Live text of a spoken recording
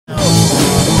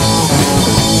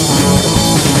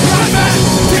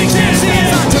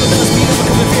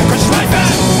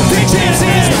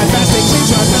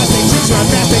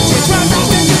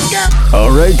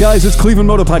Guys, it's Cleveland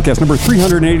Moto Podcast number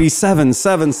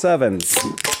 387.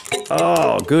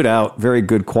 Oh, good out. Very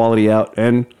good quality out.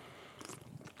 And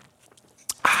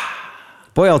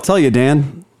boy, I'll tell you,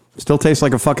 Dan, still tastes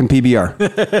like a fucking PBR.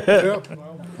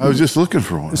 I was just looking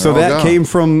for one. So that came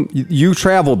from, you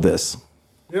traveled this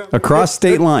across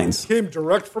state lines. It came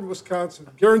direct from Wisconsin.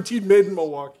 Guaranteed made in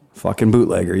Milwaukee. Fucking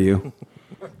bootlegger, you.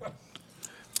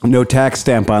 No tax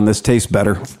stamp on this. Tastes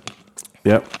better.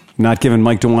 Yep. Not giving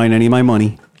Mike DeWine any of my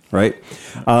money. Right.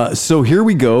 So here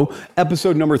we go.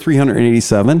 Episode number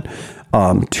 387.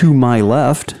 To my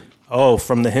left. Oh,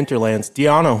 from the hinterlands.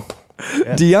 Diano.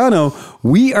 Yeah. Diano,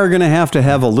 we are going to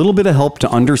have a little bit of help to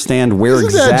understand where Isn't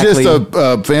exactly. that just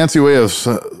a fancy way of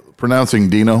pronouncing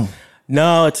Dino?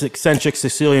 No, it's eccentric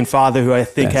Sicilian father who I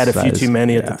think had a few too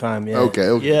many at the time. Yeah.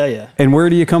 Okay. Yeah. And where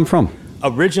do you come from?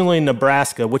 Originally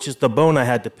Nebraska, which is the bone I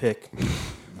had to pick.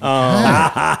 First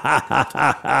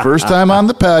time on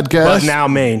the podcast. But now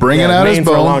Maine. Bringing out Maine his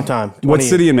for a bone. long time. What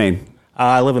city in Maine?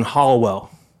 I live in Hallowell.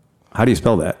 How do you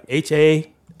spell that?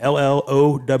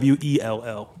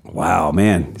 HALLOWELL. Wow,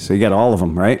 man. So you got all of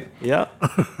them, right? Yeah.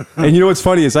 And you know what's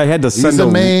funny is I had to send a a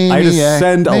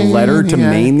letter to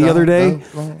maniac. Maine the other day,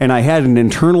 and I had an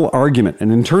internal argument, an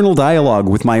internal dialogue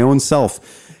with my own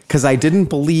self, because I didn't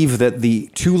believe that the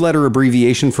 2-letter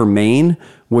abbreviation for Maine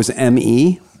was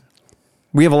ME.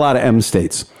 We have a lot of M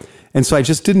states. And so I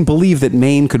just didn't believe that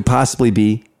Maine could possibly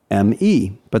be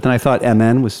ME. But then I thought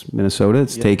MN was Minnesota.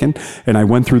 It's taken. And I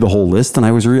went through the whole list, and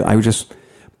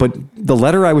but the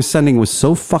letter I was sending was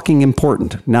so fucking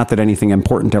important. Not that anything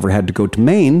important ever had to go to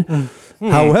Maine.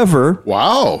 However.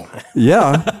 Wow.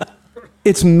 Yeah.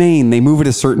 It's Maine. They move at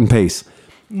a certain pace.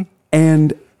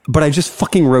 But I just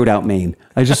fucking wrote out Maine.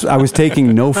 I was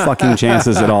taking no fucking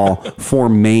chances at all for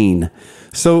Maine.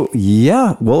 So,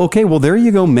 yeah. Well, okay. Well, there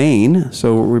you go, Maine.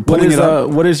 So we're pulling it up.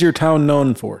 What is your town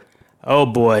known for? Oh,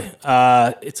 boy.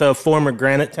 It's a former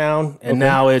granite town, and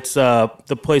now it's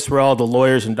the place where all the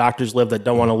lawyers and doctors live that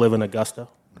don't want to live in Augusta.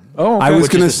 Oh, okay. I was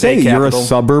Which going to is the state say you're a capital.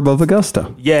 suburb of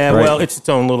Augusta. Yeah, right? well, it's its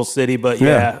own little city, but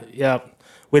yeah.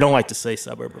 We don't like to say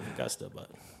suburb of Augusta, but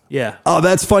yeah. Oh,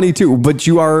 that's funny too. But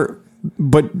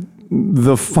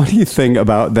the funny thing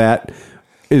about that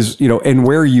is, and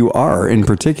where you are in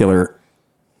particular.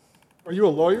 Are you a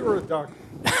lawyer or a doctor?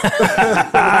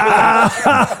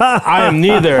 I am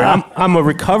neither. I'm a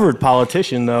recovered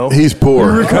politician, though. He's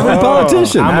poor. Recovered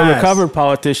politician. I'm a recovered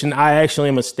politician. I actually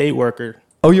am a state worker.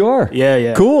 Oh, you are?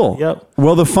 Yeah. Cool. Yep.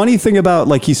 Well, the funny thing about,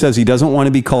 like he says, he doesn't want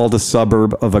to be called a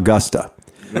suburb of Augusta.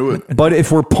 Do it. But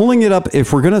if we're pulling it up,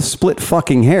 if we're going to split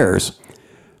fucking hairs,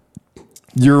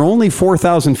 you're only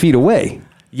 4,000 feet away.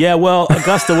 Yeah, well,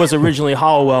 Augusta was originally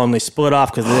Hallowell, and they split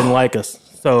off because they didn't like us.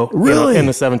 So Really? in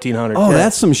the 1700s. Oh,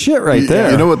 that's some shit right there.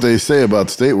 You know what they say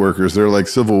about state workers? They're like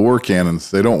Civil War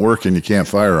cannons. They don't work and you can't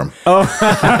fire them. Fair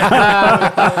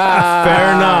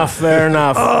enough.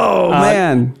 Oh,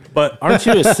 man. But aren't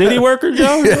you a city worker,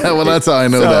 Joe? Yeah, well, that's how I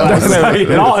know that one.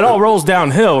 it all rolls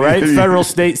downhill, right? Federal,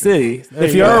 state, city.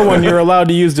 If you are one, you're allowed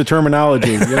to use the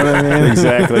terminology. You know what I mean?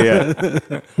 Exactly,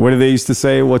 yeah. What do they used to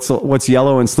say? What's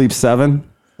yellow and sleep 7?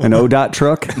 An ODOT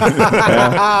truck?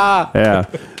 Yeah.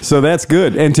 So that's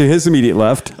good. And to his immediate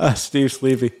left. Steve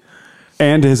Sleepy.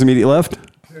 And to his immediate left.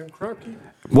 Dan Krupke.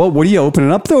 Well, what are you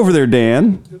opening up over there,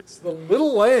 Dan? It's the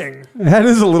Little Lang. That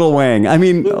is a little wang. I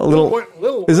mean, a little.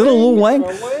 Is it a little wang?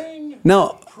 Lang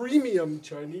Now, premium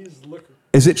Chinese liquor.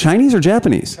 is it Chinese or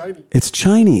Japanese? Chinese. It's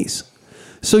Chinese.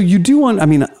 So you do want,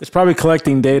 It's probably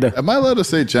collecting data. Am I allowed to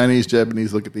say Chinese,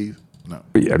 Japanese? Look at these. No.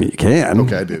 you can.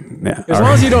 Okay, I did. Yeah. As all long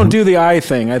right. as you don't do the eye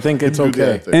thing, I think it's Do okay.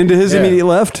 that thing. And to his immediate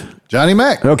left. Johnny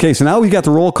Mac. Okay, so now we got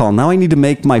the roll call. Now I need to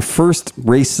make my first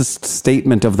racist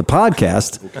statement of the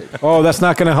podcast. Oh, that's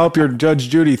not going to help your Judge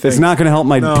Judy thing. It's not going to help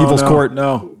my People's Court.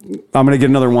 No. I'm going to get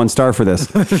another 1 star for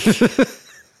this.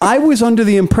 I was under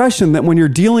the impression that when you're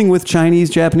dealing with Chinese,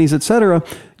 Japanese, etc.,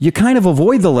 you kind of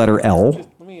avoid the letter L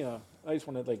Let me, I just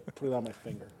want to put it on my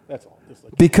finger. That's all.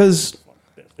 Just because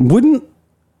wouldn't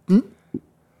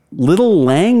Little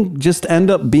Lang just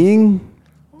end up being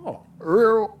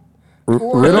Riddle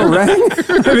Rang?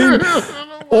 I mean,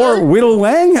 or Whittle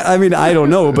Wang? I mean, I don't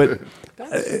know, but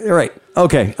right.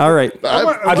 Okay. All right.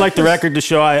 I'd like the record to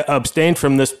show I abstained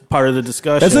from this part of the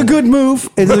discussion. That's a good move.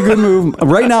 It's a good move.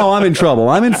 Right now, I'm in trouble.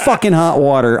 I'm in fucking hot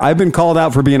water. I've been called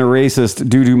out for being a racist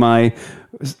due to my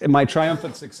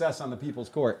triumphant success on the People's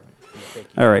Court.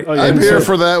 All right. I'm here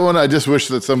for that one. I just wish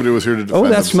that somebody was here to defend Oh,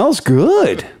 that them. smells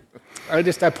good. I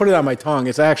put it on my tongue.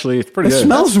 It's pretty It good.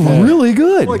 smells really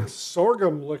good. Like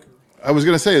sorghum liquor. I was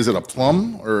going to say, is it a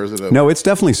plum or is it a... No, it's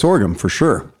definitely sorghum for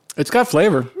sure. It's got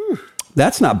flavor.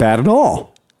 That's not bad at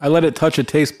all. I let it touch a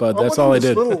taste bud. That's went all I in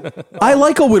this did. Little I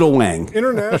like a Whittle Wang.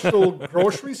 international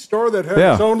grocery store that had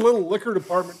Yeah. its own little liquor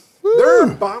department. There are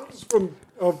bottles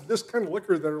of this kind of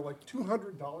liquor that are like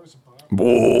 $200 a bottle.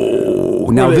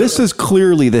 Whoa. Now, this is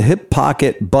clearly the hip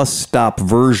pocket bus stop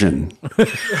version.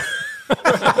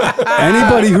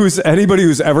 Anybody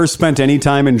who's ever spent any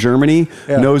time in Germany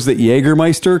knows that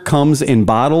Jägermeister comes in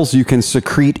bottles you can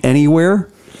secrete anywhere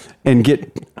and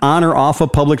get on or off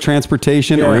of public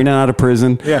transportation or in and out of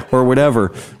prison or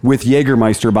whatever with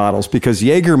Jägermeister bottles, because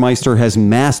Jägermeister has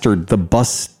mastered the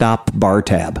bus stop bar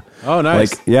tab. Oh,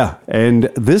 nice. And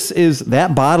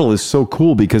that bottle is so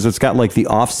cool because it's got like the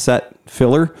offset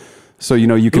filler. So,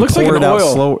 you can looks pour like it an out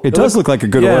oil. slow. It does look like a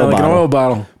good Yeah, oil like bottle. an oil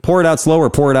bottle. Pour it out slow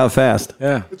or pour it out fast.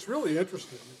 Yeah. It's really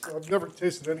interesting. I've never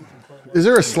tasted anything quite like Is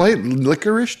there a slight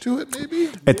licorice to it,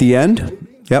 maybe? At the end?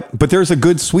 Yep. But there's a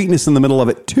good sweetness in the middle of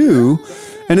it, too.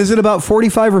 And is it about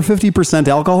 45 or 50%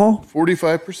 alcohol?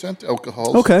 45%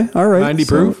 alcohol. Okay. All right. 90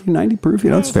 proof? 90 proof.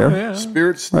 That's fair. Yeah.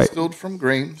 Spirits Right. distilled from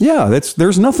grains. Yeah,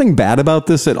 there's nothing bad about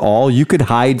this at all. You could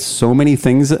hide so many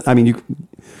things. I mean,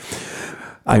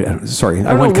 I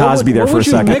went Cosby there what for a would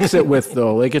you second. mix it with,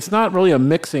 though? Like, it's not really a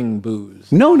mixing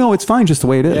booze. No, it's fine just the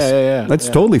way it is. Yeah. That's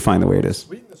totally fine the way it is.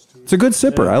 sweetness to it. It's a good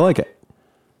sipper. I like it.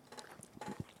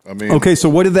 I mean, Okay, so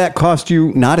what did that cost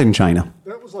you not in China?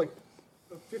 That was like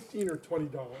 $15 or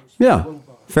 $20. for a Yeah, little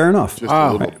bottle. fair enough. just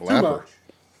a little Too blabber. much.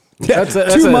 Yeah,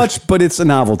 That's too a- much, but it's a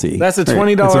novelty. That's a Right,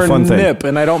 $20 it's a fun thing. nip,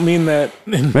 and I don't mean that.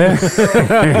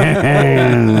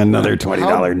 Another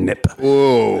 $20 nip.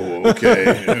 Whoa, okay.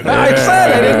 I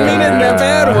said I didn't mean it in a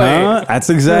bad way. That's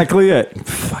exactly it.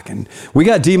 Fucking, we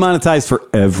got demonetized for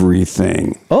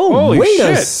everything. Oh, Holy wait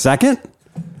a shit. second.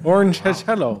 Orange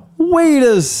hello. Wait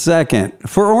a second.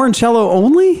 For Orangello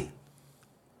only?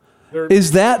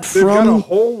 Is that They've got a from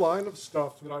whole line of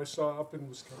stuff that I saw up in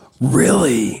Wisconsin.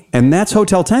 really? And that's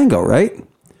Hotel Tango, right?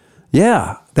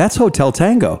 Yeah, that's Hotel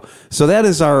Tango. So that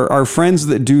is our friends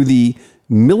that do the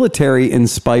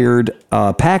military-inspired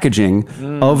packaging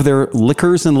of their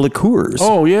liquors and liqueurs.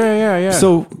 Oh, yeah.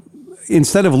 So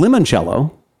instead of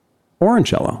limoncello,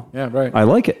 Orangello. Yeah, right. I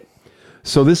like it.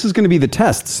 So this is going to be the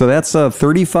test. So that's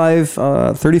 35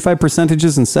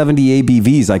 percentages and 70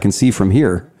 ABVs I can see from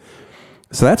here.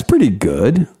 So that's pretty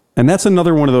good. And that's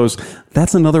another one of those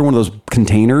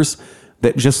containers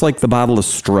that, just like the bottle of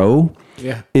Stroh,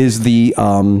 is the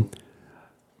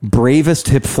bravest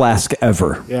hip flask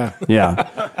ever. Yeah.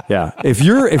 Yeah. If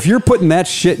you're putting that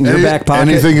shit in your back pocket,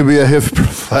 Anything can be a hip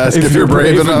flask if you're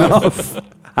brave enough.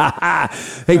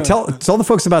 Hey, tell the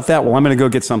folks about that. Well, I'm going to go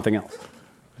get something else.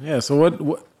 Yeah, so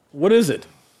what is it?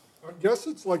 I guess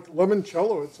it's like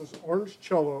limoncello. It says orange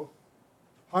cello,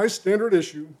 high standard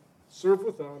issue, serve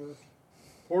with honor,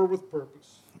 pour with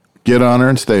purpose, Get on her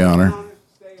and stay on her.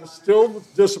 distilled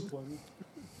with discipline,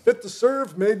 fit to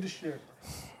serve, made to share.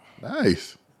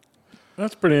 Nice.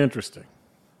 That's pretty interesting.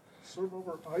 Serve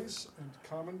over ice and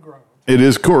common ground. It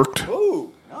is corked.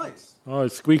 Oh, nice. Oh,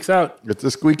 it squeaks out. It's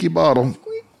a squeaky bottle.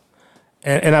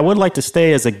 And I would like to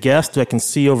stay as a guest. I can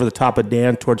see over the top of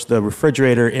Dan towards the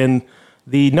refrigerator, and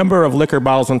the number of liquor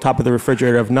bottles on top of the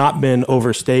refrigerator have not been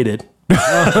overstated.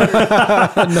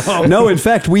 No, in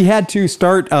fact, we had to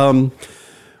start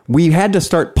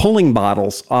pulling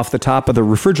bottles off the top of the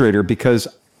refrigerator because,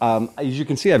 as you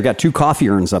can see, I've got 2 coffee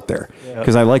urns up there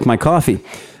because I like my coffee.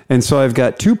 And so I've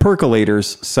got 2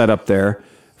 percolators set up there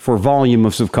for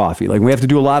volumes of coffee. Like, we have to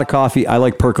do a lot of coffee. I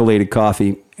like percolated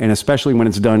coffee, and especially when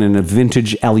it's done in a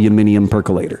vintage aluminum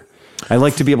percolator. I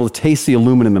like to be able to taste the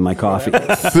aluminum in my coffee.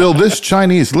 Phil, this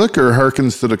Chinese liquor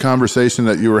harkens to the conversation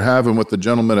that you were having with the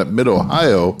gentleman at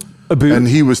Mid-Ohio. And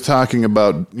he was talking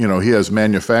about, he has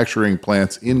manufacturing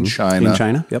plants in China. In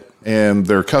China, yep. And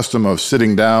their custom of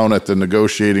sitting down at the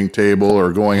negotiating table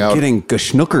or going out Getting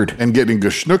geschnookered. and getting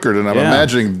geschnookered. And I'm Yeah.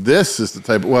 imagining this is the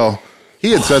type,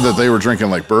 he had said that they were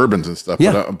drinking like bourbons and stuff,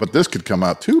 Yeah. but this could come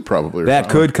out too, probably. or That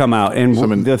something. could come out. And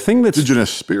Some the thing that's indigenous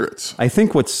spirits. I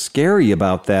think what's scary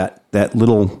about that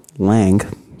little Lang,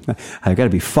 I've got to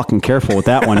be fucking careful with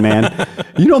that one, man.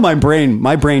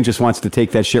 My brain just wants to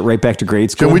take that shit right back to grade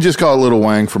school. Can we just call it Little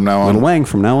Wang from now on? Little Wang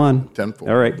from now on. 10-4.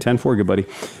 All right, 10-4, good buddy.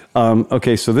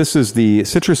 Okay, so this is the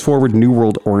Citrus Forward New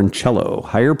World Orangello.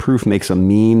 Higher proof makes a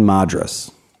mean madras.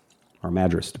 Or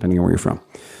madras, depending on where you're from.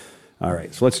 All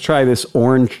right, so let's try this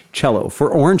Orangello.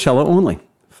 For Orangello only.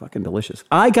 Fucking delicious.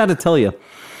 I got to tell you,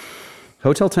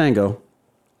 Hotel Tango,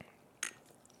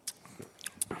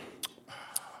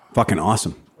 fucking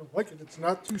awesome. I like it. It's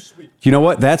not too sweet. You know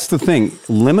what? That's the thing.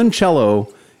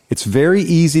 Limoncello It's very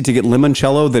easy to get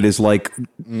limoncello that is like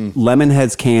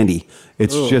Lemonhead's candy.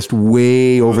 It's just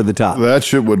way over the top. That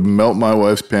shit would melt my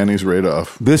wife's panties right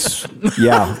off. This,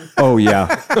 yeah. Oh,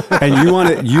 yeah. And you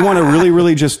want to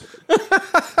really just,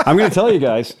 I'm going to tell you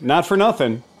guys, not for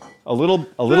nothing, a little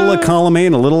of column A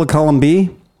and a little of column B.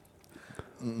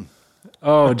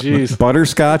 Oh, geez.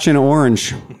 Butterscotch and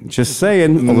orange. Just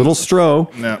saying, a little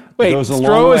Stro. Yeah. Wait, goes a long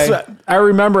Stro is. way. I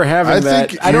remember having I that.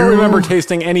 think I don't you- remember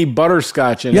tasting any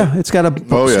butterscotch in it. Yeah, it's got a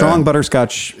yeah. strong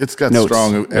butterscotch. It's got notes.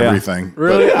 strong Yeah. everything.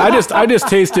 Really? I just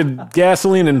tasted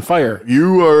gasoline and fire.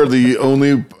 You are the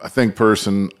only, I think,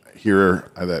 person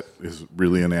here that is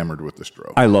really enamored with the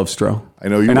Stro. I love Stro. I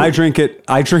know you and will. I drink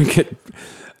it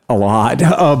a lot.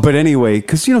 But anyway,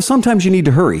 because sometimes you need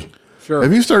to hurry. Sure.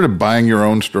 Have you started buying your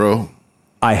own Stro?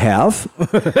 I have,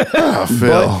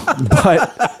 Phil.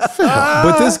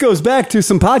 but this goes back to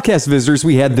some podcast visitors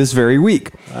we had this very week.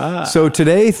 So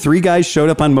today, 3 guys showed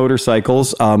up on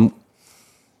motorcycles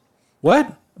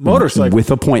What? Motorcycle. with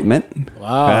appointment.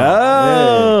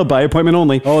 Wow. By appointment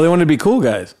only. Oh, they wanted to be cool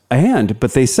guys.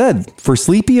 But they said for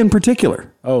Sleepy in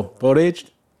particular. Oh, boat aged?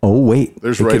 Oh wait,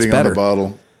 There's it gets writing on better. the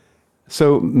bottle.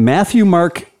 So Matthew,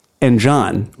 Mark, and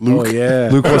John. Oh, yeah.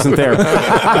 Luke wasn't there.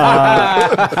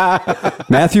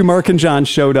 Matthew, Mark, and John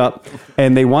showed up,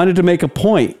 and they wanted to make a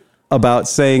point about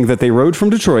saying that they rode from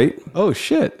Detroit Oh,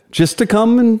 shit. just to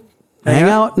come and hang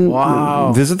out and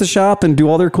Wow. visit the shop and do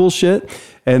all their cool shit.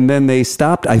 And then they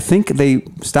stopped. I think they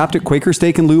stopped at Quaker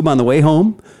Steak and Lube on the way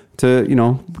home to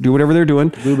do whatever they're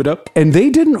doing. Lube it up. And they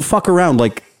didn't fuck around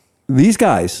like these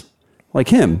guys, like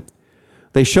him.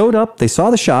 They showed up. They saw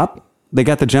the shop. They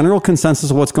got the general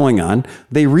consensus of what's going on.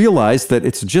 They realized that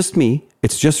it's just me,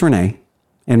 it's just Renee,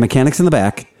 and mechanics in the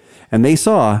back. And they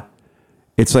saw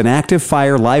it's an active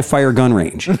fire, live fire gun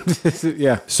range.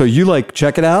 Yeah. So you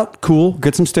check it out, cool,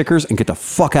 get some stickers, and get the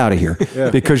fuck out of here.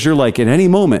 Because you're at any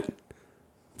moment,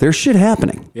 there's shit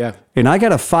happening. Yeah. And I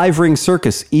got a 5-ring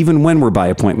circus even when we're by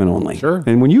appointment only. Sure.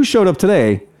 And when you showed up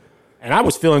today, And I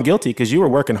was feeling guilty because you were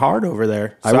working hard over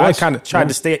there. So I was. kind of tried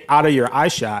to stay out of your eye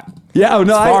shot. yeah, oh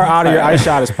no, As far out of your eye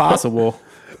shot as possible.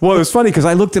 Well, it was funny because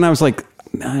I looked and I was like,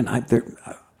 man,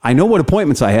 I know what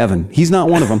appointments I have, and he's not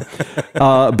one of them.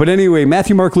 But anyway,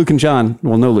 Matthew, Mark, Luke, and John.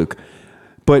 Well, no Luke.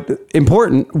 But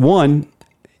important, one,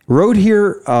 rode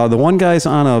here. The one guy's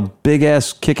on a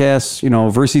big-ass, kick-ass,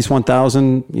 Versys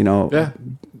 1000, Yeah.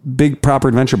 big proper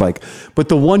adventure bike. But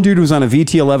the one dude was on a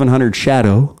VT 1100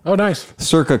 Shadow. Oh, nice.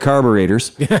 Circa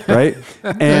carburetors, right?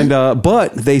 And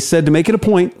but they said to make it a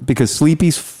point because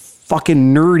Sleepy's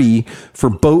fucking nerdy for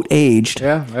boat aged.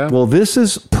 Yeah, yeah. Well, this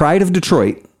is Pride of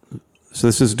Detroit. So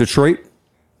this is Detroit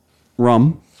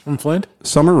rum, From Flint?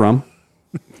 summer rum.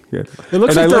 Yeah. It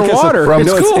looks like they're water. From,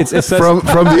 It's cool. It says, from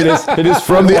the it is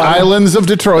from the islands of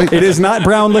Detroit. It is not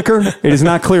brown liquor. It is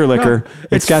not clear liquor.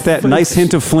 It's got that nice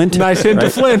hint of Flint. Nice hint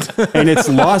of Flint. And it's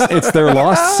their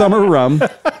lost summer rum,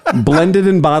 blended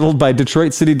and bottled by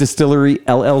Detroit City Distillery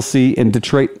LLC in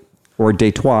Detroit or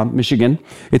Detroit, Michigan.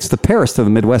 It's the Paris of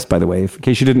the Midwest, by the way. In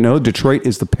case you didn't know, Detroit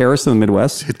is the Paris of the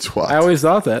Midwest. It's what? I always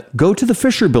thought that. Go to the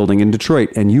Fisher Building in Detroit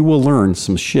and you will learn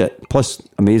some shit. Plus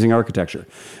amazing architecture.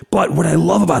 But what I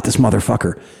love about this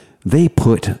motherfucker, they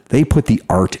put the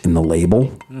art in the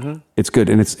label. It's good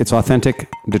and it's authentic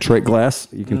Detroit glass.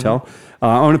 You can tell.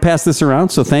 I want to pass this around,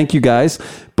 so thank you guys.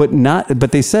 But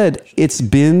they said it's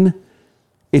been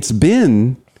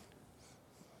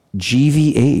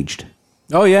GV aged.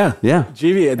 Oh, yeah. Yeah,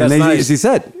 GV, that's and nice. as he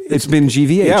said, it's been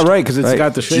GV aged. Yeah, right, because it's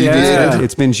got the shit. GV. Yeah.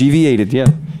 It's been GV-ated, yeah.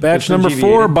 Batch number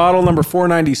 4, bottle number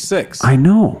 496. I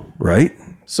know, right?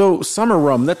 So summer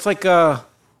rum, that's like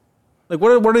what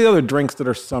are the other drinks that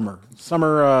are summer?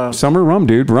 Summer rum,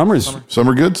 dude. Rummers. Some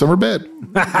are good, some are bad.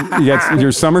 You got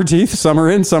your summer teeth,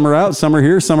 summer in, summer out, summer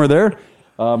here, summer there.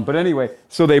 But anyway,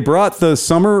 so they brought the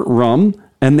summer rum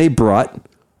and they brought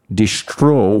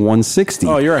Distro 160.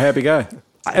 Oh, you're a happy guy.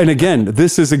 And again,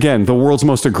 this is the world's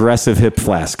most aggressive hip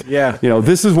flask. Yeah.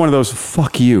 This is one of those,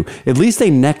 fuck you. At least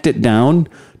they necked it down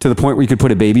to the point where you could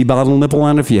put a baby bottle nipple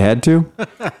on it if you had to,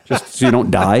 just so you don't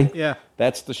die. Yeah.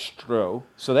 That's the Stro.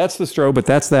 So that's the Stro, but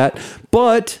that's that.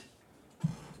 But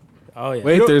Oh, yeah.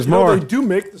 Wait, there's more. They do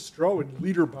make the straw in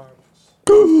liter bottles.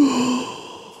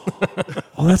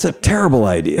 oh, that's a terrible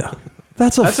idea.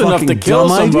 That's enough fucking to kill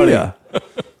dumb somebody. idea.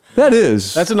 That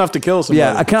is. That's enough to kill somebody.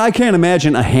 Yeah, I can't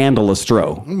imagine a handle of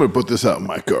Stro. I'm going to put this out in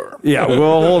my car. Yeah,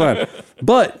 well, hold on.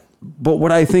 But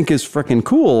what I think is freaking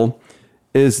cool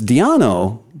is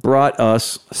Diano brought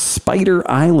us Spider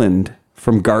Island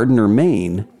from Gardner,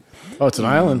 Maine. Oh, it's an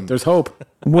island. There's hope.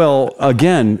 Well,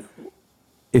 again,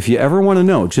 if you ever want to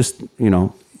know, just,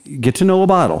 get to know a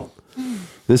bottle.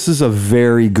 This is a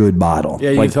very good bottle.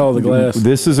 Yeah, you can tell the glass.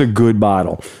 This is a good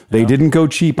bottle. They didn't go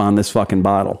cheap on this fucking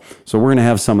bottle. So we're going to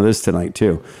have some of this tonight,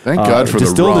 too. Thank God for the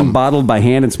distilled rum. and bottled by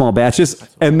hand in small batches.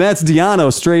 And that's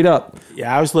Diano straight up.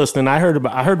 Yeah, I was listening. I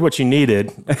heard what you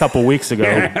needed a couple weeks ago.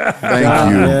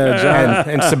 Thank you. Yeah, John.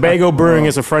 And Sebago Brewing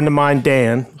is a friend of mine,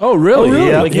 Dan. Oh, really?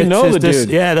 Yeah, Like, you know the dude.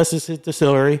 Yeah, that's his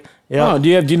distillery. Yeah. Oh, do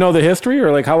you know the history,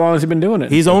 or like how long has he been doing it?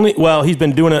 He's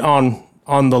been doing it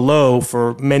on the low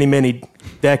for many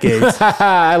decades.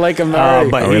 I like him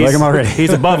already. But we like him already.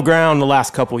 he's above ground the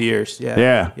last couple years.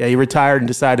 Yeah. Yeah, he retired and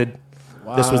decided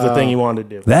this was the thing he wanted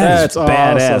to do. That's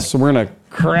badass. awesome. So we're going to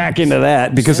crack into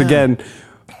that because, again,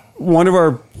 one of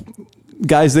our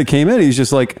guys that came in, he's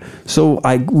just like, so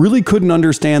I really couldn't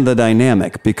understand the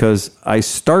dynamic because I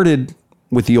started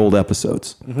with the old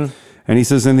episodes. Mm-hmm. And he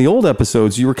says, in the old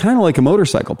episodes, you were kind of like a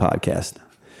motorcycle podcast.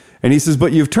 And he says,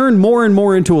 but you've turned more and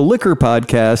more into a liquor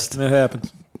podcast. That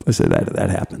happens. I said,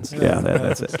 that happens. Yeah,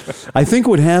 that's it. I think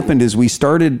what happened is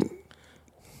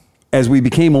as we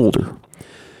became older,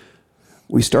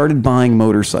 we started buying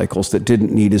motorcycles that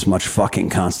didn't need as much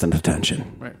fucking constant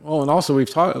attention. Right. Well, and also we've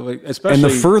talked, like, especially. And the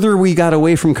further we got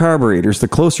away from carburetors, the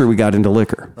closer we got into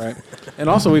liquor. Right. And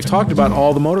also we've talked about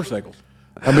all the motorcycles.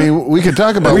 I mean, we could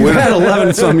talk about We've winter. had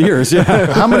 11 some years,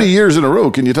 yeah. How many years in a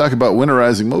row can you talk about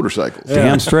winterizing motorcycles?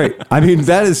 Damn straight. I mean,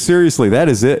 that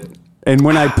is it. And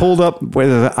when I pulled up,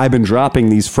 I've been dropping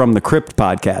these From the Crypt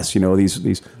podcasts,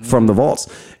 these From the Vaults.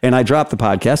 And I dropped the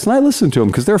podcast and I listened to them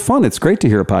because they're fun. It's great to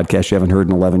hear a podcast you haven't heard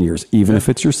in 11 years, even if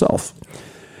it's yourself.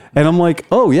 And I'm like,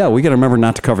 oh, yeah, we got to remember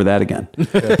not to cover that again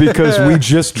because we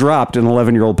just dropped an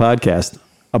 11-year-old podcast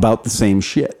about the same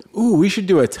shit. Ooh, we should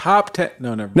do a top 10.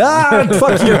 No, never. Ah,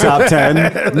 fuck you, top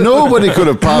 10. Nobody could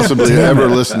have possibly ever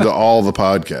listened to all the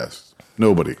podcasts.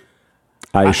 Nobody.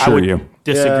 I I assure would you.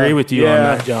 disagree with you on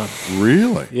that, John.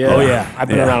 Really? Yeah. Oh yeah, I've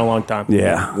been around a long time.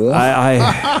 Yeah. I'm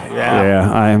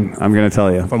going to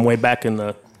tell you. From way back in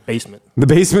the basement. The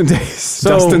basement days.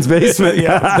 Dustin's basement.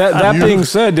 Yeah. That being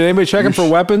said, did anybody check him for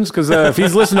weapons? Because if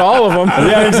he's listened to all of them.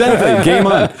 Yeah, exactly. Game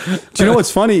on. Do you know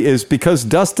what's funny is because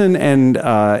Dustin and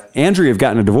Andrea have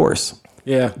gotten a divorce.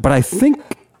 Yeah. But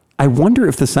I wonder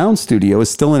if the sound studio is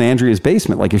still in Andrea's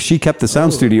basement. Like if she kept the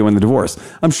sound studio in the divorce.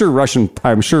 I'm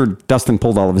sure Dustin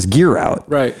pulled all of his gear out.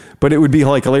 Right. But it would be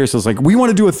like hilarious. It's like, we want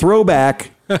to do a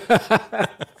throwback, a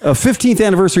 15th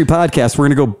anniversary podcast. We're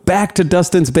going to go back to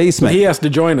Dustin's basement. He has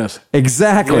to join us.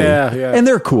 Exactly. Yeah, yeah. And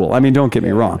they're cool. I mean, don't get me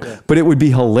wrong. But it would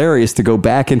be hilarious to go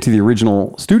back into the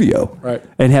original studio Right.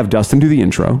 and have Dustin do the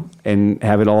intro and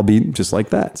have it all be just like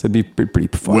that. So it'd be pretty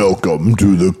fun. Welcome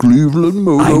to the Cleveland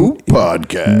Moto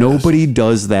Podcast. Nobody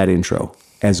does that intro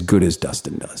as good as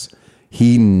Dustin does.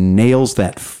 He nails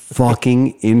that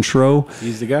fucking intro.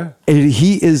 He's the guy. And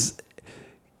he is...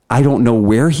 I don't know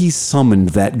where he summoned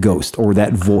that ghost or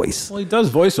that voice. Well, he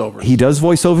does voiceovers. He does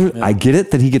voiceover. Yeah. I get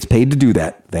it that he gets paid to do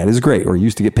that. That is great. Or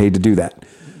used to get paid to do that.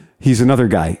 He's another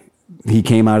guy. He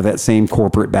came out of that same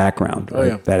corporate background. Right? Oh,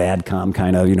 yeah. That AdCom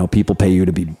kind of, people pay you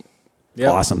to be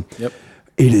awesome. Yep.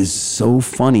 It is so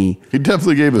funny. He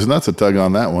definitely gave his nuts a tug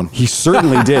on that one. He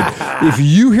certainly did. If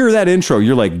you hear that intro,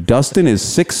 you're like, Dustin is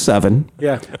 6'7",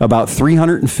 about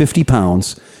 350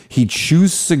 pounds. He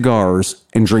chews cigars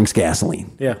and drinks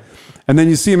gasoline. Yeah. And then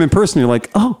you see him in person, you're like,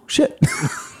 oh, shit.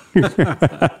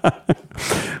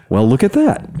 Well, look at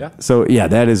that. Yeah. So, yeah,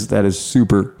 that is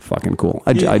super fucking cool.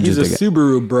 I He's just a dig it.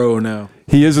 Subaru bro now.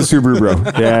 He is a Subaru bro.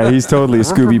 Yeah, he's totally a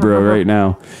Scooby bro right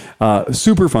now.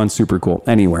 Super fun, super cool.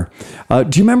 Anywhere.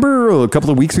 Do you remember a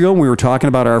couple of weeks ago when we were talking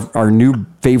about our new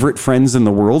favorite friends in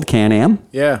the world, Can-Am?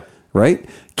 Yeah. Right?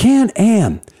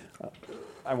 Can-Am.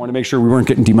 I want to make sure we weren't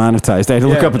getting demonetized. I had to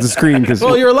look up at the screen because...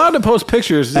 Well, you're allowed to post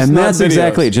pictures. And that's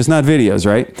exactly it. Just not videos,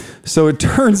 right? So it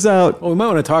turns out... Well, we might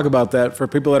want to talk about that for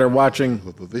people that are watching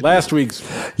last week's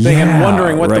thing and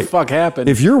wondering what the fuck happened.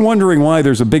 If you're wondering why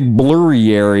there's a big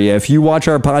blurry area, if you watch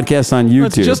our podcast on YouTube...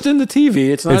 It's just in the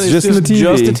TV. It's just in the TV.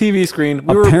 Just a TV screen.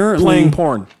 We Apparently, were playing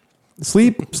porn.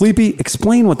 Sleepy,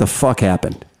 explain what the fuck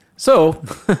happened. So,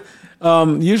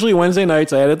 usually Wednesday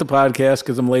nights I edit the podcast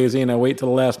because I'm lazy and I wait till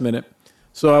the last minute.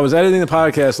 So I was editing the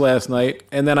podcast last night,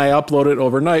 and then I upload it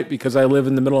overnight because I live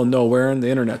in the middle of nowhere and the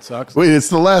internet sucks. Wait, it's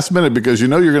the last minute because you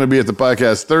know you're going to be at the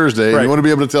podcast Thursday, and you want to be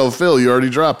able to tell Phil you already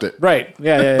dropped it. Right.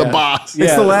 Yeah. The boss.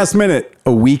 It's the last minute,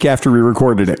 a week after we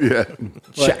recorded it. Yeah.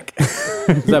 Check.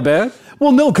 Is that bad?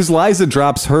 Well, no, because Liza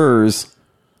drops hers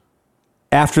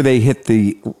after they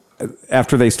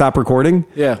stop recording.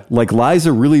 Yeah. Like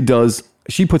Liza really does.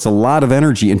 She puts a lot of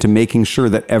energy into making sure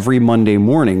that every Monday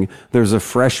morning there's a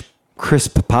fresh,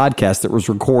 crisp podcast that was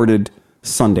recorded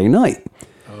Sunday night.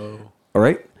 Oh. All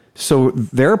right. So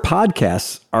their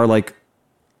podcasts are like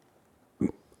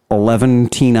 11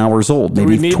 teen hours old, we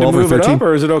maybe need to 12 or move it 13. up,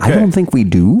 or is it okay? I don't think we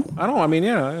do. I don't. I mean,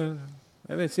 yeah,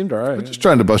 it seemed all right. Just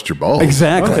trying to bust your balls.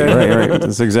 Exactly. Okay. Right.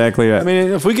 That's exactly it. I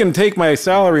mean, if we can take my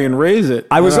salary and raise it.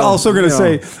 I was also going to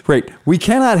you know. say, right, we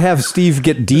cannot have Steve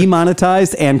get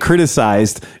demonetized and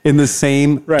criticized in the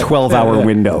same 12-hour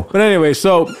window. But anyway,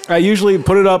 so I usually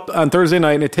put it up on Thursday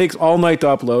night, and it takes all night to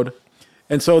upload.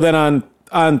 And so then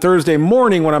on Thursday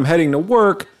morning when I'm heading to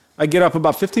work, I get up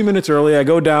about 15 minutes early. I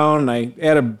go down and I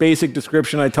add a basic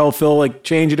description. I tell Phil, like,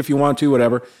 change it if you want to,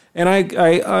 whatever. And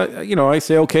I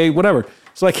say, okay, whatever.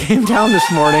 So I came down this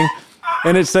morning,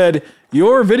 and it said,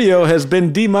 your video has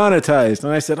been demonetized.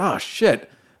 And I said, oh,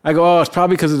 shit. I go, oh, it's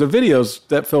probably because of the videos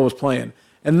that Phil was playing.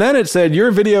 And then it said,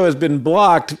 your video has been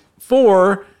blocked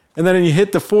for, and then you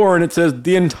hit the 4, and it says,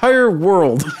 the entire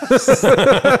world.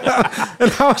 And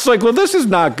I was like, well, this is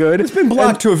not good. It's been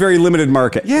blocked to a very limited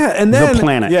market. Yeah, and then... the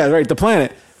planet. Yeah, right, the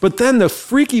planet. But then the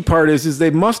freaky part is they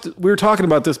must... We were talking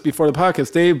about this before the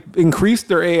podcast. They increased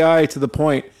their AI to the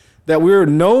point that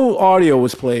no audio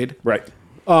was played. Right.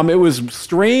 It was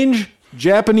strange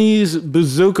Japanese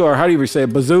bazooka, or how do you say it?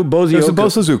 Bozuka. There's a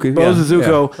Bozuka.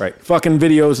 Bozuka Yeah, right. fucking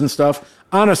videos and stuff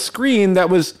on a screen that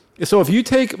was... So if you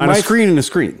take On a screen and a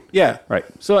screen. Yeah. Right.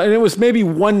 So, and it was maybe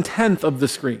 1/10 of the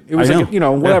screen. It was I like,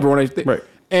 know. whatever. Yeah. When I Right.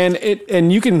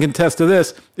 And you can contest to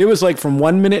this. It was like from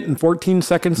 1 minute and 14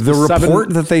 seconds The to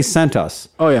report that they sent us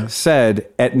said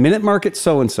at minute mark at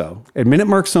so-and-so, at minute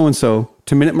mark so-and-so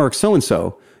to minute mark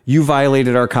so-and-so, you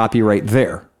violated our copyright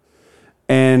there.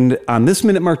 And on this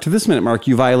minute mark to this minute mark,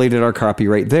 you violated our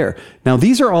copyright there. Now,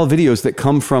 these are all videos that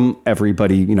come from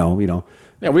everybody,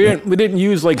 Yeah, we didn't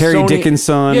use like Harry Sony.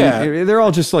 Dickinson. Yeah. They're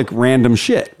all just like random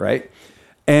shit, right?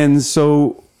 And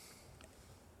so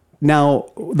now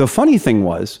the funny thing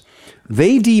was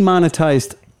they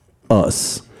demonetized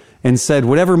us and said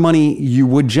whatever money you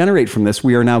would generate from this,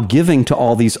 we are now giving to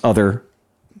all these other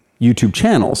YouTube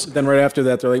channels. Then right after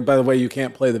that, they're like, by the way, you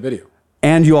can't play the video.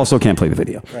 And you also can't play the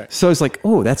video. Right. So it's like,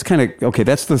 oh, that's kind of, okay,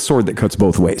 that's the sword that cuts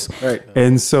both ways. Right.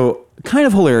 And so kind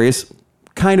of hilarious,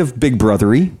 kind of big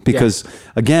brothery, because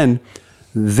again,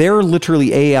 their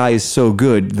literally AI is so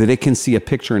good that it can see a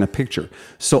picture in a picture.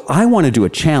 So I want to do a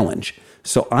challenge.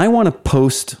 So I want to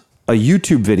post a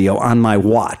YouTube video on my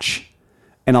watch.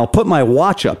 And I'll put my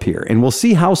watch up here, and we'll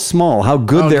see how small, how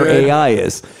good their AI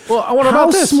is. Well, I wonder how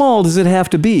about this. small does it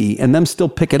have to be, and them still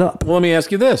pick it up? Well, let me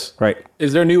ask you this. Right.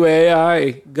 Is their new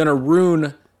AI going to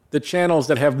ruin the channels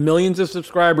that have millions of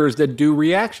subscribers that do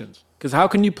reactions? Because how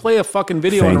can you play a fucking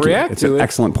video and react It's to an it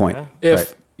excellent point.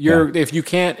 if if you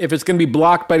can't, if it's going to be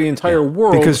blocked by the entire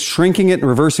world? Because shrinking it and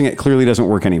reversing it clearly doesn't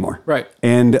work anymore. Right.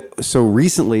 And so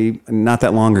recently, not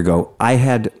that long ago, I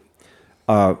had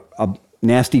a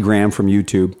nasty gram from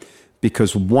YouTube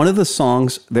because one of the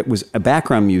songs that was a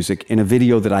background music in a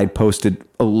video that I'd posted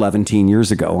 11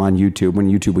 years ago on YouTube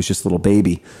when YouTube was just a little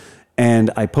baby. And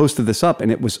I posted this up,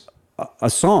 and it was a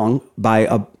song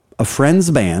by a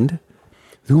friend's band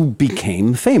who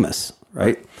became famous,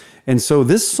 right? And so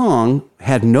this song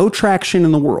had no traction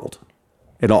in the world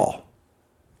at all.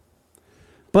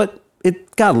 But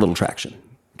it got a little traction,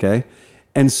 okay?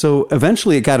 And so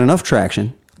eventually it got enough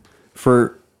traction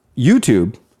for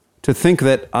YouTube to think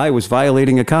that I was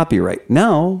violating a copyright.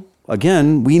 Now,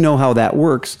 again, we know how that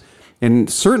works, and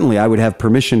certainly I would have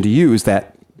permission to use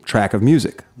that track of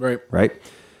music. Right?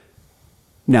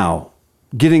 Now,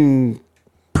 getting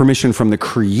permission from the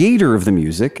creator of the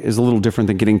music is a little different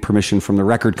than getting permission from the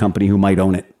record company who might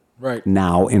own it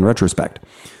now in retrospect.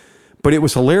 But it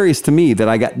was hilarious to me that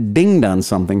I got dinged on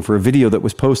something for a video that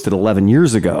was posted 11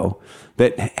 years ago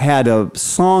that had a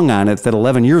song on it that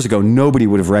 11 years ago nobody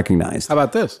would have recognized. How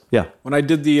about this? Yeah. When I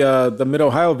did the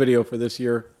Mid-Ohio video for this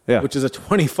year, which is a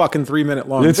 3-minute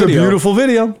long It's video. a beautiful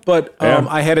video. But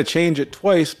I had to change it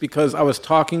twice because I was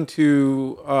talking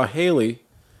to Haley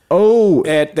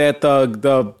at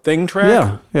the thing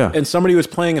track. Yeah. And somebody was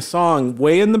playing a song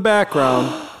way in the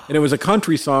background. And it was a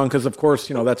country song because, of course,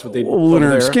 that's what they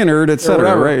Leonard Skinner, et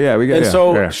cetera, right? Yeah, we got. And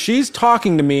so she's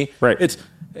talking to me. Right. It's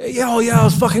it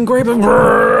was fucking great.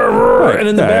 And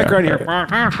in the background here,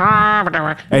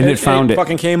 and it found it.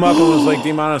 Fucking came up and was like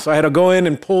demonetized. So I had to go in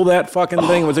and pull that fucking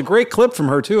thing. It was a great clip from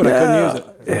her too, and I couldn't use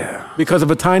it because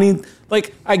of a tiny.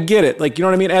 Like I get it. Like you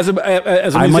know what I mean. As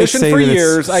a musician for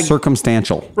years,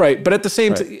 circumstantial. Right, but at the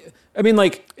same time. I mean,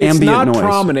 like, it's ambient not noise.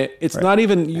 Prominent. It's not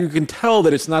even, you can tell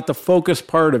that it's not the focus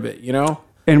part of it,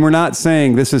 And we're not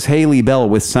saying this is Haley Bell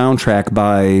with soundtrack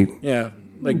by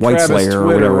like White Travis Slayer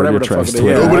Twitter, or whatever the fuck Travis it is.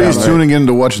 Twitter. Nobody's tuning in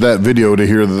to watch that video to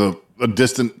hear the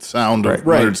distant sound of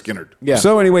Leonard Skinner. Yeah.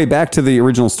 So anyway, back to the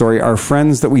original story. Our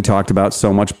friends that we talked about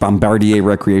so much, Bombardier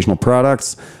Recreational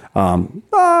Products,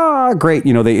 Great.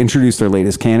 They introduced their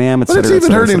latest Can-Am, et But cetera, it's et even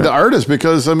cetera, et hurting the cetera. artist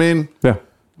because, I mean, Yeah.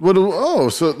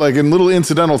 so like in little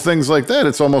incidental things like that,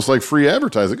 it's almost like free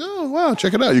advertising. Oh, wow,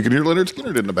 check it out. You can hear Leonard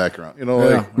Skinner in the background.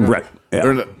 Right. Yeah.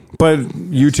 They're not- But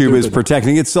YouTube is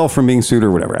protecting itself from being sued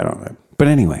or whatever. I don't know. But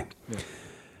anyway.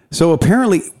 So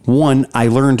apparently, one, I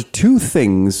learned two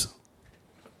things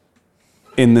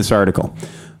in this article.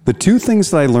 The two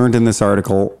things that I learned in this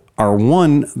article are,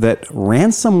 one, that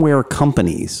ransomware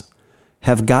companies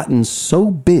have gotten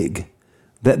so big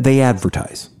that they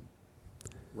advertise.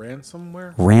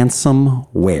 Ransomware?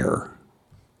 Ransomware.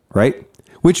 Right?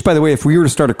 Which, by the way, if we were to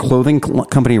start a clothing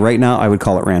company right now, I would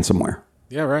call it ransomware.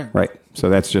 Yeah, right. Right. So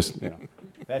that's just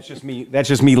that's just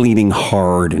me leaning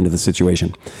hard into the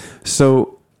situation.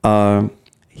 So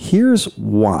here's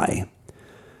why.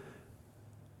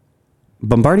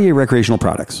 Bombardier Recreational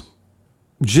Products.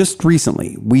 Just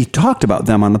recently, we talked about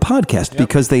them on the podcast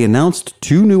because they announced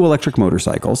 2 new electric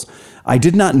motorcycles. I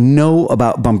did not know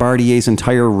about Bombardier's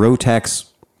entire Rotax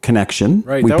connection.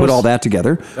 Right, We that put was- all that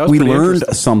together. that was We pretty learned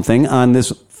interesting. something on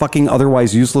this fucking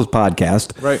otherwise useless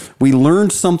podcast. Right. We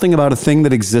learned something about a thing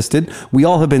that existed. We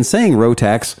all have been saying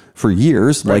Rotax for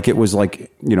years, like it was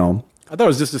like, I thought it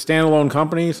was just a standalone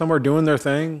company somewhere doing their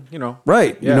thing,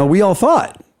 right. Yeah. We all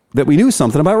thought that we knew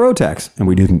something about Rotax, and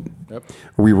we didn't. Yep.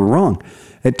 We were wrong.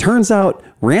 It turns out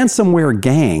Ransomware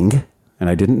Gang, and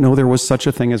I didn't know there was such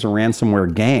a thing as a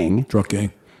ransomware gang. Truck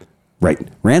gang. Right.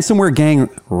 Ransomware Gang,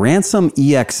 Ransom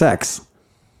EXX,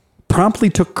 promptly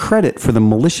took credit for the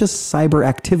malicious cyber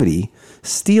activity,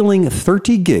 stealing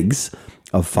 30 gigs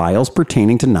of files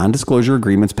pertaining to non-disclosure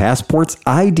agreements, passports,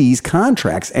 IDs,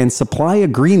 contracts, and supply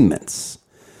agreements.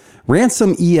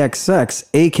 Ransom EXX,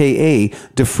 aka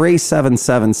Defray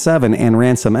 777 and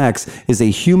Ransom X, is a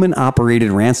human-operated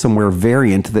ransomware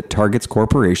variant that targets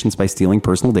corporations by stealing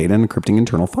personal data and encrypting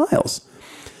internal files.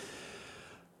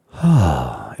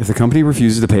 If the company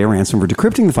refuses to pay a ransom for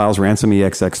decrypting the files, Ransom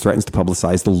EXX threatens to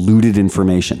publicize the looted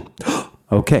information.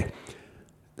 Okay.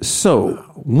 So,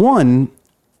 one,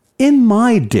 in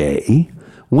my day,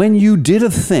 when you did a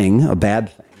thing, a bad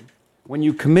thing, when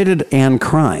you committed an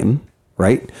crime,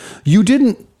 right, you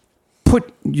didn't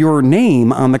put your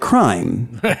name on the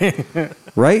crime,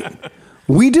 right?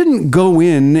 We didn't go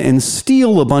in and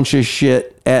steal a bunch of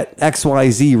shit at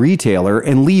XYZ retailer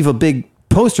and leave a big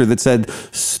poster that said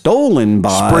stolen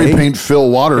by Spray paint Phil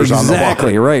Waters on the wall.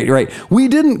 Exactly, right. We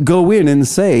didn't go in and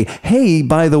say, hey,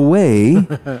 by the way,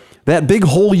 that big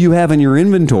hole you have in your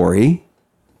inventory.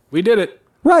 We did it.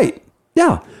 Right.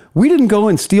 Yeah. We didn't go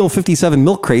and steal 57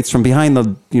 milk crates from behind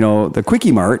the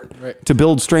Quickie Mart to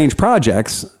build strange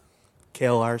projects.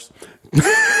 KLRs.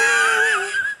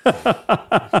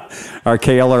 Our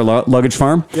KLR luggage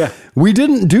farm. Yeah. We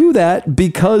didn't do that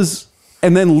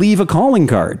and then leave a calling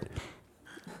card.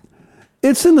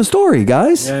 It's in the story,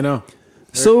 guys. Yeah, I know.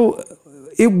 So,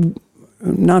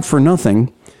 not for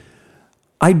nothing,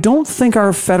 I don't think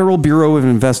our Federal Bureau of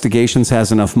Investigations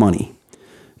has enough money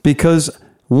because,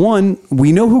 one,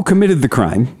 we know who committed the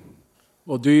crime.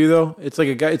 Well, do you though? It's like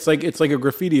a guy. It's like a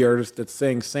graffiti artist that's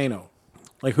saying Sano.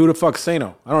 Like, who the fuck's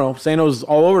Sano? I don't know. Sano's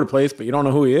all over the place, but you don't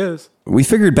know who he is. We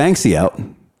figured Banksy out.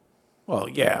 Well,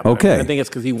 yeah. But Okay. I think it's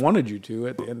because he wanted you to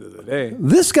at the end of the day.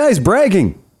 This guy's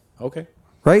bragging, Okay.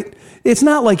 right? It's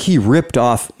not like he ripped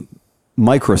off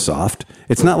Microsoft.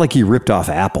 It's not like he ripped off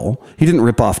Apple. He didn't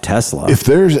rip off Tesla. If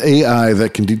there's AI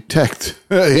that can detect,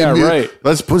 right.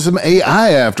 Let's put some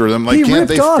AI after them. Like, he can't ripped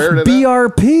they off ferret it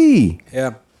out? BRP.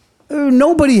 Yeah.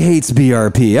 Nobody hates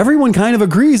BRP. Everyone kind of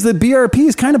agrees that BRP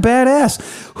is kind of badass.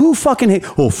 Who fucking hate?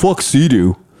 Oh, fuck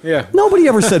Sea-Doo. Yeah. Nobody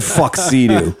ever said fuck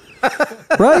Sea-Doo.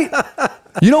 Right?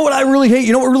 You know what I really hate?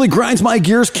 You know what really grinds my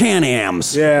gears?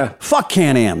 Can-Ams. Yeah. Fuck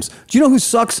Can-Ams. Do you know who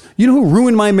sucks? You know who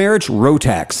ruined my marriage?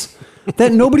 Rotax.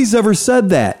 That nobody's ever said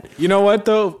that. You know what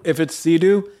though? If it's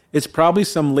Sea-Doo, it's probably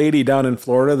some lady down in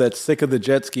Florida that's sick of the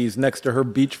jet skis next to her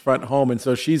beachfront home, and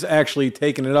so she's actually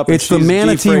taking it up. and It's the she's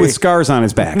manatee defrayed. with scars on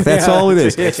his back. That's Yeah. all it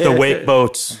is. It's the wake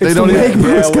boats. It's don't the wake even-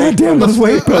 boats. Yeah, wake Goddamn those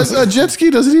wake boats. A jet ski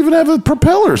doesn't even have a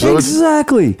propeller, so it's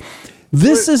Exactly.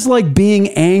 This is like being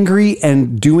angry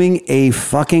and doing a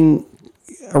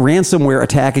ransomware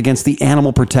attack against the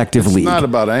Animal Protective League. not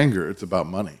about anger. It's about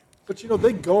money. But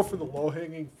they go for the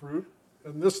low-hanging fruit,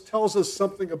 and this tells us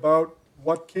something about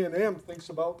what Can-Am thinks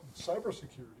about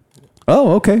cybersecurity.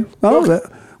 Oh, okay. Oh,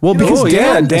 because Oh,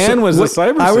 yeah, Dan, Dan was a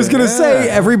cyber I was going to citizen. say,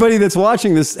 everybody that's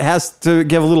watching this has to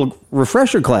give a little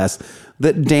refresher class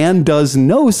that Dan does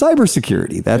know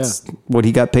cybersecurity. That's what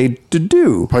he got paid to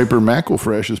do. Piper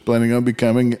McElfresh is planning on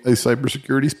becoming a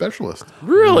cybersecurity specialist.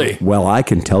 Really? Well, I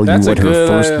can tell That's you a what her good,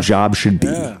 first job should be.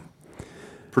 Yeah.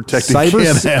 protecting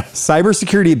Can-Am.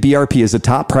 Cybersecurity at BRP is a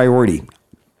top priority.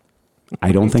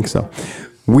 I don't think so.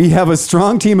 We have a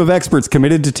strong team of experts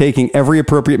committed to taking every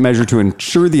appropriate measure to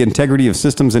ensure the integrity of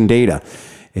systems and data.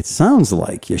 It sounds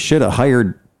like you should have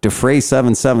hired Defray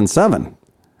 777.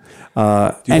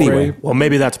 Anyway, Well,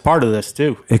 maybe that's part of this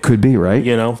too. it could be, right?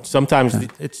 You know, sometimes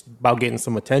it's about getting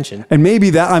some attention. And maybe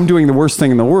that I'm doing the worst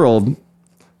thing in the world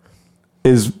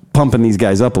is pumping these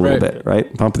guys up a little bit,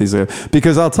 right? Pumping these,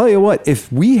 because I'll tell you what,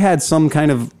 if we had some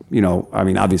kind of, I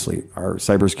mean, obviously our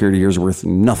cybersecurity here is worth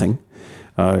nothing.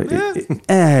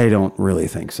 I don't really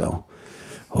think so.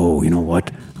 Oh, you know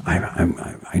what?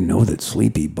 I know that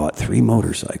Sleepy bought 3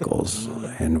 motorcycles,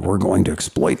 and we're going to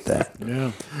exploit that.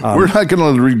 Yeah. We're not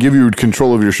going to give you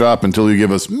control of your shop until you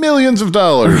give us millions of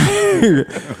dollars.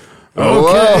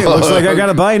 Okay, looks like I got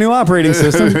to buy a new operating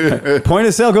system. Point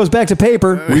of sale goes back to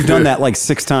paper. We've done that like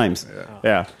 6 times.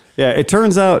 Yeah. It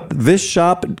turns out this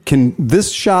shop can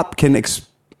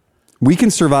we can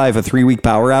survive a 3-week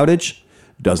power outage.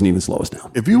 Doesn't even slow us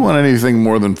down. If you want anything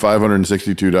more than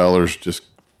 $562, just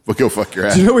go fuck your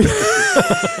ass. You know,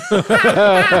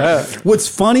 what's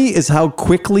funny is how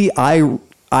quickly I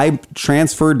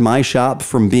transferred my shop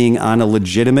from being on a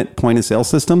legitimate point of sale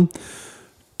system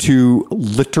to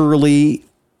literally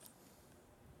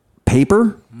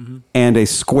paper and a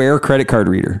Square credit card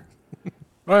reader.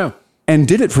 Oh, yeah. And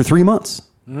did it for 3 months.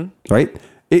 Right?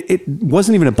 It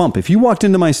wasn't even a bump. If you walked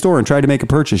into my store and tried to make a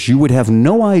purchase, you would have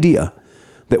no idea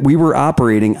that we were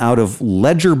operating out of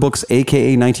Ledger Books,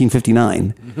 aka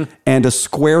 1959, and a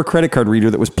Square credit card reader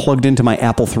that was plugged into my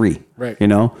Apple III. Right.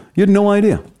 You had no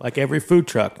idea. Like every food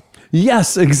truck.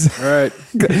 Yes, exactly.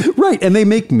 Right. Right. And they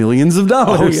make millions of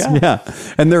dollars. Oh, yeah.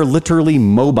 And they're literally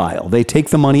mobile. They take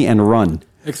the money and run.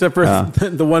 Except for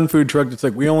the one food truck that's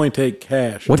like, we only take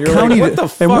cash. What And you're county? Like, what the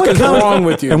fuck is wrong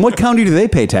with you? And what county do they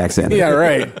pay tax in? Yeah,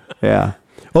 right. Yeah.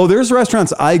 Oh, there's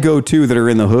restaurants I go to that are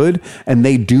in the hood, and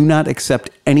they do not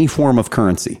accept any form of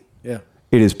currency. Yeah.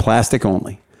 It is plastic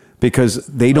only because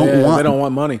they don't They want. don't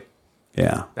want money.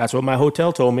 Yeah. That's what my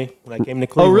hotel told me when I came to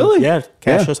Cleveland. really? Yeah,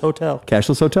 cashless hotel.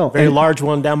 Cashless hotel. Very And- large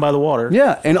one down by the water.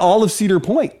 Yeah, and all of Cedar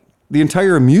Point, the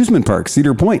entire amusement park,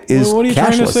 Cedar Point, is Well, what are you cashless.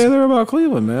 trying to say there about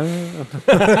Cleveland, man?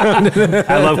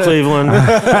 I love Cleveland.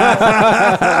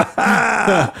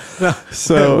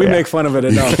 So We make fun of it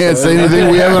enough. Can't say anything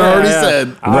we haven't already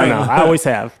said. I know. I always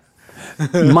have.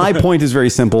 my point is very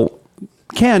simple.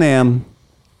 Can-Am,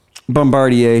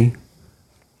 Bombardier,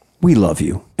 we love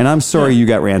you. And I'm sorry you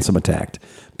got ransom attacked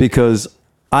because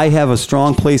I have a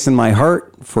strong place in my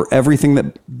heart for everything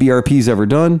that BRP's ever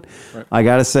done. Right. I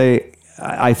got to say,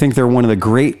 I think they're one of the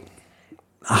great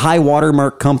high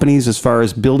watermark companies as far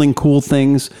as building cool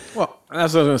things. Well,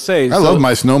 that's what I was going to say. I love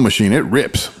my snow machine. It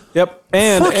rips. Yep.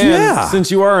 And yeah.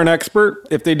 since you are an expert,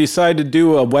 if they decide to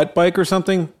do a wet bike or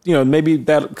something, maybe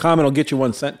that comment will get you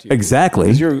one sent to you. Exactly.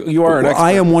 'Cause you are an expert.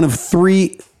 I am one of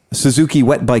 3 Suzuki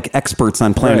wet bike experts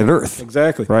on planet Right. Earth.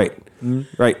 Exactly. Right.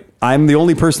 Right. I'm the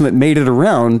only person that made it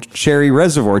around Cherry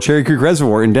Creek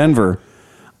Reservoir in Denver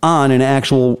on an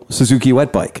actual Suzuki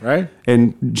wet bike. Right.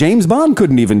 And James Bond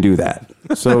couldn't even do that.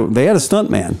 So they had a stunt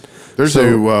man. There's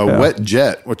a Wet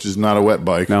Jet, which is not a wet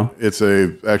bike. No. It's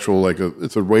a actual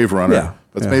it's a wave runner. Yeah.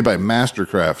 It's made by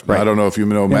Mastercraft. Now, Right. I don't know if you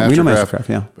know Yeah, we know Mastercraft. Mastercraft,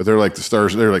 yeah. But they're like the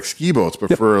stars. They're like ski boats.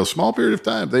 But for a small period of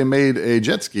time, they made a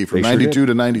jet ski from They sure 92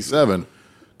 to 97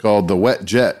 called the Wet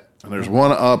Jet. And there's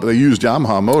one up. They used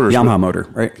Yamaha motors. Yamaha but motor,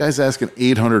 right? Guy's asking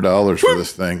 $800 for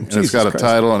this thing. And it's Jesus got a Christ.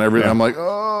 title and everything. I'm like,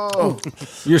 oh.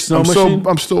 Your snow machine?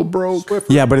 I'm still broke.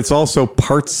 Yeah, but it's also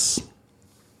parts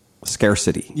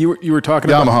scarcity. You were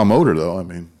talking about Yamaha motor, though. I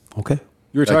mean, Okay.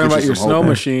 You were That talking gives about you your some snow hope.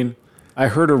 machine. I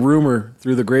heard a rumor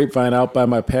through the grapevine out by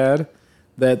my pad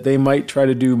that they might try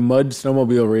to do mud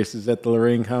snowmobile races at the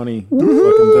Lorain County fucking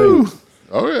thing.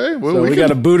 okay. Well, So we got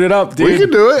to boot it up, dude. we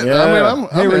can do it. Yeah. I mean,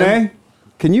 Hey, I'm in. Renee,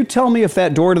 can you tell me if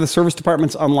that door to the service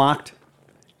department's unlocked?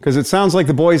 Because it sounds like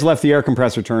the boys left the air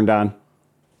compressor turned on.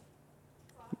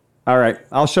 All right,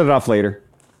 I'll shut it off later.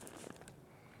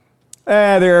 The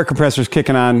air compressor's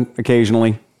kicking on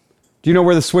occasionally. Do you know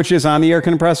where the switch is on the air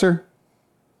compressor?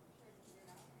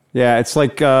 Yeah, it's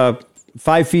like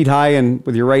 5 feet high, and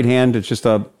with your right hand, it's just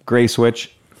a gray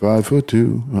switch.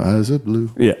 5'2", eyes of blue.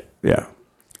 Yeah.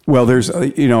 Well, there's,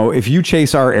 if you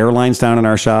chase our airlines down in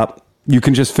our shop, you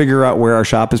can just figure out where our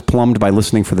shop is plumbed by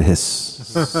listening for the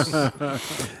hiss.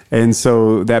 And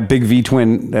so that big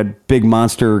V-twin, that big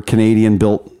monster Canadian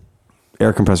built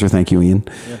air compressor, thank you, Ian,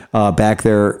 back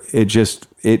there,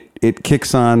 it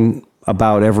kicks on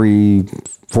about every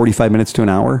 45 minutes to an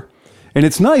hour. And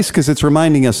it's nice because it's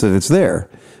reminding us that it's there.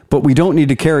 But we don't need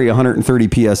to carry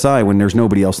 130 PSI when there's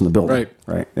nobody else in the building.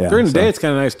 Right. Yeah. During the day, it's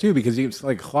kind of nice too because it's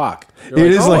like a clock. It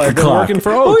is like I've a been clock. working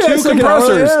for yeah, 2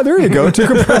 compressors. Yeah, there you go. 2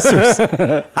 compressors.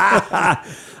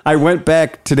 I went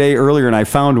back today earlier and I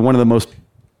found one of the most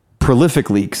prolific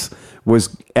leaks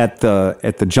was at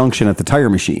the junction at the tire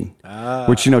machine.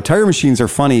 Which, tire machines are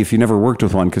funny if you never worked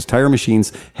with one because tire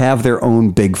machines have their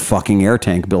own big fucking air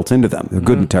tank built into them. A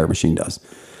good tire machine does.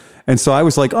 And so I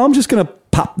was like, I'm just going to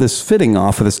pop this fitting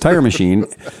off of this tire machine.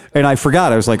 And I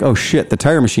forgot. I was like, oh shit, the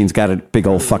tire machine's got a big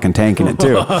old fucking tank in it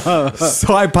too.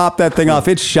 So I popped that thing off.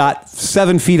 It shot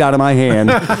 7 feet out of my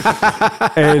hand.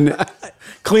 And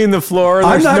clean the floor.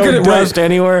 There's no dust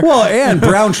anywhere. Well, and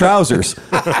brown trousers.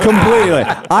 Completely.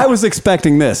 I was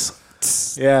expecting this.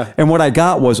 Yeah. And what I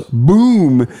got was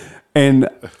boom. And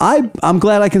I'm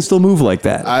glad I can still move like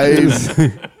that.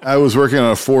 I was working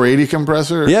on a 480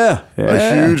 compressor. Yeah.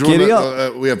 A huge one. Giddy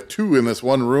up. We have 2 in this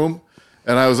one room.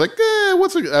 And I was like, it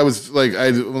wasn't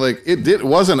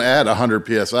at 100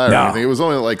 PSI or anything. It was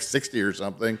only like 60 or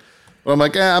something. But I'm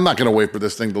like, I'm not going to wait for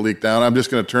this thing to leak down. I'm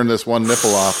just going to turn this one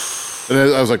nipple off. And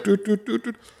I was like,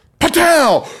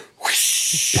 Patel!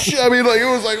 Whoosh! I mean, like, it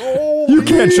was like, oh, you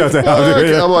can't shut that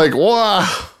out. I'm like, wow.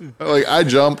 Like, I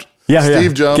jumped. Yeah,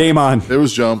 Steve jumped. Game on. It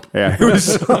was jump. Yeah, it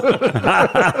was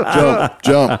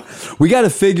jump. We got to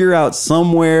figure out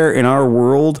somewhere in our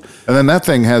world. And then that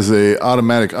thing has a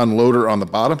automatic unloader on the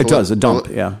bottom. It does, a dump,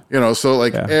 yeah. So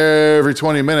like every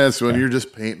 20 minutes when you're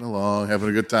just painting along, having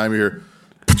a good time, you're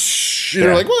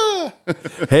like, whoa.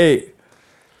 Hey,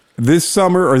 this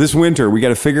summer or this winter, we got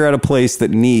to figure out a place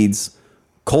that needs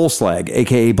coal slag,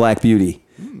 aka Black Beauty,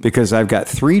 because I've got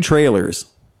 3 trailers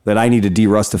that I need to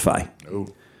derustify. Oh.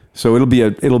 So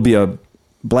it'll be a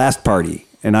blast party,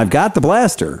 and I've got the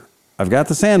blaster. I've got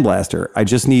the sandblaster. I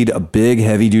just need a big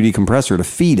heavy duty compressor to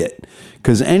feed it.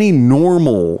 Because any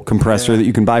normal compressor that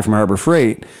you can buy from Harbor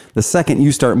Freight, the second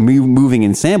you start moving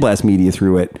in sandblast media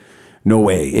through it, no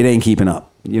way, it ain't keeping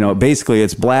up. Basically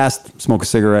it's blast, smoke a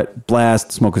cigarette,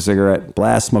 blast, smoke a cigarette,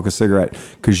 blast, smoke a cigarette.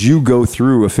 Because you go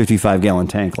through a 55-gallon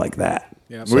tank like that.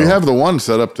 Yeah, we have the one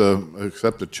set up to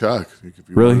accept the chuck. If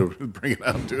you really? wanted to bring it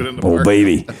out and do it in the park. Oh,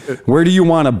 baby. Where do you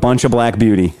want a bunch of Black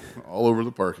Beauty? All over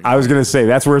the parking. I was going to say,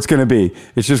 that's where it's going to be.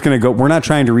 It's just going to go. We're not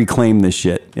trying to reclaim this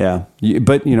shit. Yeah.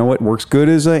 But you know what? Works good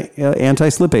as an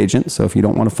anti-slip agent. So if you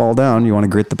don't want to fall down, you want to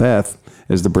grit the path,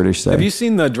 as the British say. Have you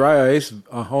seen the dry ice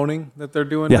honing that they're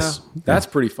doing now? That's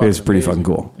pretty fucking It's pretty amazing.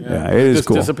 fucking cool. Yeah, it is just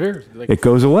cool. Disappears. It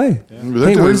goes away. Yeah.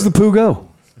 Hey, where does the poo go?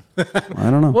 I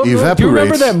don't know. Well, do you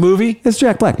remember that movie? It's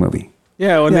Jack Black movie.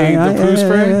 Yeah, when the poo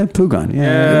spray? Poo gun.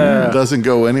 Yeah. It doesn't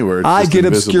go anywhere. It's I just get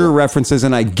invisible. obscure references,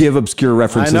 and I give obscure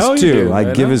references, I know you too. do.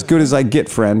 I give as good as I get,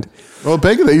 friend. Well,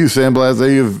 Baker, they use sandblast.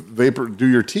 They use vapor, do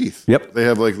your teeth. Yep. They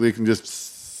have they can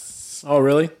just... Oh,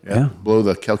 really? Yeah. Blow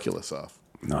the calculus off.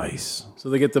 Nice. So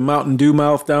they get the Mountain Dew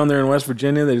mouth down there in West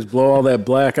Virginia. They just blow all that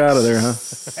black out of there, huh?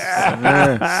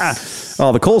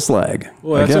 Oh, the coal slag.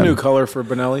 Well, that's a new color for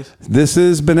Benelli's. This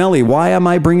is Benelli. Why am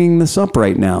I bringing this up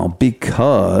right now?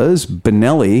 Because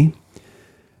Benelli...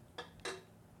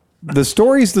 The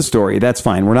story's the story. That's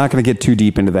fine. We're not going to get too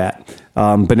deep into that.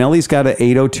 Benelli's got an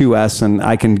 802S, and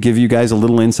I can give you guys a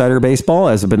little insider baseball.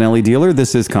 As a Benelli dealer,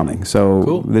 this is coming. So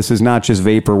cool. This is not just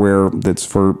vaporware that's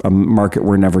for a market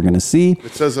we're never going to see.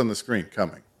 It says on the screen,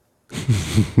 coming.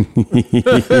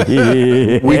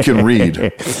 We can read.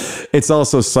 It's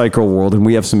also Cycle World, and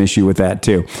we have some issue with that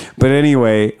too. But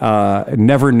anyway,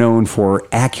 never known for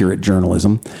accurate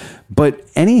journalism. But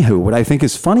anywho, what I think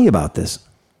is funny about this...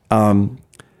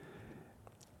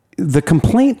 the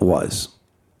complaint was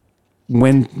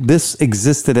when this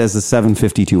existed as a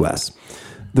 752S,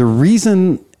 the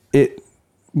reason it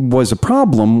was a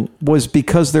problem was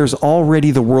because there's already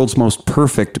the world's most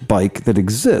perfect bike that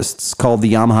exists called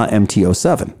the Yamaha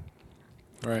MT-07.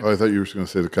 Right. Oh, I thought you were going to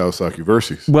say the Kawasaki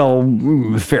Versys.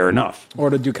 Well, fair enough.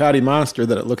 Or the Ducati Monster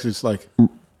that it looks just like.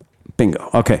 Bingo.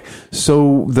 Okay.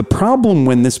 So the problem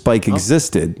when this bike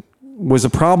existed was a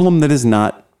problem that is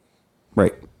not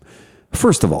right.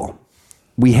 First of all,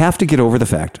 we have to get over the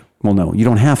fact, well, no, you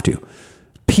don't have to.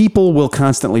 People will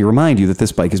constantly remind you that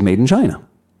this bike is made in China.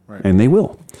 Right. And they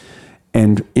will.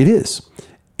 And it is.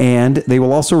 And they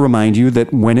will also remind you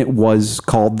that when it was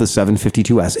called the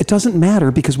 752S, it doesn't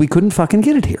matter because we couldn't fucking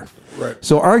get it here. Right.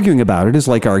 So arguing about it is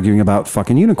like arguing about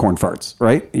fucking unicorn farts,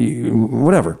 right?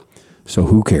 Whatever. So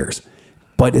who cares?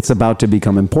 But it's about to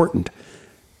become important.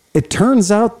 It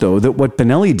turns out, though, that what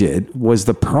Benelli did was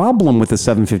the problem with the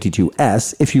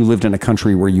 752S, if you lived in a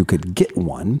country where you could get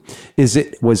one, is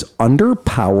it was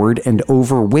underpowered and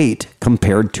overweight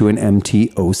compared to an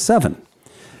MT-07.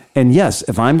 And yes,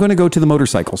 if I'm going to go to the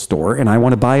motorcycle store and I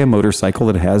want to buy a motorcycle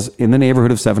that has in the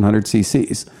neighborhood of 700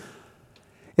 cc's,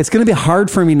 it's going to be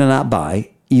hard for me to not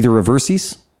buy either a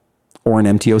Versys or an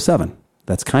MT-07.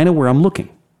 That's kind of where I'm looking,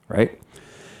 right?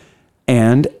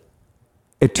 And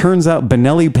it turns out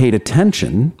Benelli paid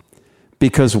attention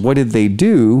because what did they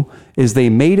do is they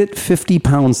made it 50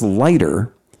 pounds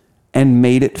lighter and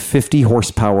made it 50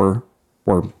 horsepower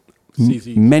or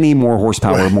many more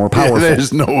horsepower, more powerful.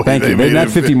 There's no way. Thank you. Made Not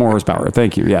it 50 more horsepower.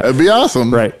 Thank you. Yeah. That'd be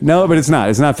awesome. Right. No, but it's not.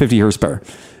 It's not 50 horsepower.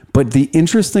 But the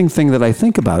interesting thing that I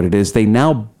think about it is they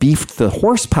now beefed the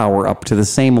horsepower up to the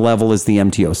same level as the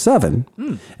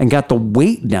MT-07 and got the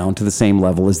weight down to the same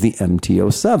level as the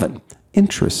MT-07.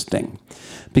 Interesting.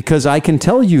 Because I can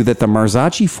tell you that the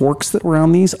Marzocchi forks that were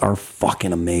on these are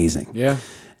fucking amazing. Yeah.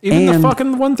 Even the And-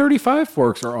 fucking 135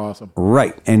 forks are awesome.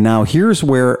 Right. And now here's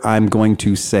where I'm going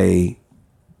to say,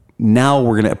 now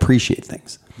we're going to appreciate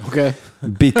things. Okay.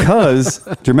 Because, do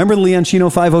you remember the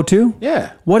Leoncino 502?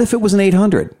 Yeah. What if it was an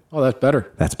 800? Oh, that's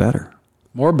better. That's better.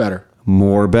 More better.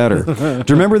 More better. Do you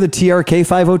remember the TRK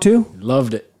 502?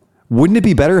 Loved it. Wouldn't it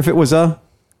be better if it was a...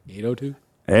 802.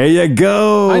 There you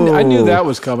go. I knew that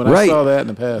was coming. I Right. saw that in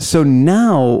the past. So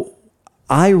now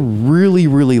I really,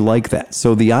 really like that.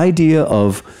 So the idea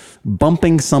of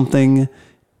bumping something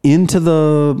into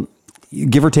the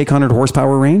give or take 100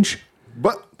 horsepower range.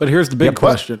 But here's the big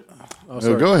question. Oh,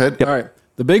 sorry. Go ahead. All right.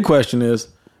 The big question is,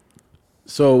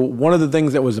 so one of the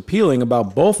things that was appealing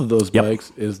about both of those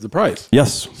bikes is the price.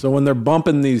 Yes. So when they're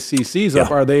bumping these CCs up,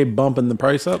 Yeah. are they bumping the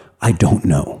price up? I don't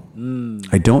know.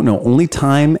 I don't know. Only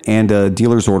time and a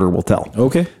dealer's order will tell.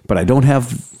 Okay. But I don't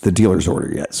have the dealer's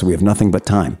order yet, so we have nothing but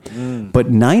time.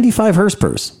 But 95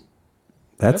 horsepower,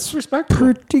 that's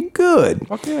respectable. pretty good.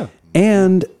 Fuck yeah.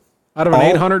 And Out of an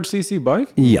all- 800cc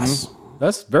bike? yes.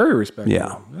 That's very respectable.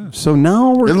 Yeah. So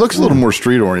now we're It looks a little more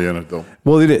street oriented though.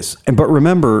 well, it is. And but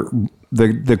remember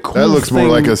the cool That looks more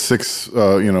thing- like a 6,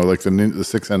 like the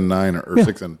 6N9 or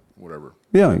 6N whatever.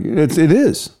 Yeah, it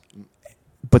is.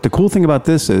 But the cool thing about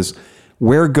this is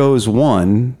where goes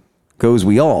one, goes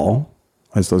we all,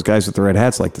 as those guys with the red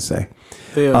hats like to say.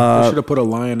 They should have put a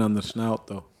lion on the snout,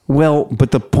 though. Well,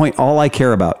 but the point, all I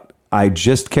care about, I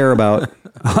just care about,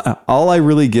 all I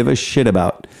really give a shit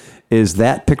about is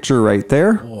that picture right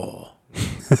there. Oh.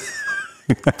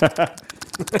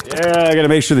 Yeah, I got to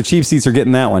make sure the cheap seats are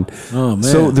getting that one. Oh, man.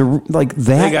 So that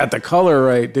They got the color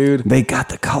right, dude. they got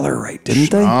the color right, didn't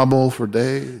they? Schnabel for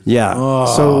days. Yeah.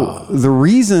 So the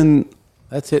reason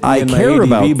That's hitting me I in my care ADV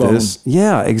about bone. this,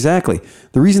 yeah, exactly.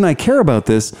 The reason I care about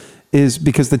this is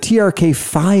because the TRK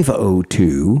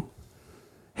 502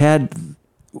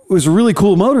 was a really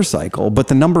cool motorcycle, but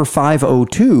the number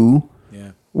 502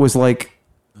 was like,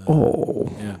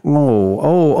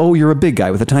 you're a big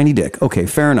guy with a tiny dick. Okay,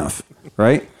 fair enough,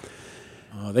 right?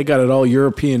 They got it all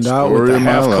Europeaned out with Story the of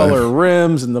my half color life.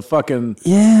 rims and the fucking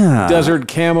Yeah. desert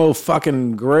camo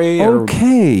fucking gray or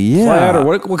Okay, yeah. flat or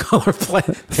what color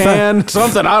flat tan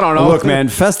something I don't know. Look, man,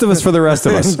 Festivus for the rest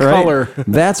of us, right? Color.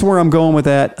 That's where I'm going with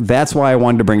that. That's why I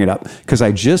wanted to bring it up because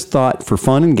I just thought for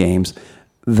fun and games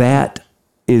that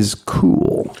is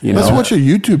cool. You know, Let's watch a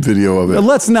YouTube video of it.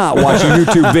 Let's not watch a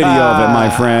YouTube video of it, my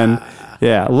friend.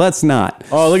 Yeah, let's not.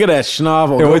 Oh, look at that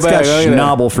schnovel. Go It's back. got Look at that.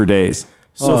 schnabel for days.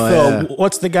 So, Oh, Phil, yeah.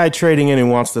 what's the guy trading in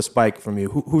and wants this bike from you?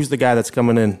 Who's the guy that's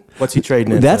coming in? What's he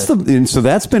trading in? That's today? and so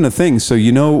that's been a thing. So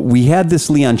we had this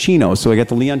Leoncino. So I got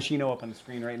the Leoncino up on the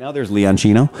screen right now. There's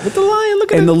Leoncino. With the lion,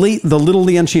 look at And it. the little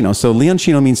Leoncino. So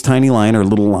Leoncino means tiny lion or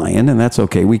little lion, and that's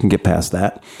okay. We can get past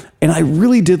that. And I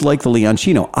really did like the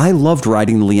Leoncino. I loved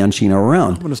riding the Leoncino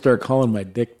around. I'm gonna start calling my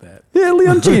dick that. Yeah,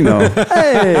 Leoncino.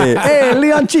 hey,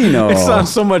 Leoncino. It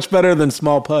sounds so much better than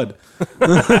small pud.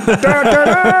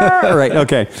 Right.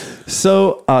 Okay.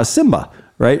 So Simba.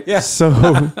 Right. Yeah.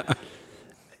 So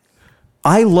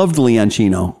I loved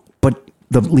Leoncino, but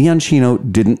the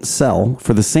Leoncino didn't sell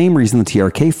for the same reason the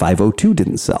TRK 502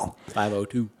 didn't sell.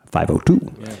 502.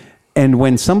 502. Yeah. And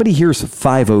when somebody hears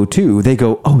 502, they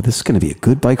go, "Oh, this is going to be a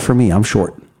good bike for me. I'm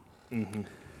short." Mm-hmm.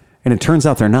 And it turns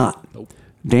out they're not. Nope.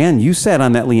 Dan, you sat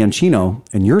on that Leoncino,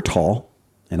 and you're tall,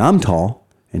 and I'm tall,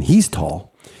 and he's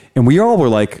tall, and we all were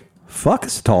like, "Fuck,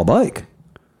 it's a tall bike.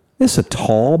 It's a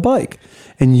tall bike."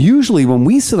 And usually when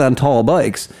we sit on tall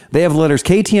bikes, they have letters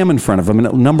KTM in front of them and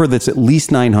a number that's at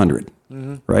least 900,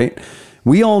 right?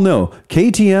 We all know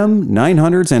KTM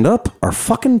 900s and up are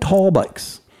fucking tall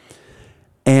bikes.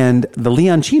 And the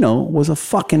Leoncino was a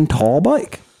fucking tall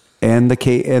bike. And the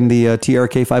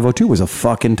TRK 502 was a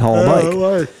fucking tall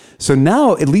bike. So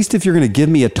now, at least if you're going to give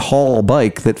me a tall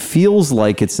bike that feels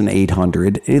like it's an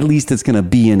 800, at least it's going to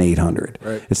be an 800.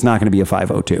 Right. It's not going to be a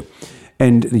 502.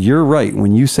 And you're right.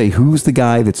 When you say, who's the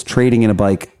guy that's trading in a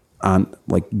bike on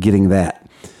like getting that?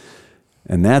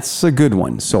 And that's a good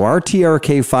one. So our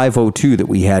TRK 502 that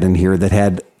we had in here that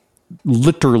had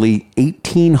literally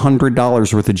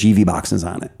 $1,800 worth of GV boxes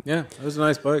on it. Yeah, it was a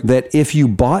nice bike. That if you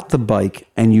bought the bike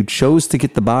and you chose to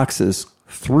get the boxes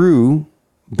through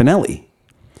Benelli,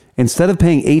 instead of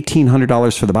paying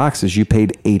 $1,800 for the boxes, you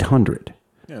paid $800.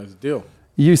 Yeah, it was a deal.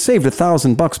 You saved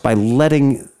 $1,000 by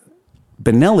letting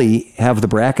Benelli have the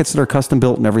brackets that are custom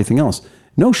built and everything else.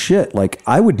 No shit. Like,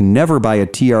 I would never buy a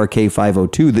TRK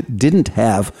 502 that didn't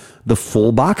have the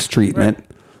full box treatment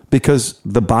because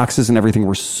the boxes and everything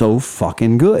were so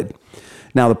fucking good.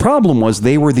 Now, the problem was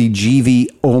they were the GV,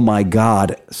 oh my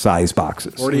God, size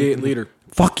boxes. 48 liter.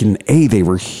 Fucking A, they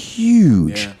were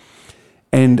huge. Yeah.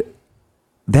 And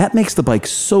that makes the bike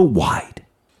so wide.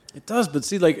 It does, but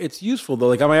see, like, it's useful, though.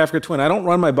 Like, on my Africa Twin, I don't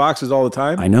run my boxes all the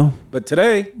time. I know. But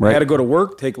today, Right. I had to go to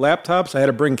work, take laptops. I had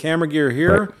to bring camera gear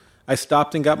here. Right. I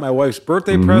stopped and got my wife's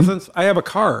birthday presents. I have a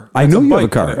car. I That's know you have a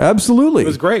bike car. today. Absolutely. It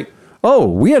was great. Oh,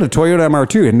 we had a Toyota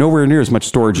MR2. It had nowhere near as much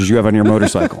storage as you have on your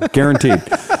motorcycle. Guaranteed.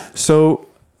 So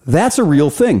that's a real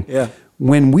thing. Yeah.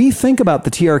 When we think about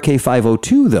the TRK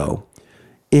 502, though,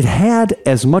 it had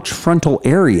as much frontal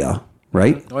area,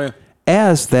 right? Oh, yeah.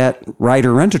 As that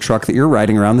rider rent-a-truck that you're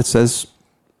riding around that says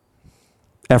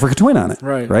Africa Twin on it.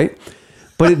 Right. Right?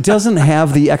 But it doesn't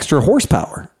have the extra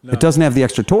horsepower. It doesn't have the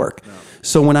extra torque.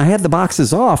 So when I had the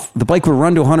boxes off, the bike would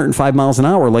run to 105 miles an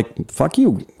hour like, fuck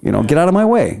you, get out of my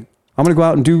way. I'm going to go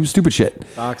out and do stupid shit.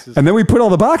 Boxes. And then we put all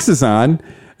the boxes on,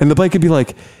 and the bike could be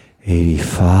like,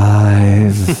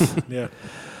 85, Yeah.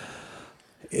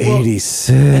 86.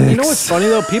 And you know what's funny,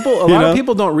 though? A lot know? of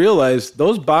people don't realize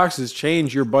those boxes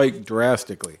change your bike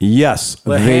drastically. Yes,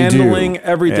 The they handling, do.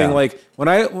 everything. Yeah.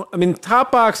 Like,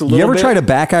 top box a little You ever bit. try to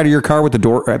back out of your car with the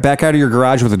door, back out of your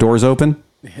garage with the doors open?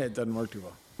 Yeah, it doesn't work too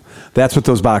well. That's what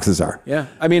those boxes are. Yeah.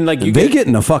 I mean, like, They get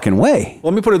in the fucking way.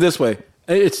 Let me put it this way.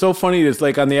 It's so funny. It's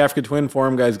like on the Africa Twin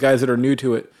forum, guys that are new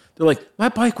to it. They're like, my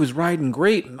bike was riding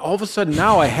great, and all of a sudden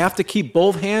now I have to keep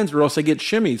both hands or else I get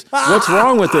shimmies. What's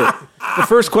wrong with it? The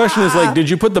first question is like, did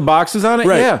you put the boxes on it?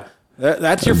 Right. Yeah.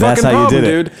 That's your That's fucking how you problem,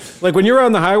 did dude. Like when you're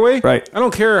on the highway, Right. I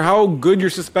don't care how good your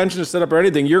suspension is set up or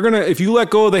anything. You're gonna, if you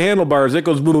let go of the handlebars, it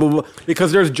goes blah, blah, blah,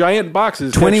 because there's giant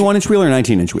boxes. 21-inch wheel or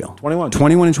 19-inch wheel? 21.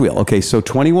 21-inch wheel. Okay, so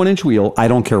 21-inch wheel, I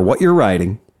don't care what you're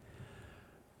riding,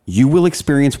 you will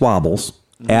experience wobbles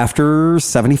after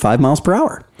 75 miles per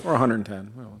hour. Or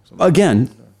 110. Well, something. Again,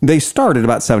 they start at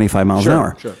about 75 miles an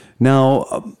hour. Sure.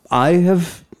 Now, I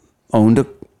have owned a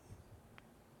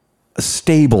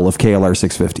stable of KLR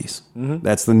 650s.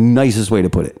 That's the nicest way to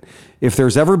put it. If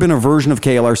there's ever been a version of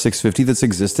KLR 650 that's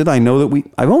existed, I know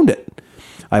that I've owned it.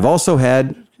 I've also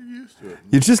had...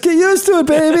 You just get used to it,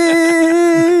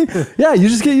 baby! Yeah, you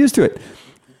just get used to it.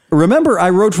 Remember, I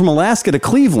rode from Alaska to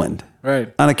Cleveland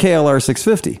Right. on a KLR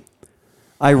 650.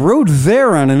 I rode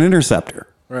there on an Interceptor.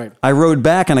 Right. I rode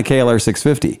back on a KLR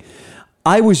 650.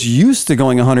 I was used to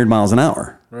going 100 miles an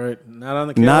hour, Right. Not on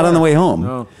the not on the KLR. way home.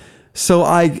 No. So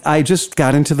I just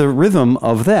got into the rhythm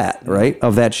of that, right?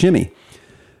 Of that shimmy.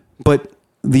 But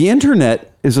the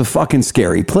internet is a fucking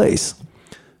scary place.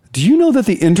 Do you know that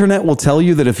the internet will tell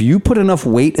you that if you put enough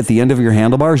weight at the end of your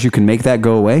handlebars, you can make that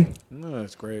go away? No,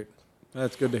 that's great.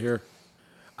 That's good to hear.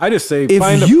 I just say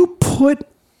If you put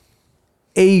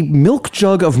a milk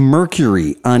jug of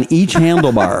mercury on each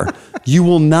handlebar, you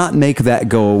will not make that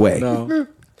go away. No.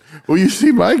 Well, you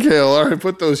see my KLR, I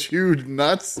put those huge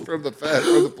nuts from the plant.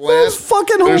 That's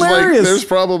fucking There's hilarious.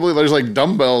 there's like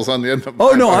dumbbells on the end of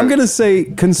Oh, my no, I'm bar. going to say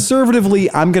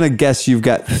conservatively, I'm going to guess you've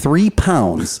got 3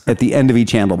 pounds at the end of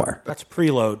each handlebar. That's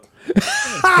preload.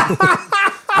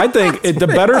 I think the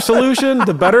better solution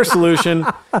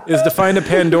is to find a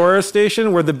Pandora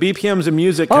station where the BPMs of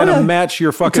music kind of yeah. match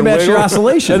your fucking match your wiggle.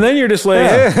 oscillation. And then you're just like,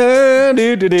 Yeah.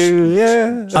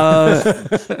 yeah.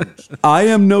 I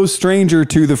am no stranger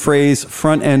to the phrase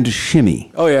front end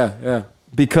shimmy Oh, yeah, yeah.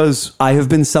 because I have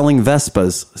been selling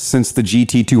Vespas since the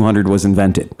GT200 was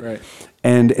invented. Right.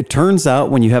 And it turns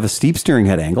out when you have a steep steering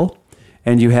head angle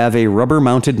and you have a rubber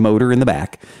mounted motor in the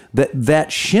back,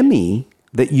 that shimmy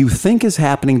that you think is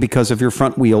happening because of your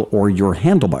front wheel or your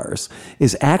handlebars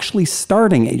is actually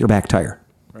starting at your back tire.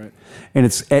 Right. And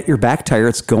it's at your back tire.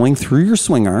 It's going through your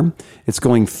swing arm. It's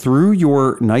going through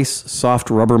your nice, soft,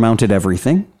 rubber-mounted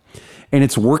everything. And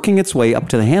it's working its way up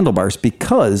to the handlebars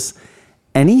because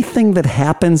anything that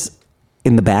happens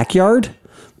in the backyard,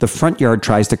 the front yard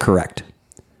tries to correct.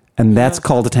 And that's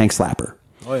called a tank slapper.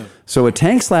 Oh, yeah. So a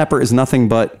tank slapper is nothing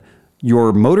but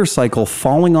your motorcycle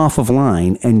falling off of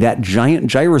line and that giant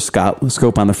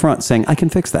gyroscope on the front saying, I can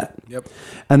fix that. Yep.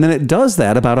 And then it does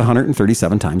that about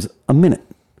 137 times a minute,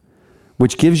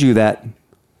 which gives you that.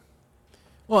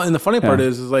 Well, and the funny part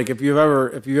is like if you've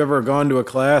ever gone to a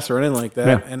class or anything like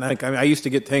that, and like I used to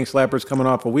get tank slappers coming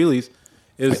off of wheelies,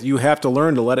 is you have to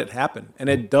learn to let it happen, and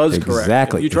it does correct.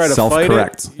 Exactly. If you try to fight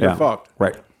it, you're fucked.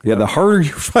 Right. Yeah. The harder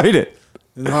you fight it,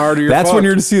 the harder you're that's fucked. when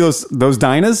you're to see those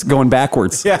Dynas going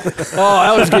backwards. Yeah. Oh,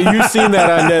 that was good. You've seen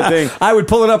that on that thing. I would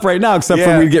pull it up right now, except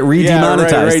for we'd get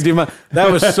re-demonetized.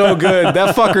 That was so good.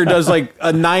 That fucker does like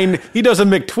a 9. He does a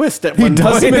McTwist at one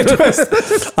does point. a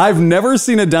McTwist. I've never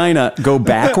seen a Dyna go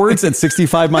backwards at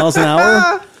 65 miles an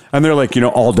hour. And they're like,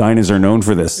 all Dynas are known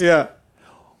for this. Yeah.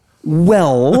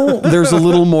 Well, there's a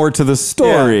little more to the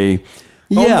story.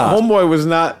 Yeah. Homeboy was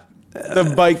not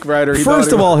the bike rider.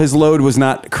 First of all, his load was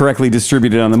not correctly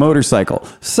distributed on the motorcycle.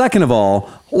 Second of all,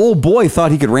 old boy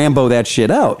thought he could Rambo that shit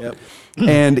out. Yep.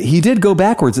 And he did go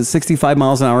backwards at 65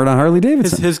 miles an hour on a Harley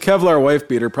Davidson. His Kevlar wife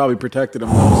beater probably protected him,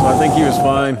 though, so I think he was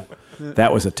fine.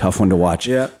 That was a tough one to watch.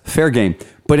 Yeah. Fair game.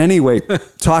 But anyway,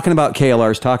 talking about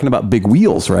KLRs, talking about big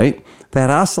wheels, right? That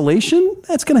oscillation,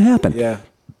 that's going to happen. Yeah.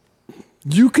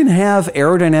 You can have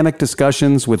aerodynamic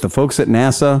discussions with the folks at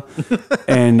NASA,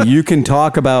 and you can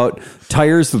talk about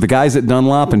tires with the guys at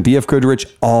Dunlop and BF Goodrich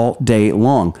all day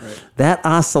long. Right. That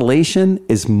oscillation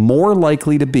is more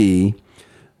likely to be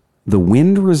the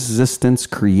wind resistance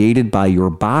created by your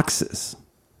boxes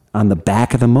on the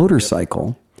back of the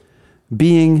motorcycle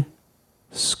being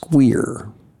square.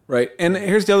 Right. And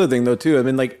here's the other thing, though, too. I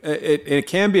mean, like, it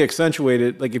can be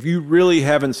accentuated. Like, if you really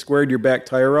haven't squared your back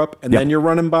tire up and then you're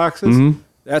running boxes,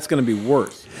 that's going to be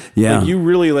worse. Yeah. Like, you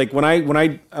really, like, when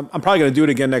I'm probably going to do it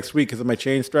again next week because of my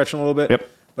chain stretching a little bit. Yep.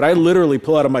 But I literally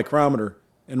pull out a micrometer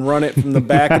and run it from the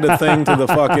back of the thing to the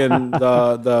fucking,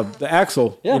 the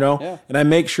axle, Yeah. And I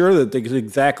make sure that it's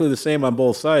exactly the same on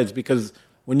both sides because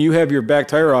when you have your back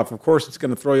tire off, of course, it's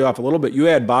going to throw you off a little bit. You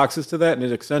add boxes to that, and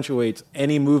it accentuates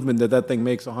any movement that thing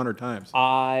makes 100 times.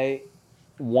 I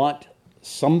want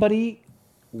somebody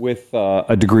with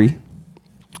a degree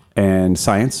and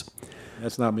science.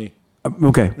 That's not me.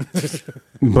 Okay,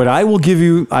 but I will give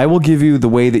you the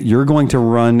way that you're going to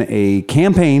run a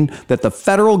campaign that the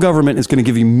federal government is going to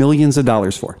give you millions of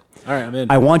dollars for. All right, I'm in.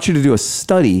 I want you to do a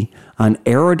study on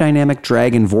aerodynamic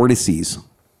drag and vortices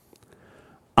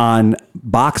on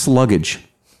box luggage.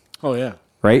 Oh, yeah.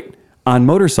 Right? On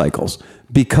motorcycles,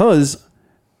 because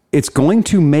it's going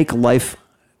to make life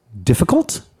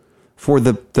difficult for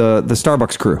the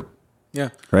Starbucks crew. Yeah.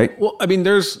 Right? Well, I mean,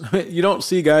 you don't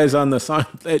see guys on the sign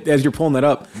as you're pulling that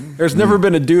up. There's never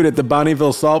been a dude at the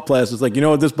Bonneville Salt Plaza that's like, you know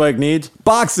what this bike needs?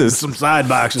 Boxes. Some side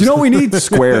boxes. Do you know what we need?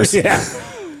 Squares. Yeah.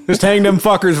 Just hang them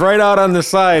fuckers right out on the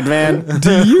side, man.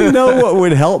 Do you know what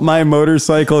would help my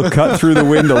motorcycle cut through the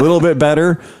wind a little bit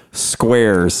better?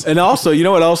 Squares. And also, you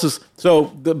know what else is?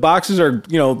 So the boxes are,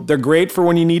 they're great for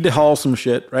when you need to haul some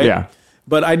shit, right? Yeah.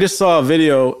 But I just saw a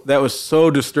video that was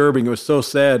so disturbing. It was so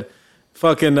sad.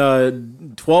 Fucking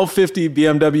 1250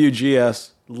 BMW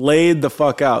GS laid the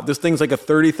fuck out. This thing's like a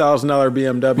 $30,000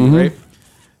 BMW, right?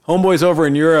 Homeboy's over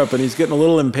in Europe and he's getting a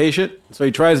little impatient. So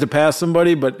he tries to pass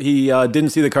somebody, but he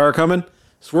didn't see the car coming.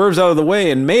 Swerves out of the way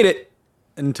and made it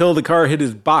until the car hit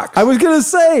his box. I was going to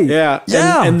say. Yeah.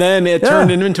 Yeah. And then it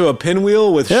turned him into a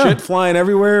pinwheel with shit flying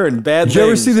everywhere and bad things. Did you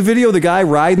ever see the video of the guy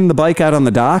riding the bike out on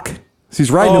the dock? So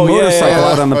he's riding a motorcycle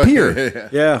out on the pier.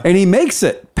 Yeah. And he makes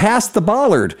it past the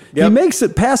bollard. Yep. He makes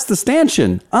it past the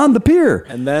stanchion on the pier.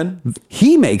 And then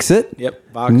he makes it.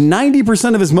 Yep. Box.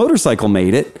 90% of his motorcycle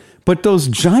made it. But those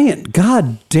giant,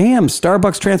 goddamn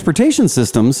Starbucks transportation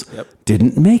systems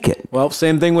didn't make it. Well,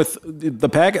 same thing with the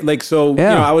packet. Like, so,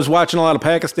 I was watching a lot of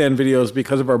Pakistan videos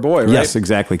because of our boy, right? Yes,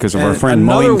 exactly, because of our friend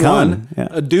another Moeen Khan. One,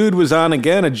 a dude was on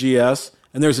again a GS,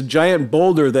 and there's a giant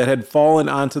boulder that had fallen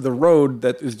onto the road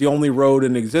that is the only road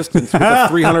in existence with a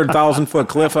 300,000-foot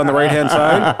cliff on the right-hand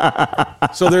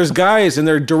side. So there's guys, and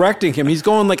they're directing him. He's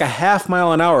going like a half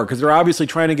mile an hour because they're obviously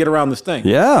trying to get around this thing.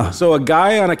 Yeah. So a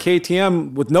guy on a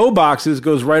KTM with no boxes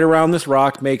goes right around this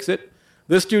rock, makes it.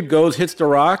 This dude goes, hits the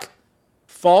rock,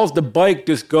 falls, the bike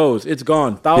just goes. It's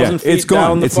gone. 1,000 feet it's gone.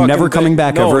 down the It's fucking never coming thing.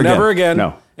 back No, ever again. never again.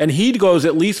 No. And he goes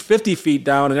at least 50 feet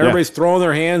down, and everybody's throwing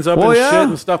their hands up and shit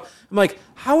and stuff. I'm like,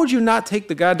 how would you not take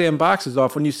the goddamn boxes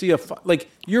off when you see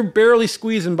you're barely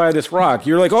squeezing by this rock.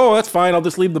 You're like, oh, that's fine. I'll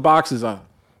just leave the boxes on.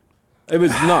 It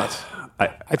was nuts.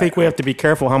 I think we have to be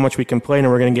careful how much we complain,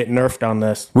 and we're going to get nerfed on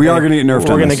this. We are going to get nerfed on this.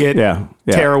 We're going to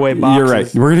get tearaway boxes. You're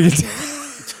right. We're going to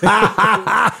get...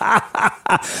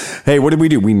 Hey, what did we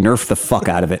do? We nerfed the fuck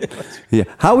out of it. Yeah.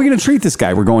 How are we going to treat this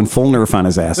guy? We're going full nerf on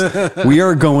his ass. We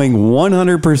are going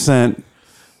 100%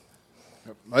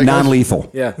 non-lethal.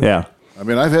 Yeah. Yeah. I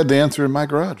mean, I've had the answer in my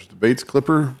garage. The Bates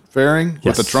Clipper fairing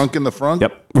Yes. with the trunk in the front.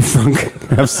 Yep.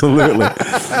 Absolutely.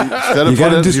 Instead of You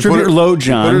gotta put it- distribute put it- load,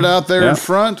 John. Put it out there Yeah. in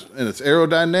front, and it's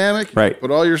aerodynamic. Right.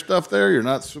 Put all your stuff there. You're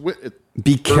not.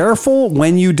 Be careful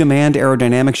when you demand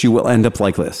aerodynamics, you will end up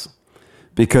like this.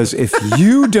 Because if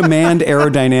you demand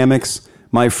aerodynamics,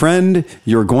 my friend,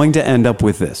 you're going to end up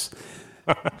with this.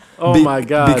 Oh my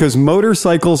God. Because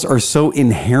motorcycles are so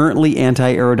inherently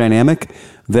anti-aerodynamic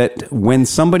that when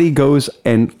somebody goes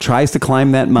and tries to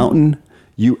climb that mountain,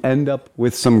 you end up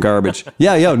with some garbage.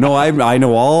 Yeah, no, I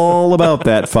know all about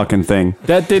that fucking thing.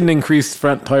 That didn't increase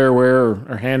front tire wear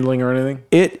or handling or anything?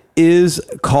 It is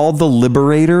called the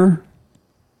Liberator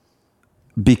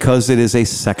because it is a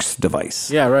sex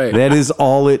device. Yeah, right. That is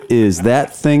all it is.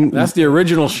 That thing. That's the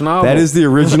original Schnabel. That is the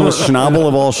original schnabel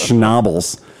of all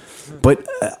schnabels. But,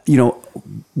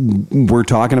 we're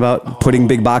talking about putting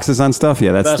big boxes on stuff.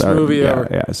 Yeah, that's Best movie ever.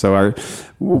 Yeah. So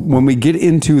when we get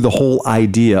into the whole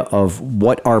idea of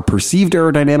what are perceived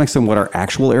aerodynamics and what are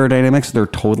actual aerodynamics, they're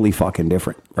totally fucking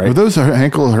different, right? Are those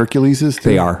Henkel Herculeses?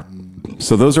 They are.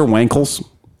 So those are Wankels.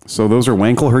 So those are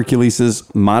Wankel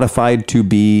Herculeses modified to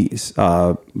be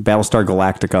Battlestar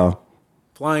Galactica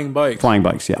flying bikes. flying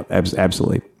bikes. Yeah,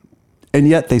 absolutely. And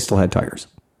yet they still had tires.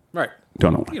 Right.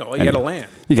 Don't know why. You know, you got to land.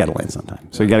 You got to land sometime.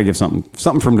 So you got to give something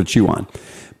for them to chew on.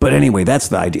 But anyway, that's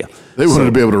the idea. They wanted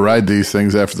to be able to ride these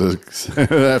things after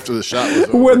the shot was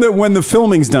over. When the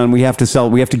filming's done, we have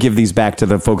to give these back to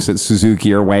the folks at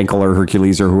Suzuki or Wankel or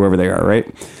Hercules or whoever they are,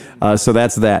 right? So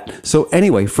that's that. So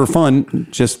anyway, for fun,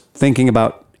 just thinking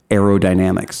about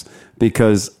aerodynamics,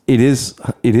 because it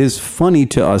is funny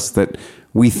to us that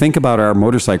we think about our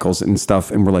motorcycles and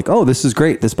stuff and we're like, oh, this is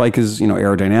great. This bike is,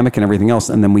 aerodynamic and everything else.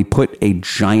 And then we put a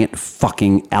giant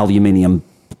fucking aluminum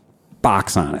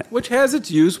box on it. Which has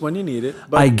its use when you need it.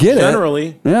 But I get it.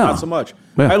 generally, Yeah. not so much.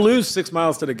 Yeah. I lose 6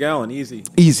 miles to the gallon easy.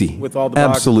 Easy. With all the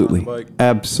boxes Absolutely. on the bike.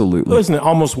 Absolutely. Isn't it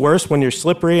almost worse when you're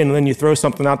slippery and then you throw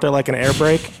something out there like an air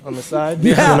brake on the side?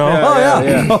 Yeah. You know?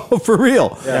 Yeah. Oh, for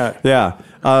real. Yeah.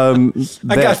 I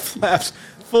got flaps,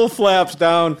 full flaps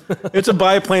down. It's a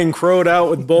biplane crowed out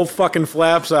with both fucking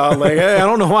flaps out. Like, hey, I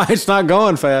don't know why it's not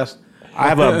going fast. I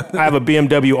have a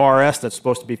BMW RS that's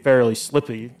supposed to be fairly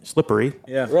slippery.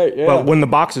 Yeah. Right, yeah. But when the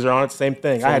boxes are on, it's the same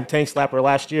thing. I had tank slapper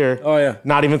last year. Oh, yeah.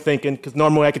 Not even thinking, because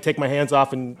normally I could take my hands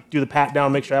off and do the pat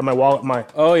down, make sure I have my wallet,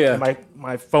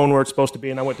 my phone where it's supposed to be,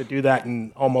 and I went to do that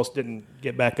and almost didn't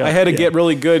get back up. I had to get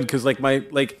really good because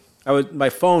my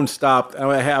phone stopped.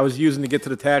 I was using to get to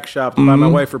the tack shop to buy my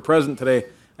wife her present today.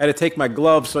 I had to take my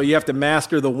gloves, so you have to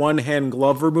master the one-hand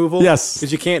glove removal. Yes.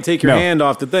 Because you can't take your hand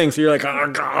off the thing, so you're like...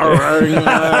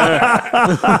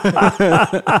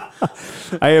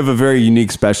 I have a very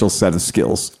unique special set of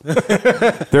skills.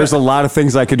 There's a lot of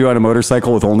things I could do on a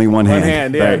motorcycle with only one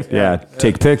hand. yeah. Right? Yeah.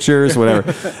 Take pictures, whatever.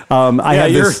 I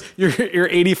had this. Your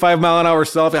 85 mile an hour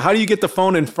selfie. How do you get the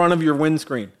phone in front of your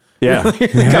windscreen? Yeah. You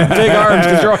got big arms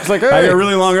because you're always like, hey. I got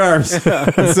really long arms.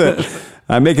 That's it.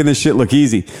 I'm making this shit look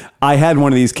easy. I had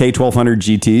one of these K1200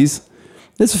 GTs.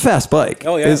 It's a fast bike.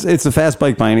 Oh, yeah. It's a fast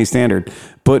bike by any standard.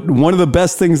 But one of the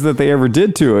best things that they ever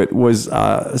did to it was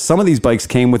some of these bikes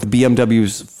came with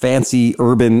BMW's fancy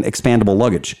urban expandable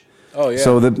luggage. Oh, yeah.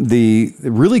 So the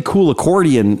really cool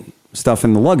accordion stuff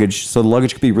in the luggage, so the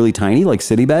luggage could be really tiny, like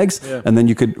city bags, and then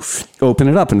you could open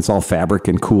it up and it's all fabric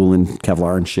and cool and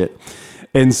Kevlar and shit.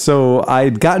 And so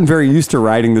I'd gotten very used to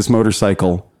riding this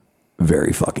motorcycle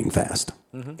very fucking fast.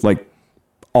 Like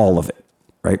all of it,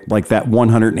 right? Like that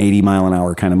 180 mile an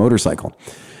hour kind of motorcycle.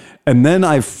 And then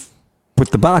I've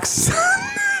put the boxes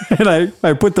and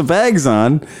I put the bags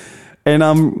on and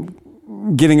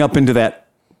I'm getting up into that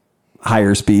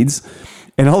higher speeds.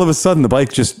 And all of a sudden the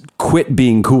bike just quit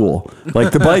being cool.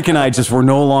 Like the bike and I just were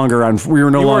no longer on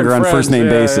first name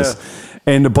basis.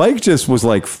 Yeah. And the bike just was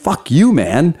like, fuck you,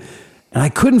 man. And I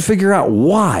couldn't figure out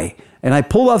why. And I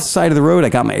pulled off the side of the road. I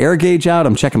got my air gauge out.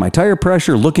 I'm checking my tire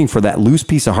pressure, looking for that loose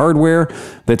piece of hardware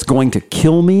that's going to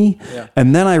kill me. Yeah.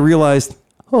 And then I realized,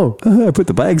 I put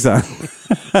the bags on.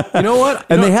 You know what?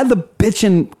 They had the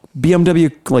bitchin'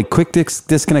 BMW like quick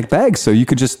disconnect bags, so you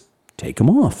could just take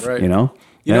them off. Right. You know,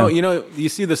 you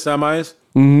see the semis,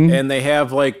 and they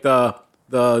have like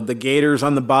the gaiters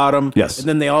on the bottom. Yes. And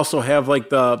then they also have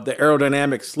like the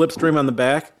aerodynamic slipstream on the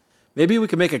back. Maybe we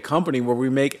could make a company where we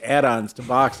make add-ons to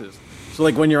boxes. So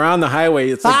like when you're on the highway,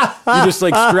 it's like you just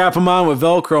like strap them on with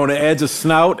Velcro and it adds a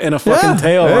snout and a fucking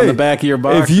tail on the back of your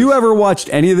box. If you ever watched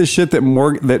any of the shit that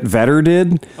Vetter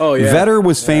did, Vetter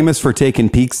was famous for taking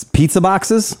pizza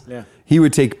boxes. Yeah. He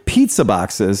would take pizza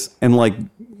boxes and like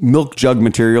milk jug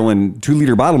material and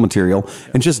 2-liter bottle material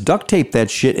and just duct tape that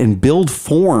shit and build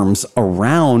forms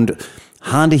around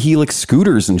Honda Helix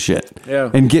scooters and shit.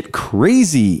 Yeah. And get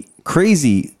crazy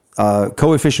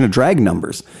coefficient of drag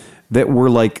numbers that were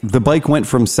like the bike went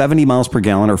from 70 miles per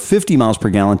gallon or 50 miles per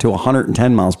gallon to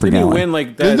 110 miles per Didn't gallon. you win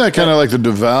like that? Isn't that kind of like the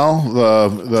Duval,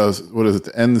 the what is it,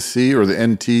 the NC or the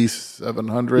NT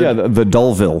 700? Yeah, the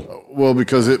Dullville. Well,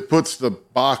 because it puts the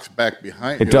box back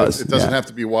behind. It does, It doesn't yeah. have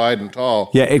to be wide and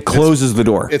tall. Yeah, it closes the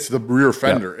door. It's the rear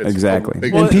fender. Yeah, It's exactly. a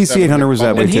big- And PC 800 was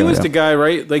that way And he too, was yeah. the guy,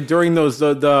 right? Like during those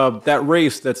that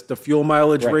race, that's the fuel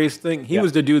mileage race thing. He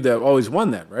was the dude that always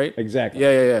won that, right? Exactly.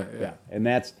 Yeah.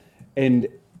 And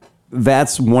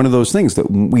that's one of those things that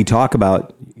we talk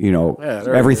about,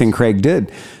 there everything it is. Craig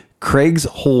did. Craig's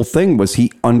whole thing was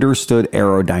he understood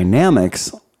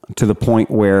aerodynamics to the point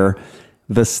where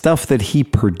the stuff that he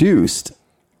produced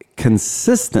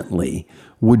consistently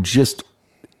would just,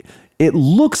 it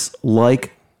looks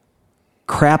like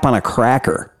crap on a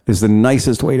cracker is the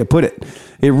nicest way to put it.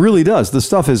 It really does. The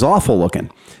stuff is awful looking.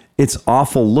 It's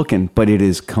awful looking, but it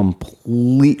is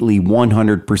completely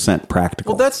 100%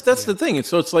 practical. Well, that's the thing.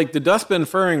 It's like the dustbin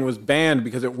fairing was banned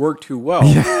because it worked too well.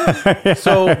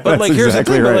 So, but like here's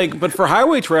exactly the thing. right. But for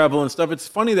highway travel and stuff, it's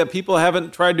funny that people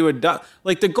haven't tried to adopt.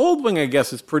 Like the Goldwing, I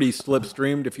guess, is pretty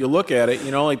slipstreamed if you look at it.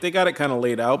 Like they got it kind of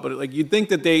laid out. But like you'd think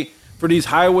that they, for these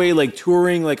highway like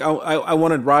touring, like I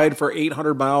want to ride for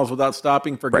 800 miles without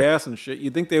stopping for gas and shit.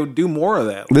 You'd think they would do more of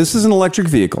that. This is an electric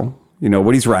vehicle. You know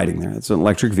what he's riding there. It's an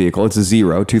electric vehicle. It's a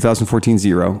 2014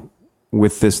 Zero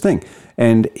with this thing.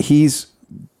 And he's,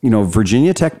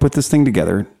 Virginia Tech put this thing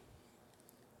together.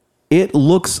 It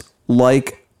looks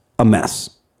like a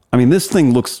mess. I mean, this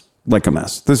thing looks like a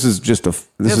mess. This is just It's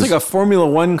like a Formula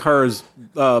One car's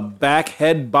back,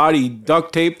 head, body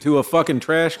duct taped to a fucking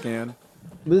trash can.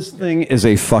 This thing is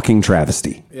a fucking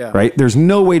travesty. Yeah. Right? There's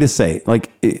no way to say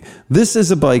it. This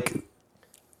is a bike.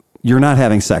 You're not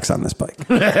having sex on this bike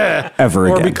ever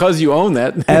Or again. because you own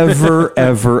that.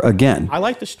 ever again. I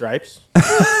like the stripes.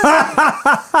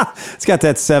 It's got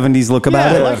that 70s look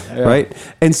about it, right?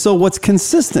 And so what's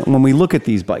consistent when we look at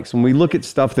these bikes, when we look at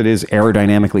stuff that is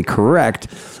aerodynamically correct,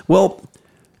 well,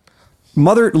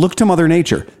 look to Mother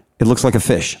Nature. It looks like a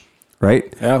fish,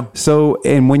 right? Yeah. So,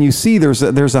 and when you see there's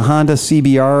a Honda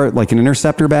CBR, like an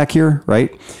Interceptor back here,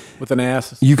 right? With an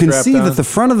ass. You can strapped see on. that the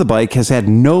front of the bike has had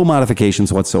no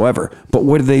modifications whatsoever. But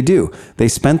what do? They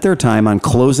spent their time on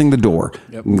closing the door,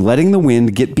 letting the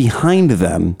wind get behind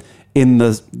them in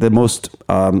the most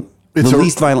the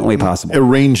least violent way possible.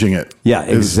 Arranging it. Yeah,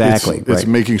 exactly. It's right.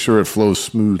 making sure it flows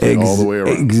smoothly all the way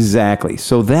around. Exactly.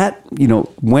 So that,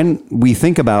 when we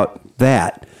think about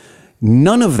that,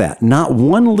 none of that, not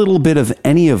one little bit of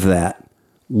any of that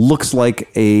looks like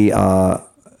a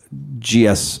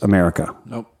GS America.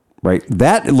 Nope. Right?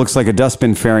 That looks like a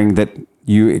dustbin fairing that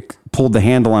you pulled the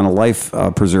handle on a life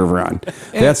preserver on.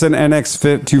 That's an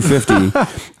NX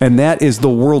 250, and that is the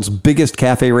world's biggest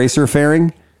cafe racer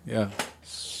fairing. Yeah.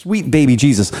 Sweet baby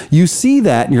Jesus. You see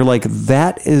that, and you're like,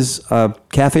 that is a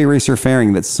cafe racer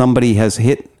fairing that somebody has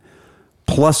hit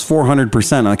plus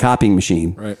 400% on a copying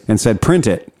machine and said, print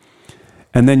it.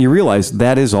 And then you realize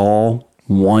that is all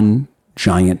one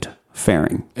giant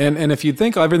fairing. And if you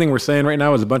think everything we're saying right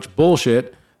now is a bunch of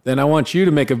bullshit, then I want you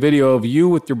to make a video of you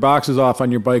with your boxes off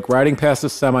on your bike riding past a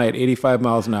semi at 85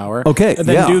 miles an hour. Okay, And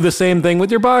then yeah. do the same thing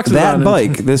with your boxes That on.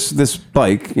 bike, this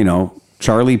bike,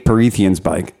 Charlie Parithian's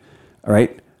bike, all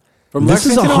right? From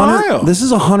Lexington, Ohio. This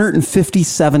is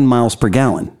 157 miles per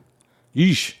gallon.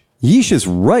 Yeesh. Yeesh is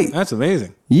right. That's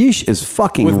amazing. Yeesh is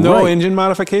fucking With no right. engine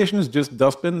modifications, just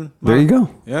dustbin. There you go.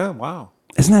 Yeah, wow.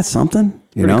 Isn't that something?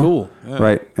 You Pretty know? cool, yeah.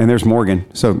 Right. And there's Morgan.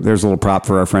 So there's a little prop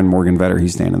for our friend Morgan Vetter.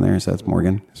 He's standing there. So that's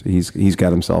Morgan. So he's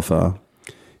got himself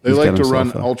They like to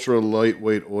run ultra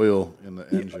lightweight oil in the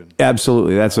engine.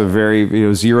 Absolutely. That's a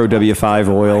very 0 W5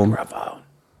 oil.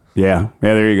 Yeah.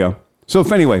 There you go. So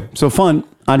anyway, fun.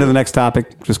 On to the next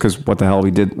topic, just because what the hell,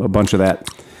 we did a bunch of that.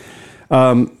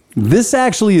 This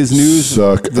actually is news.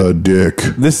 Suck a dick.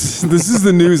 This is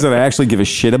the news that I actually give a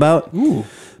shit about. Ooh.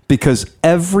 Because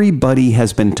everybody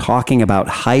has been talking about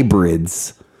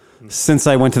hybrids since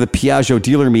I went to the Piaggio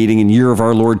dealer meeting in year of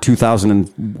our Lord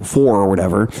 2004 or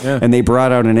whatever. Yeah. And they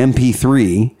brought out an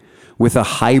MP3 with a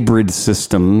hybrid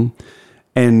system.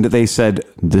 And they said,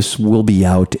 this will be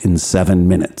out in 7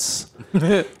 minutes.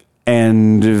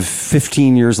 And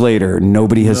 15 years later,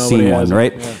 nobody has seen one, hasn't.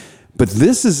 right? Yeah. But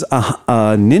this is a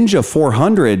Ninja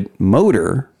 400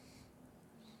 motor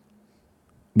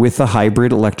with a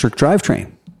hybrid electric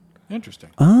drivetrain.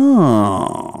 Interesting.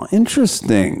 Oh,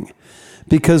 interesting.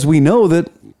 Because we know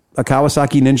that a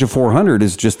Kawasaki Ninja 400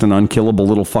 is just an unkillable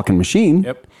little fucking machine.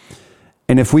 Yep.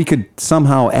 And if we could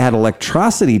somehow add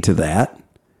electricity to that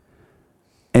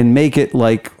and make it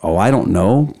like, I don't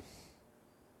know,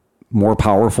 more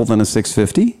powerful than a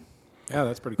 650 Yeah,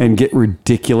 that's pretty cool. and get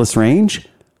ridiculous range,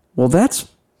 well, that's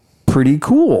pretty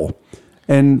cool.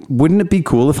 And wouldn't it be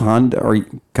cool if Honda or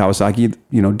Kawasaki,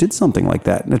 did something like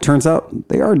that? And it turns out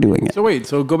they are doing it. So wait,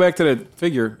 go back to that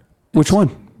figure. Which one?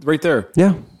 Right there.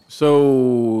 Yeah.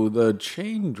 So the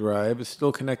chain drive is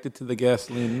still connected to the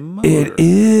gasoline motor. It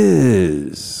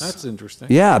is. That's interesting.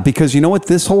 Yeah, because you know what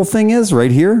this whole thing is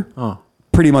right here? Oh.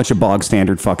 Pretty much a bog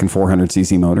standard fucking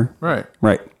 400cc motor. Right.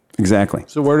 Right. Exactly.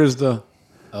 So where does the...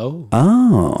 Oh.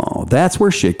 Oh, that's where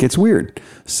shit gets weird.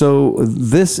 So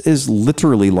this is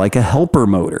literally like a helper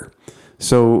motor.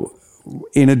 So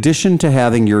in addition to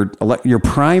having your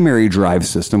primary drive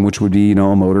system, which would be, a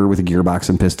motor with a gearbox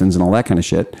and pistons and all that kind of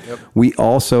shit, we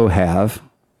also have,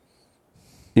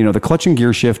 the clutch and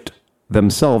gear shift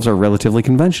themselves are relatively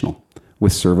conventional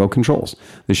with servo controls.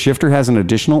 The shifter has an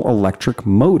additional electric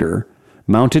motor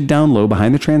mounted down low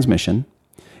behind the transmission.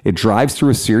 It drives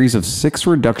through a series of 6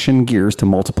 reduction gears to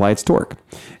multiply its torque,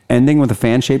 ending with a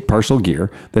fan-shaped partial gear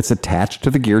that's attached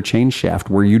to the gear chain shaft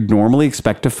where you'd normally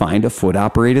expect to find a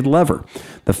foot-operated lever.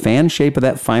 The fan shape of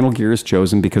that final gear is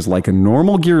chosen because, like a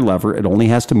normal gear lever, it only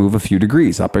has to move a few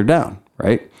degrees up or down,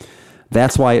 right?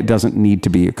 That's why it doesn't need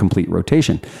to be a complete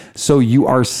rotation. So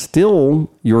you're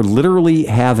literally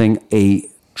having a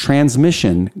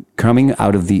transmission coming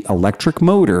out of the electric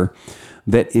motor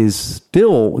that is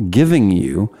still giving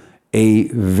you a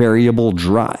variable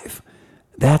drive.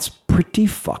 That's pretty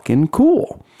fucking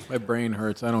cool. My brain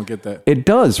hurts. I don't get that. It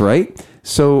does, right?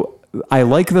 So I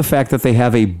like the fact that they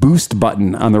have a boost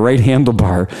button on the right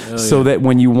handlebar so that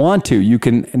when you want to, you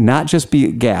can not just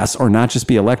be gas or not just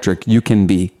be electric, you can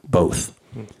be both.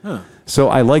 Huh. So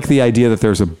I like the idea that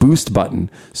there's a boost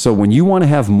button. So when you want to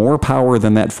have more power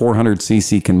than that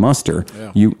 400cc can muster,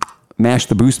 you mash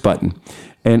the boost button.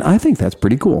 And I think that's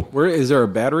pretty cool. Is there a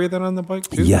battery then on the bike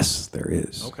too? Yes, there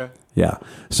is. Okay. Yeah.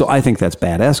 So I think that's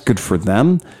badass. Good for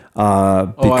them.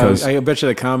 Because I bet you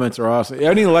the comments are awesome.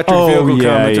 Any electric vehicle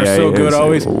comments are so good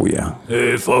always. Oh, yeah.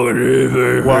 Hey,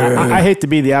 fucking Well, I hate to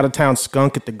be the out-of-town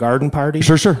skunk at the garden party.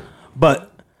 Sure.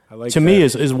 But to me,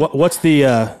 is what's the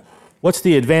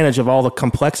advantage of all the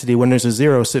complexity when there's a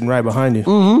zero sitting right behind you?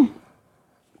 Mm-hmm.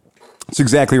 That's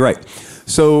exactly right.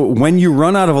 So when you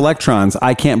run out of electrons,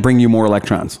 I can't bring you more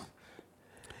electrons.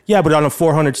 Yeah, but on a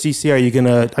 400cc,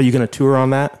 are you gonna tour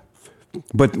on that?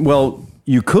 But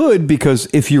you could, because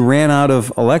if you ran out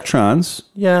of electrons,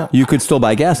 you could still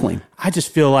buy gasoline. I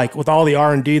just feel like with all the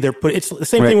R&D it's the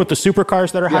same thing with the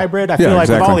supercars that are hybrid. I feel like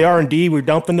exactly. with all the R&D we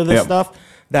dump into this stuff,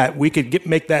 that we could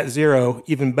make that zero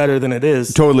even better than it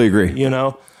is. Totally agree.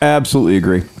 Absolutely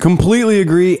agree. Completely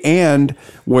agree. And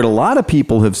what a lot of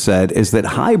people have said is that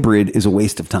hybrid is a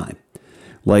waste of time.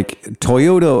 Like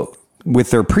Toyota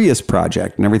with their Prius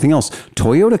project and everything else,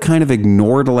 Toyota kind of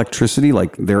ignored electricity.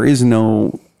 Like there is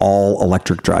no all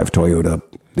electric drive Toyota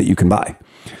that you can buy.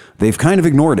 They've kind of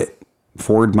ignored it.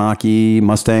 Ford Mach-E,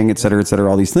 Mustang, et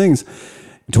cetera, all these things.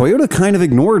 Toyota kind of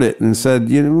ignored it and said,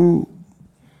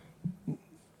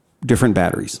 different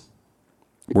batteries.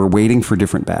 We're waiting for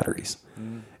different batteries.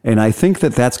 And I think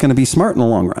that that's going to be smart in the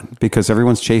long run because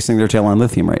everyone's chasing their tail on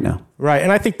lithium right now. Right.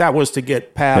 And I think that was to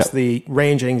get past the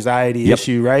range anxiety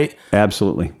issue, right?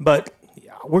 Absolutely. But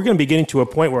we're going to be getting to a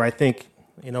point where I think,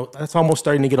 that's almost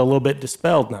starting to get a little bit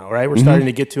dispelled now, right? We're starting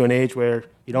to get to an age where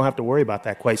you don't have to worry about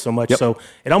that quite so much. So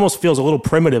it almost feels a little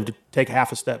primitive to take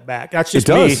half a step back. That's just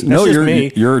me. That's just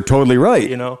me. You're totally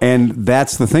right. And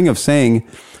that's the thing of saying,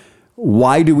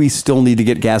 why do we still need to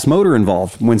get gas motor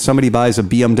involved? When somebody buys a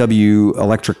BMW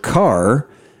electric car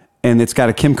and it's got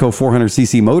a Kymco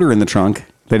 400cc motor in the trunk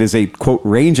that is a, quote,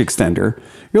 range extender,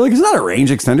 you're like, it's not a range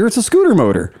extender, it's a scooter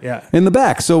motor in the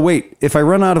back. So wait, if I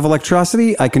run out of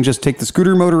electricity, I can just take the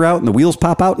scooter motor out and the wheels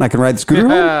pop out and I can ride the scooter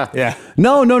motor?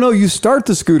 No. You start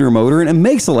the scooter motor and it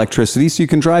makes electricity so you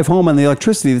can drive home on the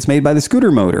electricity that's made by the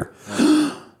scooter motor.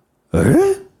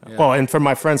 Well, and for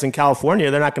my friends in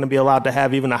California, they're not going to be allowed to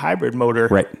have even a hybrid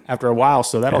motor after a while,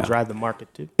 so that'll drive the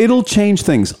market too. It'll change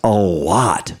things a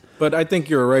lot. But I think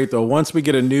you're right, though. Once we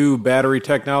get a new battery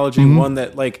technology, one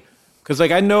that Because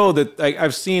like I know that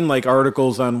I've seen like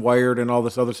articles on Wired and all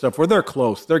this other stuff where they're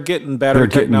close. They're getting battery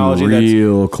technology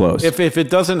real close. If it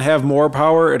doesn't have more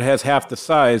power, it has half the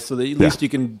size, so that at least you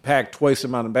can pack twice the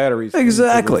amount of batteries.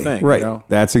 Exactly. Thing, right. You know?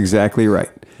 That's exactly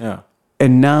right. Yeah.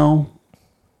 And now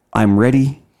I'm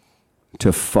ready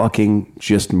to fucking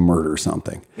just murder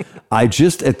something. At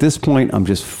this point, I'm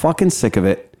just fucking sick of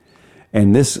it.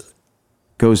 And this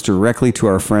goes directly to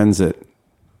our friends at,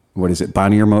 what is it,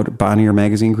 Bonnier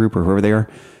Magazine Group or whoever they are.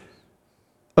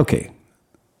 Okay.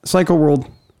 Cycle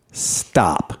World,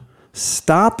 stop.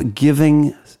 Stop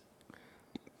giving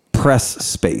press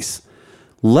space.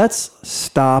 Let's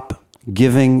stop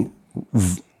giving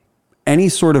any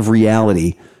sort of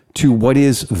reality to what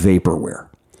is vaporware.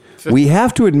 We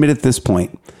have to admit at this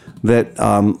point that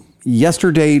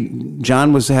yesterday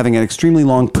John was having an extremely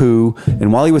long poo,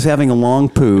 and while he was having a long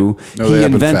poo, he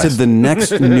invented the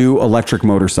next new electric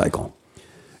motorcycle.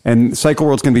 And Cycle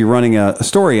World's going to be running a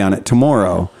story on it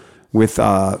tomorrow with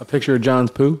a picture of John's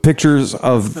poo, pictures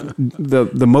of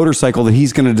the motorcycle that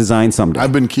he's going to design someday.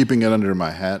 I've been keeping it under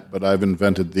my hat, but I've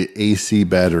invented the AC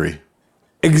battery.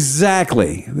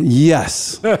 Exactly.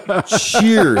 Yes.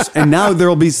 Cheers. And now there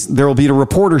will be a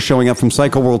reporter showing up from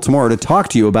Cycle World tomorrow to talk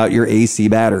to you about your AC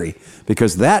battery,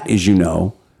 because that, as you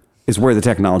know, is where the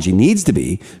technology needs to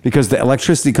be, because the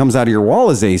electricity comes out of your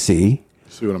wall as AC.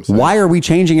 See what I'm saying? Why are we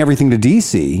changing everything to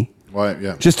DC? Why?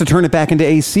 Yeah. Just to turn it back into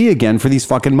AC again for these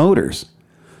fucking motors.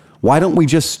 Why don't we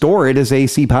just store it as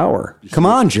AC power? Come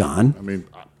on, John. I mean,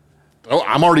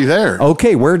 I'm already there.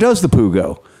 Okay, where does the poo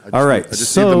go? All right. I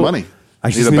just need the money. I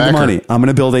just need the money. I'm going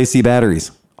to build AC batteries.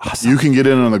 Awesome. You can get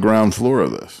in on the ground floor of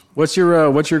this. What's your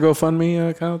GoFundMe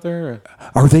account there?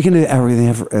 Are they going to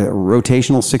have a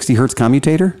rotational 60 hertz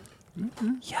commutator?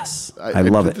 Yes, I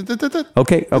love it.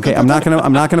 Okay. I'm not going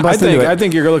to bust into it. I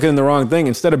think you're looking at the wrong thing.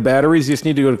 Instead of batteries, you just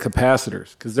need to go to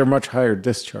capacitors because they're much higher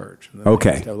discharge.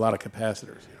 Okay, have a lot of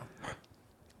capacitors.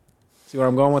 See where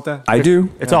I'm going with that? I do.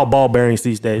 It's all ball bearings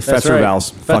these days. Fetzer valves.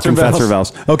 Fucking Fetzer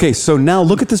valves. Okay, so now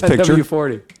look at this picture.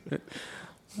 W40.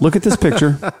 Look at this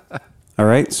picture. All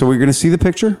right, so we're going to see the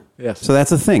picture. Yes. So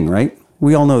that's a thing, right?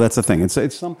 We all know that's a thing.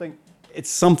 It's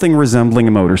something resembling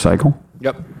a motorcycle.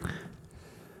 Yep.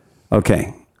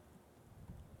 Okay.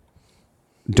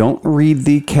 Don't read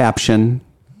the caption.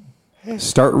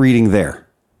 Start reading there.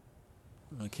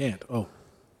 I can't. Oh,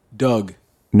 Doug.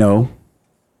 No.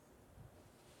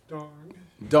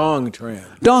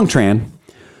 Dongtran. Dongtran.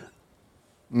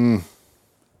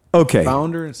 Okay.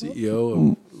 Founder and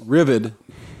CEO of Rivid.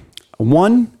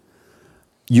 One,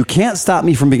 you can't stop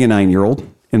me from being a 9-year-old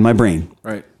in my brain.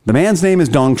 Right. The man's name is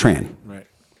Dongtran. Right.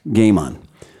 Game on.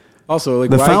 Also,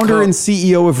 like the founder and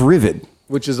CEO of Rivid.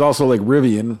 Which is also like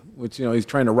Rivian, which, he's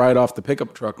trying to ride off the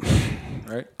pickup truck.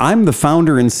 Right. I'm the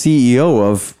founder and CEO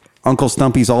of Uncle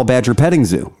Stumpy's All Badger Petting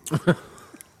Zoo.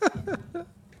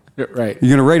 Right. You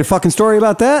going to write a fucking story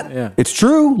about that? Yeah. It's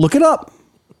true. Look it up.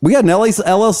 We got an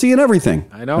LLC and everything.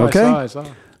 I know. Okay? I saw.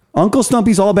 Uncle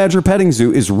Stumpy's All Badger Petting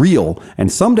Zoo is real.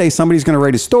 And someday somebody's going to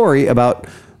write a story about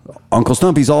Uncle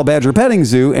Stumpy's All Badger Petting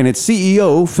Zoo and its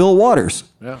CEO, Phil Waters.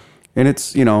 Yeah. And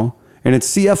its, and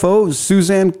its CFO,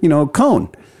 Suzanne, Cohn.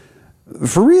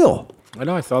 For real. I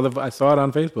know. I saw it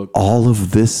on Facebook. All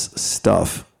of this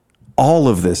stuff.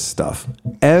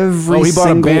 Every he bought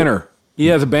single... a banner. He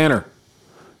has a banner.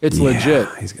 It's legit.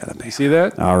 He's got a banner. You see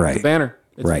that? All right. It's a banner.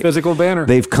 It's right. a physical banner.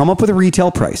 They've come up with a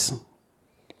retail price,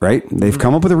 right? They've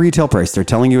come up with a retail price. They're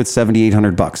telling you it's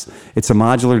 $7,800. It's a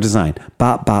modular design.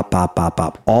 Bop, bop, bop, bop,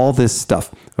 bop. All this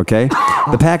stuff, okay?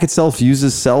 The pack itself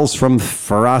uses cells from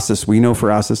Ferasis. We know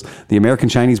Ferasis, the American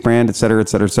Chinese brand, et cetera, et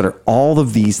cetera, et cetera. All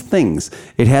of these things.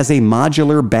 It has a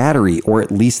modular battery, or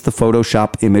at least the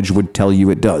Photoshop image would tell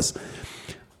you it does.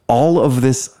 All of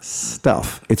this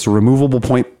stuff, it's a removable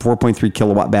 4.3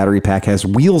 kilowatt battery pack, has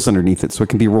wheels underneath it so it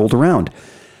can be rolled around.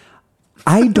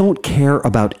 I don't care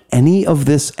about any of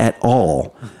this at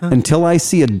all until I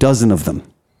see a dozen of them.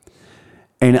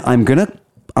 And I'm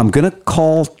gonna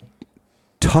call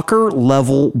Tucker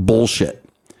level bullshit.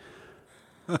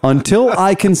 Until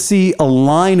I can see a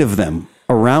line of them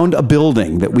around a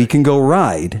building that we can go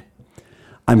ride,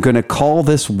 I'm going to call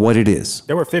this what it is.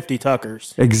 There were 50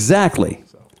 Tuckers. Exactly.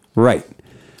 Right.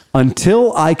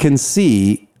 Until I can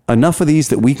see enough of these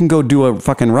that we can go do a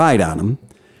fucking ride on them,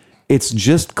 it's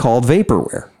just called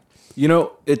vaporware.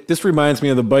 This reminds me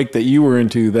of the bike that you were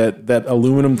into, that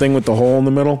aluminum thing with the hole in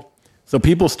the middle. So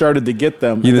people started to get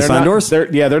them. The Sondors?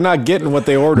 They're not getting what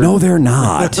they ordered. No, they're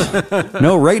not.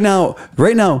 No, right now,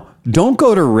 don't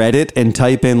go to Reddit and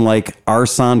type in like, "Are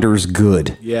Sondors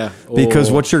good?" Yeah.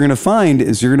 Because what you're going to find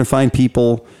is you're going to find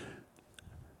people,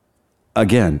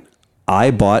 again,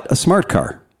 I bought a smart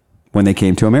car. when they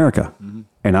came to America.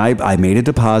 And I made a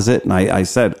deposit, and I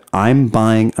said, I'm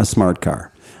buying a smart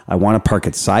car. I want to park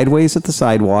it sideways at the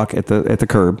sidewalk, at the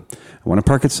curb. I want to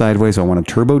park it sideways. I want a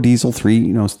turbo diesel,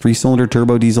 three-cylinder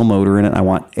turbo diesel motor in it. I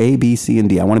want A, B, C, and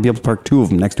D. I want to be able to park two of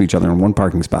them next to each other in one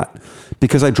parking spot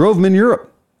because I drove them in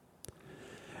Europe.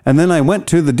 And then I went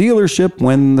to the dealership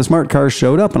when the smart car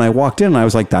showed up, and I walked in, and I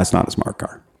was like, that's not a smart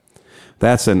car.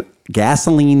 That's a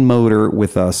gasoline motor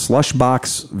with a slush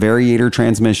box variator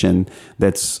transmission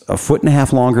that's 1.5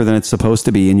 foot longer than it's supposed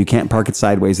to be, and you can't park it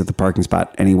sideways at the parking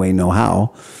spot anyway, no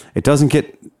how. It doesn't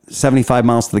get 75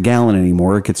 miles to the gallon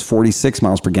anymore. It gets 46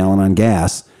 miles per gallon on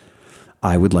gas.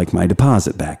 I would like my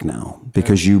deposit back now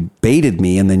because you baited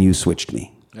me and then you switched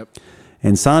me. Yep.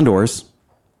 And Sondors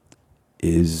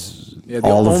is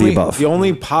all of the above. The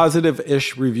only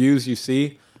positive-ish reviews you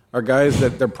see are guys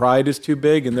that their pride is too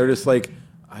big and they're just like,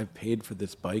 I paid for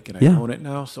this bike and I own it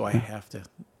now, so I have to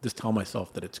just tell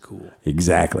myself that it's cool.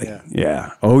 Exactly.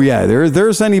 Yeah. Oh yeah. There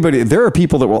are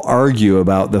people that will argue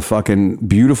about the fucking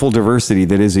beautiful diversity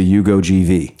that is a Yugo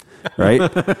GV, right?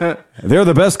 They're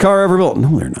the best car ever built.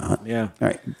 No, they're not. Yeah. All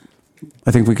right.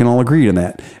 I think we can all agree to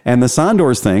that. And the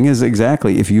Sondors thing is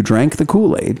exactly, if you drank the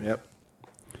Kool-Aid. Yep.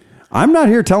 I'm not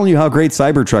here telling you how great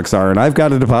Cybertrucks are, and I've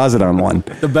got a deposit on one.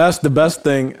 The best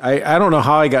thing, I don't know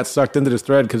how I got sucked into this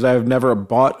thread because I've never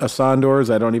bought a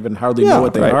Sondors. I don't even hardly know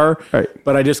what they are. Right.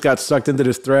 But I just got sucked into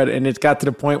this thread, and it got to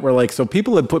the point where, so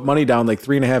people had put money down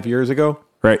 3.5 years ago.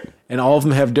 Right. And all of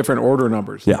them have different order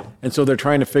numbers. Yeah. And so they're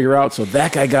trying to figure out, so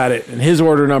that guy got it, and his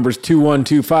order number's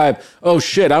 2125. Oh,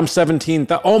 shit, I'm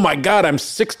 17,000. Oh, my God, I'm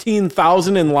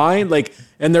 16,000 in line.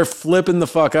 And they're flipping the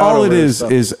fuck out. All it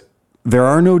is there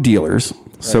are no dealers.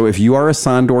 Right. So if you are a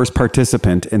Sondors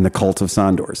participant in the cult of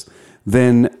Sondors,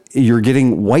 then you're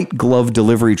getting white glove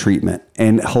delivery treatment.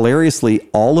 And hilariously,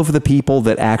 all of the people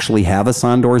that actually have a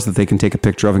Sondors that they can take a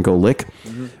picture of and go lick,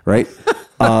 right?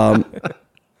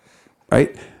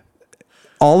 Right?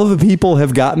 All of the people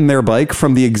have gotten their bike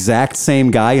from the exact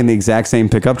same guy in the exact same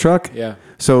pickup truck. Yeah.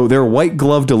 So their white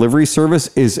glove delivery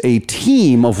service is a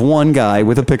team of one guy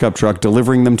with a pickup truck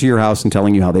delivering them to your house and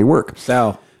telling you how they work.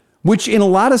 Sal. Which in a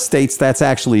lot of states, that's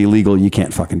actually illegal. You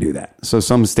can't fucking do that. So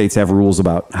some states have rules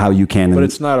about how you can. But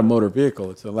it's not a motor vehicle.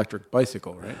 It's an electric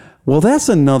bicycle, right? Well, that's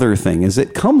another thing, is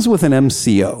it comes with an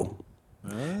MCO.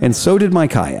 And so did my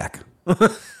kayak.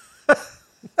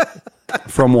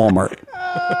 From Walmart.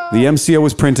 The MCO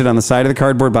was printed on the side of the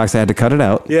cardboard box. I had to cut it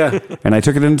out. Yeah. And I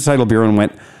took it into Title Bureau and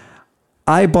went,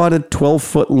 I bought a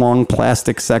 12-foot long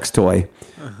plastic sex toy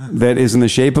that is in the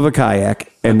shape of a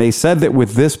kayak. And they said that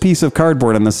with this piece of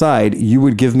cardboard on the side, you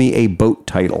would give me a boat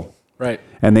title. Right.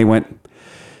 And they went,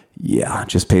 yeah,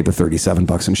 just pay the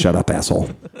 $37 and shut up, asshole.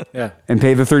 Yeah. And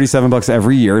pay the $37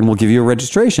 every year and we'll give you a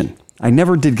registration. I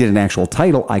never did get an actual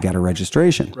title. I got a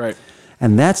registration. Right.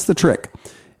 And that's the trick.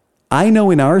 I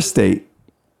know in our state,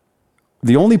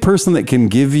 the only person that can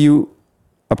give you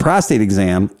a prostate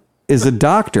exam is a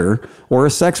doctor or a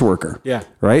sex worker. Yeah.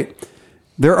 Right?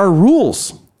 There are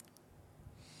rules.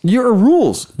 There are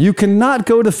rules. You cannot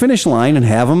go to the finish line and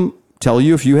have them tell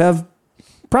you if you have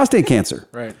prostate cancer.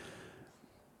 Right.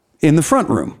 In the front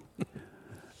room.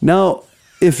 Now,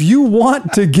 if you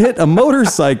want to get a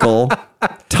motorcycle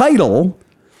title,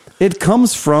 it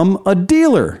comes from a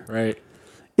dealer. Right.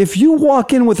 If you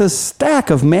walk in with a stack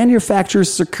of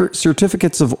manufacturer's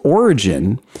certificates of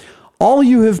origin, all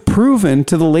you have proven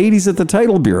to the ladies at the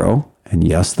Title Bureau, and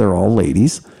yes, they're all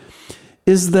ladies,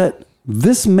 is that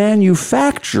this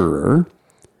manufacturer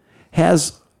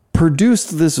has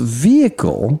produced this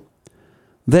vehicle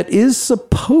that is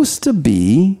supposed to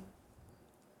be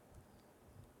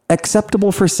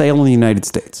acceptable for sale in the United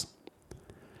States.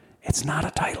 It's not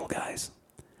a title, guys.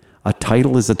 A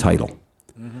title is a title.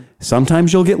 Mm-hmm.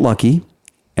 Sometimes you'll get lucky,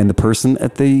 and the person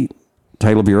at the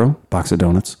Title Bureau, box of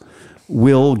donuts,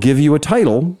 will give you a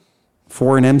title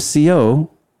for an MCO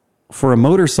for a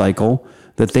motorcycle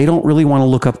that they don't really want to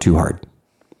look up too hard.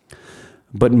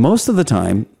 But most of the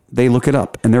time, they look it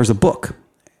up, and there's a book.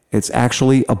 It's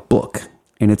actually a book,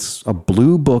 and it's a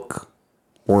blue book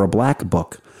or a black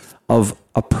book of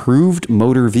approved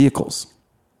motor vehicles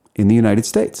in the United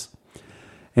States.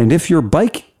 And if your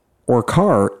bike or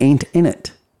car ain't in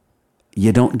it,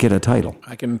 you don't get a title.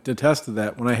 I can attest to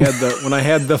that. When I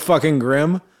had the fucking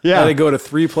Grim, I had to go to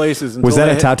 3 places. Was that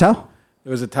a Tao? It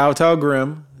was a Tao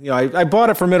Grim. I bought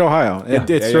it from Mid-Ohio.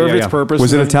 It served its purpose.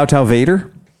 Was it a Tao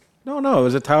Vader? No, it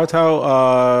was a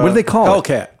Tao. What do they call it?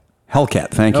 Hellcat.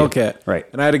 Hellcat, thank you. Hellcat. Right.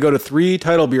 And I had to go to 3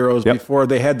 title bureaus before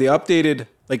they had the updated,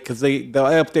 because they'll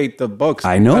update the books.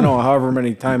 I know. However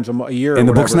many times a year. And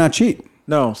or the book's not cheap.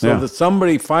 No. So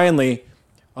somebody finally,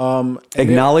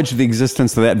 Acknowledge the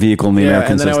existence of that vehicle in the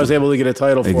American and then system. I was able to get a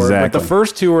title for it. But Exactly. the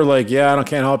first two were like, I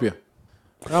can't help you.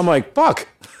 And I'm like, fuck.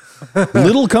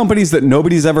 Little companies that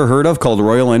nobody's ever heard of called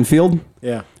Royal Enfield.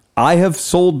 Yeah. I have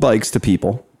sold bikes to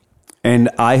people, and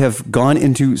I have gone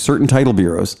into certain title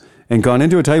bureaus and gone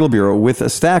into a title bureau with a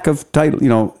stack of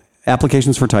title,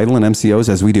 applications for title and MCOs,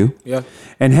 as we do. Yeah.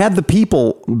 And had the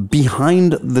people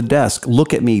behind the desk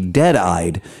look at me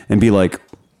dead-eyed and be like,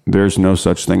 there's no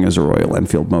such thing as a Royal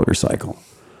Enfield motorcycle.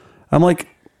 I'm like,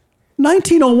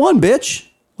 1901, bitch.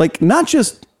 Like, not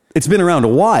just... It's been around a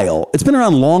while. It's been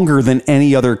around longer than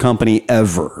any other company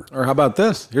ever. Or how about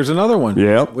this? Here's another one.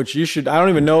 Yep. Which you should, I don't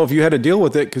even know if you had to deal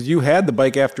with it because you had the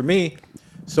bike after me.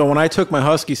 So when I took my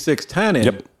Husky 610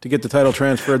 in to get the title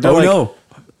transferred, they're like,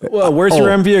 well, where's your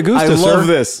MV Agusta, I sir? love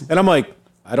this. And I'm like,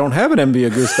 I don't have an MV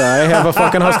Agusta. I have a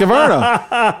fucking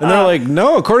Husqvarna. And they're like,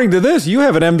 no, according to this, you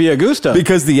have an MV Agusta.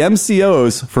 Because the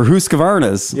MCOs for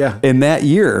Husqvarnas in that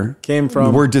year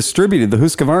were distributed. The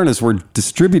Husqvarnas were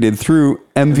distributed through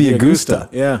MV Agusta.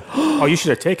 Yeah. Oh, you should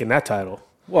have taken that title.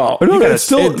 Well, it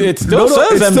still says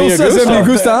MV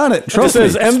Agusta on it. Trust me.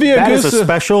 It says MV Agusta. That is a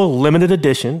special limited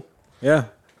edition. Yeah.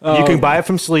 You can buy it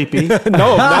from Sleepy. No.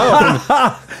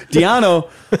 Diano,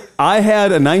 I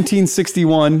had a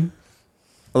 1961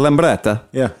 Lambretta.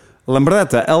 Yeah.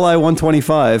 Lambretta, LI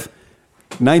 125,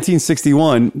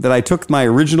 1961, that I took my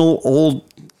original old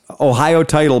Ohio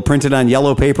title printed on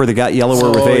yellow paper that got yellower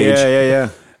with age. Yeah.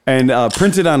 And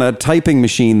printed on a typing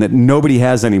machine that nobody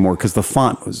has anymore because the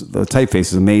typeface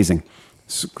is amazing.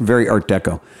 It's very Art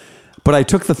Deco. But I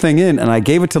took the thing in and I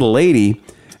gave it to the lady,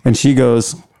 and she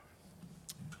goes,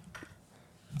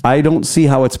 I don't see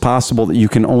how it's possible that you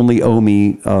can only owe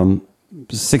me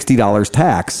 $60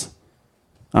 tax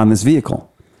on this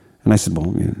vehicle. And I said,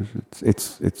 well,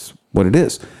 it's what it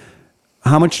is.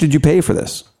 How much did you pay for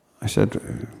this? I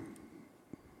said,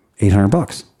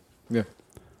 $800. Yeah.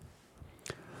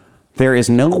 There is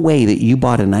no way that you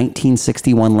bought a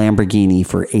 1961 Lamborghini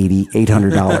for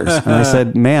 $800. And I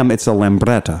said, ma'am, it's a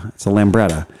Lambretta. It's a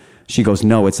Lambretta. She goes,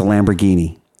 no, it's a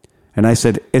Lamborghini. And I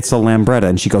said, it's a Lambretta.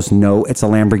 And she goes, no, it's a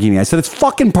Lamborghini. I said, it's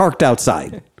fucking parked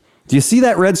outside. Do you see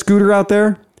that red scooter out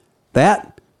there?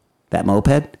 That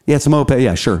moped? Yeah, it's a moped.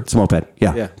 Yeah, sure. It's a moped.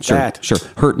 Yeah, sure. Sure.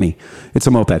 Hurt me. It's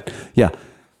a moped. Yeah.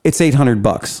 It's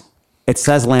 $800. It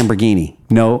says Lamborghini.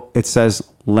 No, it says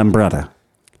Lambretta.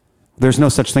 There's no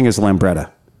such thing as a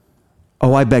Lambretta.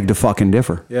 Oh, I beg to fucking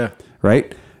differ. Yeah.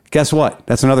 Right? Guess what?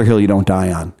 That's another hill you don't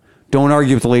die on. Don't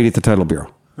argue with the lady at the title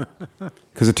bureau.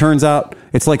 Because it turns out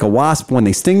it's like a wasp when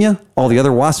they sting you. All the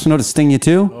other wasps know to sting you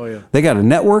too. Oh, yeah. They got a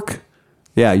network.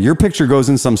 Yeah, your picture goes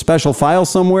in some special file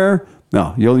somewhere.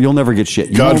 No, you'll never get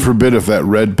shit. God forbid if that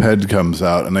red pen comes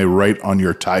out and they write on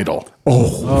your title.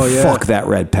 Oh yeah. Fuck that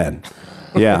red pen.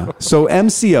 Yeah. So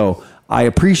MCO, I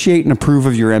appreciate and approve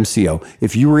of your MCO.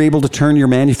 If you were able to turn your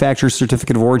manufacturer's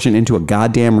certificate of origin into a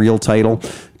goddamn real title,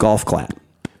 golf clap.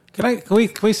 Can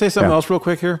we say something else real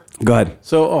quick here? Go ahead.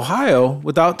 So Ohio,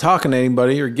 without talking to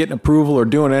anybody or getting approval or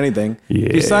doing anything,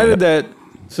 decided that.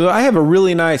 So I have a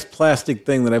really nice plastic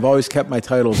thing that I've always kept my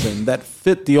titles in that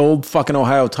fit the old fucking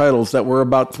Ohio titles that were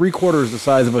about 3/4 the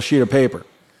size of a sheet of paper.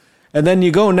 And then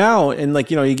you go now and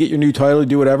you get your new title, you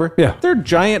do whatever. Yeah. They're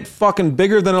giant fucking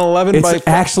bigger than an 11 It's by...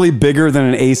 actually bigger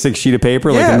than an A6 sheet of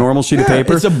paper, like a normal sheet of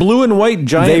paper. It's a blue and white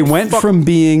giant... They went from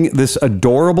being this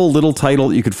adorable little title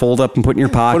that you could fold up and put in your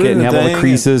pocket and have all the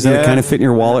creases and it kind of fit in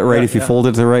your wallet if you fold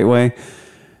it the right way.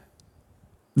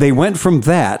 They went from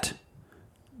that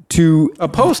to a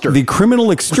poster, the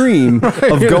criminal extreme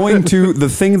of going to the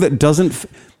thing that doesn't.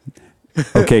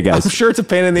 Okay, guys. I'm sure it's a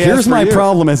pain in the ass. Here's my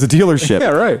problem as a dealership.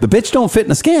 Yeah, right. The bitch don't fit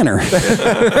in a scanner.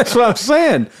 That's what I'm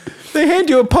saying. They hand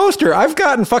you a poster. I've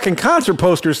gotten fucking concert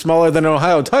posters smaller than an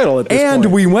Ohio title at this point.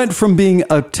 And we went from being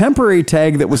a temporary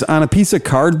tag that was on a piece of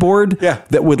cardboard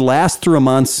that would last through a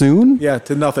monsoon. Yeah,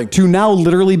 to nothing. To now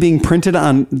literally being printed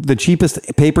on the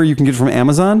cheapest paper you can get from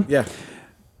Amazon. Yeah.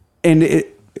 And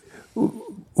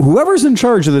whoever's in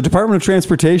charge of the Department of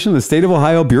Transportation, the state of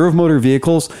Ohio Bureau of Motor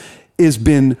Vehicles, has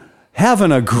been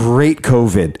having a great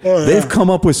COVID. Oh, yeah. They've come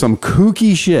up with some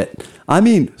kooky shit. I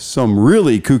mean, some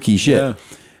really kooky shit. Yeah.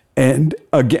 And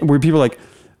again, where people are like,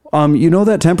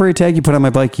 that temporary tag you put on my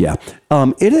bike? Yeah.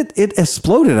 It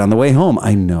exploded on the way home.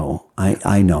 I know.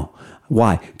 I know.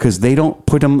 Why? Because they don't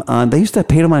put them on. They used to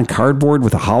paint them on cardboard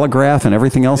with a holograph and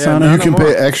everything else on it. You can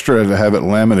pay extra to have it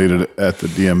laminated at the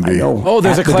DMV. Oh,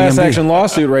 there's a class action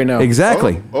lawsuit right now.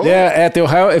 Exactly. Oh. Yeah, at the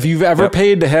Ohio. If you've ever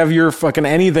paid to have your fucking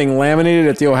anything laminated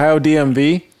at the Ohio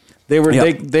DMV,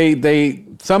 they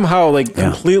somehow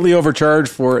completely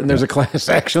overcharged for it, and there's a class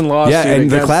action lawsuit. Yeah, and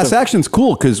the against class them. action's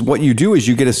cool because what you do is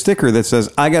you get a sticker that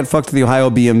says, I got fucked to the Ohio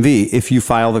BMV if you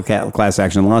file the class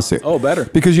action lawsuit. Oh, better.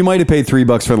 Because you might have paid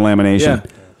 $3 for the lamination.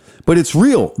 Yeah. But it's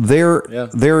real.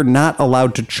 They're not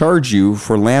allowed to charge you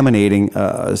for laminating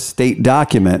a state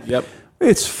document. Yep.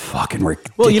 It's fucking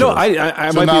ridiculous. Well, I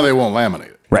So might now be, they won't laminate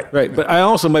it. right, but I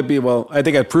also might be. Well, I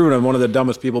think I've proven I'm one of the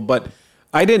dumbest people, but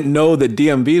I didn't know that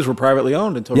DMVs were privately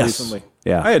owned until recently.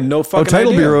 Yeah. I had no fucking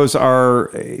title idea. bureaus are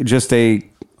just a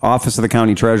office of the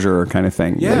county treasurer kind of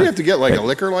thing. Yeah. Do you have to get like a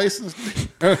liquor license?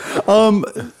 I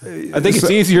think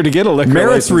it's easier to get a liquor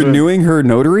Merit's license. renewing her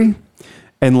notary,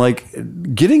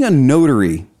 and getting a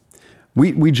notary.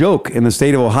 We joke in the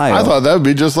state of Ohio. I thought that would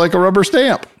be just like a rubber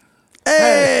stamp.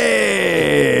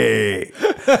 Hey!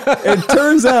 It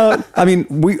turns out,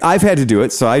 I've had to do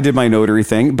it, so I did my notary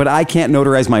thing, but I can't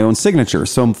notarize my own signature.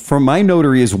 So my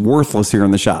notary is worthless here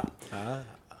in the shop.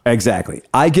 Exactly.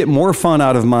 I get more fun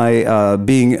out of my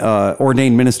being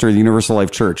ordained minister of the Universal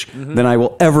Life Church than I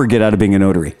will ever get out of being a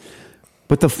notary.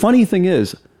 But the funny thing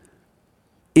is,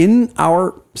 in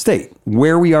our state,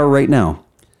 where we are right now,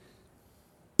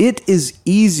 it is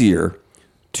easier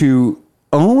to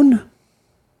own,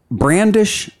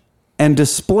 brandish, and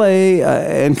display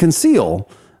and conceal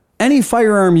any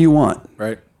firearm you want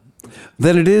Right.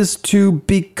 than it is to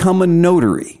become a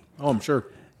notary. Oh, I'm sure.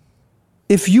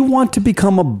 If you want to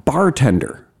become a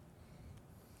bartender,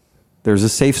 there's a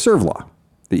safe serve law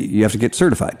that you have to get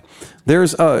certified.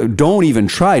 There's don't even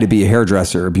try to be a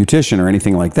hairdresser, a beautician, or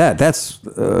anything like that. That's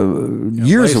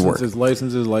years of work.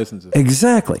 Licenses.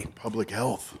 Exactly. Public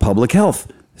health. Public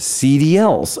health,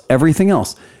 CDLs, everything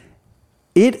else.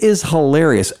 It is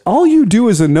hilarious. All you do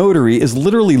as a notary is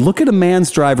literally look at a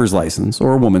man's driver's license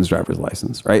or a woman's driver's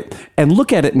license, right? And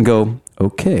look at it and go,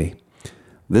 okay,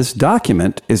 this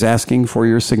document is asking for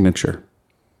your signature.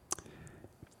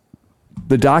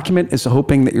 The document is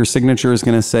hoping that your signature is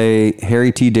going to say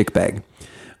Harry T. Dickbag.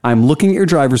 I'm looking at your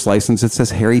driver's license. It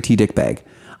says Harry T. Dickbag.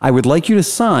 I would like you to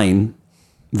sign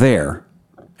there.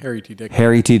 Harry T. Dick.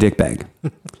 Harry T. Dickbag.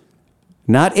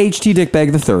 Not H.T.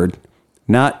 Dickbag III.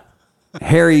 Not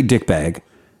Harry Dickbag.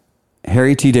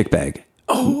 Harry T. Dickbag.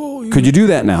 Oh, Could you do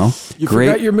that now? you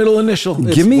forgot your middle initial.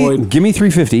 It's give me Floyd.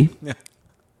 $350.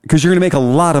 Because you're going to make a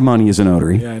lot of money as a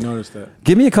notary. Yeah, I noticed that.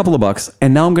 Give me a couple of bucks,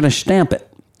 and now I'm going to stamp it.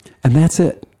 And that's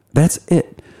it. That's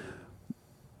it.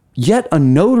 Yet a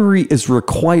notary is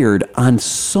required on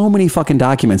so many fucking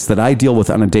documents that I deal with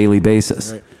on a daily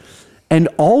basis. Right. And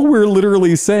all we're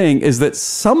literally saying is that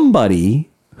somebody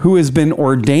who has been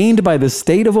ordained by the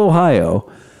state of Ohio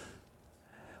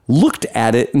looked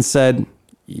at it and said,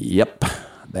 yep,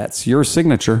 that's your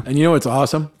signature. And you know what's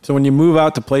awesome? So when you move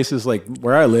out to places like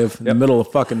where I live, in the middle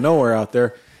of fucking nowhere out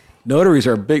there, notaries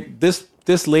are big. This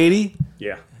lady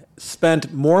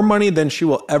spent more money than she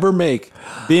will ever make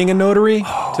being a notary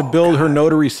to build her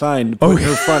notary sign to put in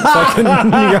her front fucking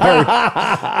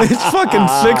yard. It's fucking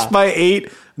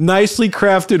 6x8, nicely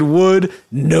crafted wood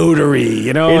notary,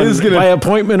 It is and gonna- by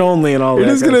appointment only and all that. It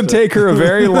is kind going of to take her a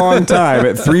very long time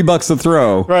at $3 a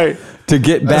throw, Right. to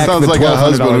get That back sounds the like a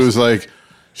husband $1,200. who's like,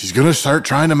 she's going to start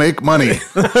trying to make money.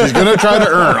 She's going to try to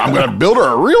earn. I'm going to build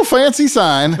her a real fancy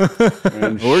sign.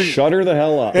 Shut her the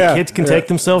hell up. Yeah. Kids can take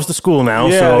themselves to school now.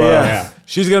 Yeah, so, yeah.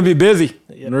 She's going to be busy.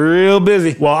 Real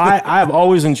busy. Well, I've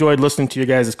always enjoyed listening to you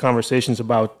guys' conversations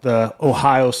about the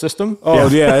Ohio system. Oh,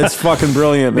 yeah, it's fucking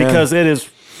brilliant, man. Because it is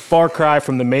far cry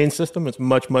from the Maine system. It's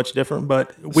much, much different.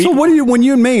 But So what do you, when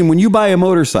you're in Maine, when you buy a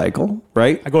motorcycle,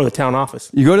 right? I go to the town office.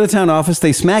 You go to the town office,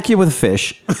 they smack you with a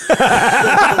fish.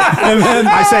 And then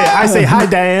I say, hi,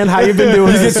 Diane. How you been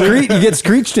doing? You get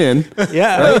screeched in.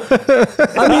 Yeah.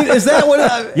 I mean, is that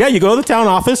what... Yeah, you go to the town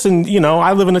office, and,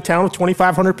 I live in a town of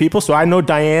 2,500 people, so I know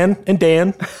Diane and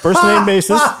Dan, first name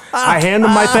basis. I hand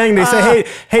them my thing. They say,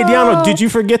 hey, Diano, did you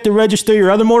forget to register your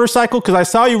other motorcycle? Because I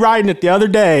saw you riding it the other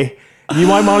day. You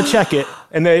might want to check it.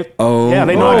 And they know I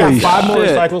holy got 5 shit.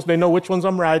 motorcycles. They know which ones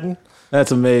I'm riding.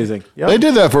 That's amazing. They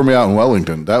did that for me out in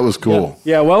Wellington. That was cool.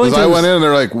 Yeah, 'Cause Wellington. I went in and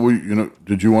they're like, well,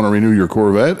 did you want to renew your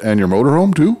Corvette and your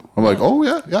motorhome too? I'm like, oh,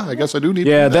 yeah, I guess I do need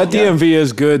Yeah, to do that DMV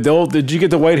is good. Did you get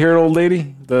the white-haired old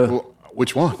lady?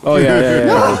 Which one? Oh, yeah.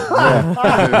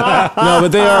 No,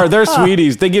 but they're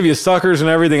sweeties. They give you suckers and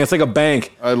everything. It's like a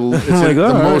bank. It's like, the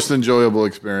all right. most enjoyable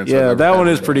experience. I've Yeah, ever that had one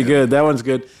in is my pretty life. good. That one's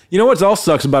good. You know what else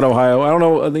sucks about Ohio? I don't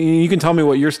know. You can tell me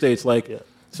what your state's like. Yeah.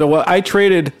 So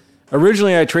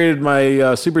originally I traded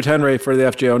my Super Tenere for the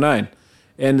FJ09.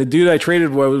 And the dude I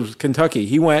traded was Kentucky.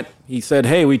 He said,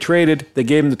 hey, we traded. They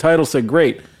gave him the title, said,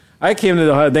 great. I came to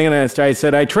the thing and I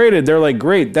said, I traded. They're like,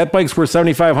 great. That bike's worth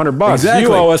 $7,500. Exactly.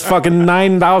 You owe us fucking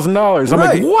 $9,000. I'm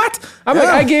like, what? I'm like,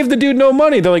 I gave the dude no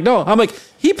money. They're like, no. I'm like,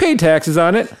 he paid taxes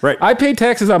on it. Right. I paid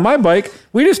taxes on my bike.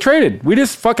 We just traded. We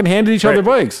just fucking handed each other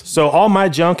bikes. So all my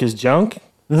junk is junk.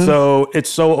 So it's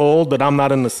so old that I'm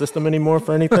not in the system anymore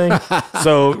for anything.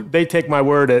 So they take my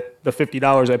word at the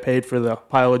 $50 I paid for the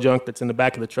pile of junk that's in the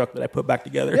back of the truck that I put back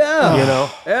together. Yeah. You know?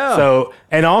 Yeah. So,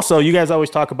 and also you guys always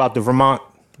talk about the Vermont.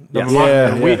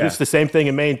 It's the same thing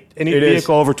in Maine. Any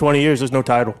vehicle over 20 years, there's no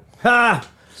title.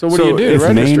 So what do you do? if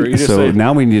Register. Maine- You just so say,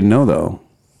 now we need to know, though.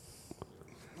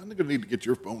 I'm going to need to get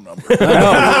your phone number.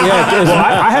 Well,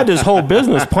 I had this whole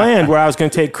business planned where I was going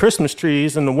to take Christmas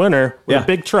trees in the winter with a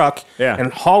big truck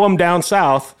and haul them down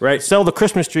south, sell the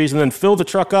Christmas trees, and then fill the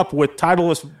truck up with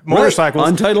titleless motorcycles.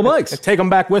 Untitled bikes. And take them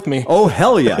back with me. Oh,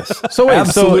 hell yes. So wait,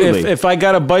 Absolutely. so if I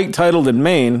got a bike titled in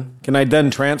Maine, can I then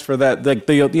transfer that, like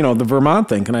the Vermont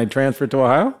thing? Can I transfer it to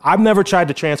Ohio? I've never tried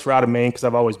to transfer out of Maine because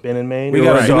I've always been in Maine. We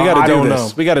got So to I do don't this.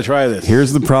 know. We got to try this.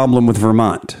 Here's the problem with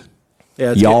Vermont.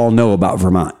 Yeah, Y'all know about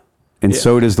Vermont. And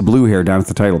so does the blue hair down at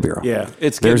the title bureau. Yeah,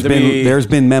 it's there's getting to been be- there's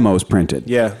been memos printed.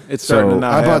 Yeah, it's starting to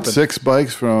not I bought happen. 6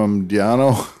 bikes from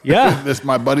Diano. Yeah. This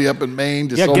my buddy up in Maine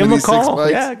just Yeah, sold give me him a these 6 call.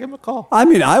 bikes. Yeah, give him a call. I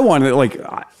mean, I want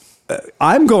to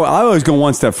I always go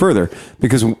one step further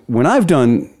because when I've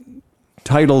done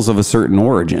titles of a certain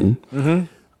origin,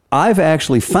 I've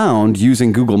actually found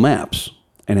using Google Maps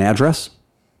an address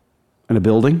and a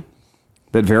building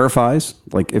that verifies.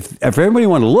 Like if everybody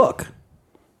wanted to look,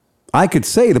 I could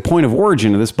say the point of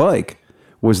origin of this bike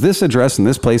was this address and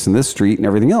this place and this street and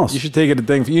everything else. You should take it to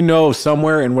thing.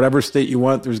 Somewhere in whatever state you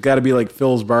want, there's got to be like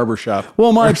Phil's barbershop.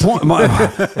 Well, my point,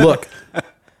 look,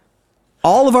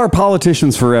 all of our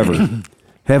politicians forever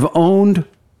have owned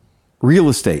real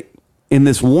estate in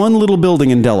this one little building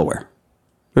in Delaware.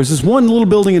 There's this one little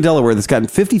building in Delaware that's got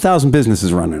 50,000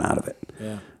 businesses running out of it.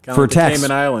 Yeah, For a tax.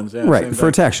 Cayman Islands, yeah, right, same for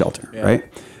a thing. tax shelter, right?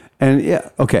 And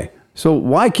okay. So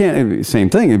why can't same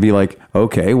thing? It'd be like,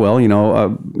 okay, well,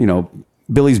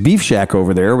 Billy's Beef Shack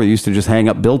over there, we used to just hang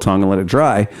up biltong and let it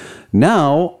dry.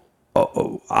 Now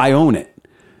I own it,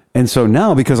 and so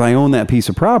now because I own that piece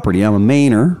of property, I'm a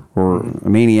Mainer or a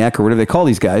maniac or whatever they call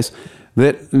these guys.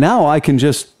 That now I can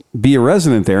just be a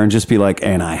resident there and just be like,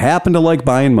 and I happen to like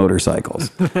buying motorcycles,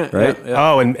 right?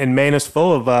 Oh, and Maine is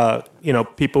full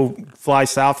of people fly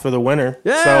south for the winter.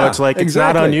 Yeah, so it's like it's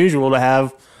not exactly. unusual to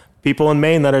have people in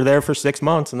Maine that are there for 6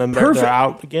 months and then they're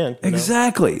out again.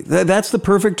 Exactly. That's the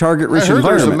perfect target I rich heard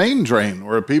there's a environment. Maine drain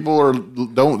where people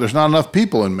there's not enough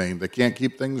people in Maine. They can't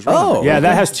keep things running. Oh. Yeah,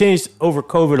 that has changed over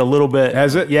COVID a little bit.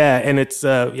 Has it? Yeah, and it's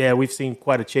we've seen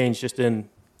quite a change just in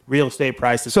real estate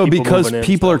prices. So people because moving in,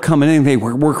 people so. are coming in, they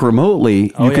work remotely. You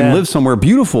can yeah. live somewhere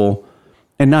beautiful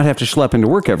and not have to schlep into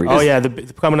work every day. Oh yeah,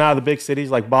 coming out of the big cities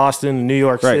like Boston, New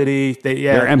York Right. City,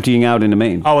 They're emptying out into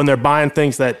Maine. Oh, and they're buying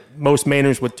things that most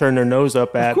Mainers would turn their nose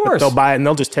up at. course. But they'll buy it and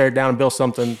they'll just tear it down and build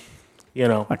something,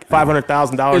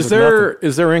 $500,000.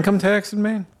 Is there income tax in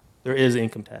Maine? There is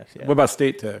income tax. Yeah, What about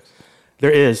state tax?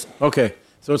 there is. Okay,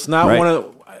 so it's not Right. one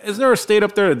of. Isn't there a state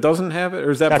up there that doesn't have it, or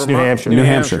is that That's New Vermont? Hampshire. New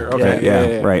Hampshire. Okay,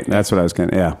 Yeah, right. That's what I was going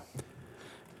to, yeah.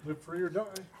 Live free or die.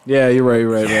 Yeah, you're right. You're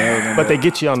right. I remember. But they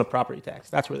get you on the property tax.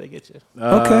 That's where they get you.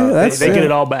 Okay, that's They get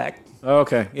it all back.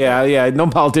 Okay. Yeah. No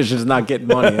politician's not getting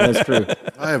money. That's true.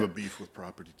 I have a beef with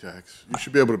property tax. You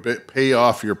should be able to pay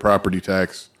off your property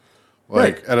tax,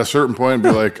 like at a certain point, and be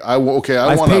like, I've want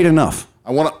paid enough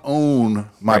I want to own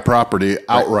my property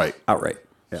outright, outright.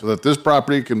 Yeah. so that this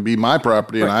property can be my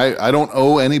property, and I don't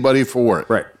owe anybody for it.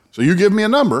 Right. So you give me a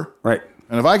number, Right.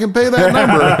 and if I can pay that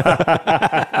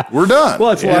number, we're done.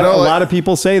 Well, it's a lot of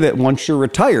people say that once you're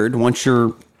retired, once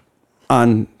you're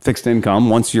on fixed income,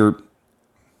 once you're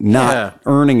not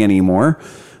earning anymore,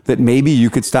 that maybe you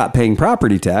could stop paying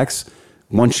property tax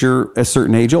once you're a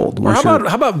certain age old. Or how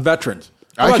about veterans?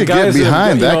 How I about could get guys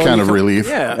behind that kind you of can- relief.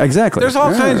 Yeah, Exactly. There's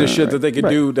all Yeah, kinds of right, shit that they could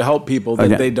do to help people that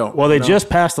Okay. they don't. Well, they you know? just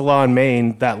passed a law in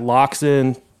Maine that locks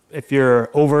in, if you're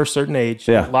over a certain age,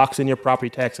 locks in your property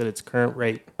tax at its current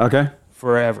rate Okay.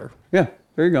 forever. Yeah.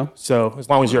 There you go. So as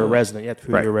long as you're a resident, you have to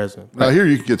prove Right. you're a resident. Now here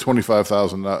you can get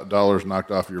 $25,000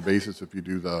 knocked off your basis if you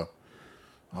do the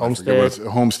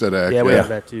Homestead Act. Yeah, we have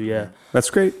that too. Yeah. That's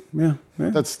great. Yeah.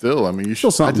 That's still. I mean, you should.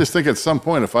 I something. just think at some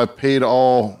point, if I paid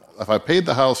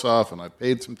the house off and I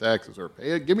paid some taxes, or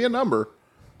give me a number,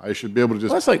 I should be able to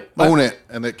just Well, that's like- own it,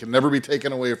 and it can never be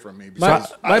taken away from me. My,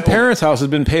 because my parents' house has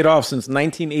been paid off since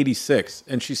 1986,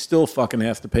 and she still fucking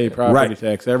has to pay property Right.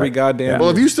 tax every goddamn well,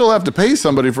 year. if you still have to pay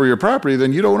somebody for your property,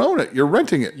 then you don't own it. You're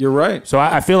renting it. You're right. So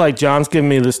I feel like John's giving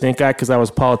me the stink eye because I was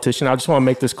a politician. I just want to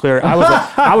make this clear.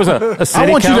 I was a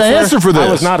city want you to councilor. answer for I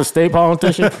was this. not a state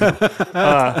politician.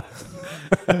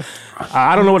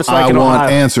 I don't know what it's like I in want Ohio.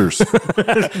 answers.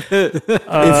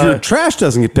 if your trash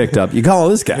doesn't get picked up, you call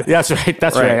this guy. That's right.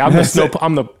 That's Right. right. I'm the That's snow. it.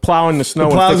 I'm the plowing the snow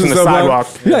and Plows fixing the stuff sidewalk.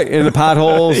 out. Yeah, and the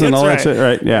potholes and all that That's shit.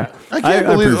 Right? Yeah. I can't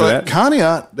believe approve of that.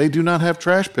 Conneaut, they do not have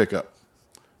trash pickup.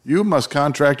 You must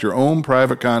contract your own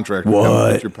private contractor. to come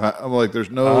What? get your I'm like, there's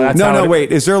no. that's No, how no, it-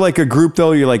 wait. Is there like a group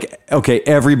though? You're like, okay,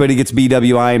 everybody gets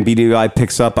BWI and BWI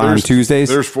picks up on Tuesdays.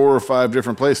 There's 4 or 5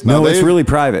 different places. No, Now, it's they- really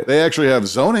private. They actually have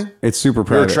zoning. It's super Your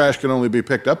private. trash can only be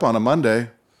picked up on a Monday,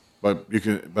 but you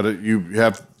can. You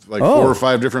have like Oh. 4 or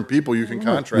 5 different people you can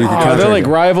contract. Are there like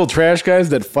rival trash guys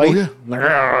that fight? Oh, yeah. Well,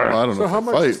 I don't know. So how if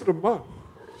much fight. is it a month?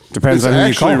 Depends It's on who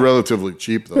you call. actually relatively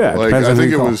cheap though. Yeah, it like depends I on who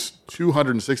think you it call. was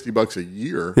 $260 a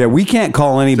year Yeah, we can't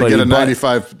call to anybody. get a but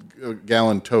 95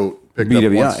 gallon tote picked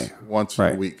BWI. up once a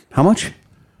Right. week. How much?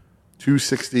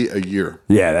 $260 a year.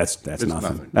 Yeah, that's nothing.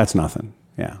 nothing. That's nothing.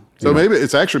 Yeah. So maybe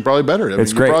it's actually probably better. I mean,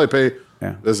 It's you great. probably pay.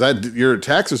 Yeah. Does that your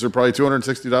taxes are probably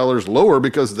 $260 lower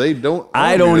because they don't?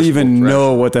 I own don't municipal even trash.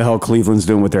 know what the hell Cleveland's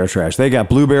doing with their trash. They got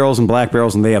blue barrels and black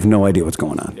barrels, and they have no idea what's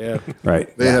going on. Yeah. Right.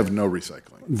 They have no recycling.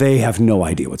 They have no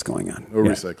idea what's going on. No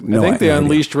recycling. No I think they idea.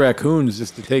 unleashed raccoons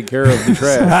just to take care of the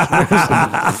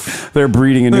trash. They're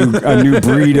breeding a new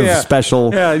breed of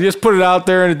special Yeah, you just put it out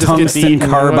there and it just gets tungsten eaten.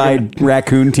 carbide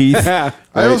raccoon teeth. Yeah.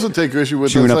 I also take issue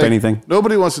with Chewing this, up like, anything.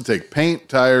 Nobody wants to take paint,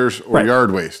 tires, or Right.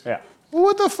 yard waste. Yeah. Well,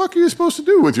 what the fuck are you supposed to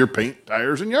do with your paint,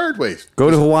 tires, and yard waste?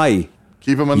 Go to Hawaii.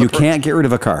 Keep them in You the. can't get rid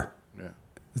of a car. Yeah.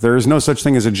 There is no such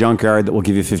thing as a junkyard that will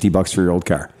give you $50 for your old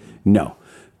car. No.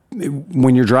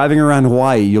 When you're driving around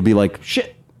Hawaii, you'll be like,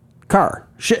 shit, car,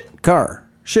 shit, car,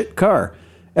 shit, car,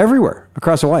 everywhere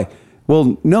across Hawaii.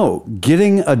 Well, no,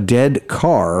 getting a dead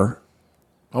car,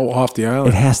 Oh, off the it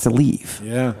island. has to leave.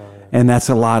 Yeah. And that's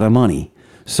a lot of money.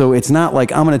 So it's not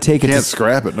like I'm going to take it. Can't to,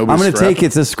 scrap it. I'm Nobody's going to take scrapping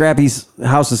it to Scrappy's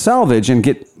House of Salvage and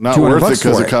get Not $200 worth it bucks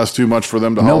because for it costs too much for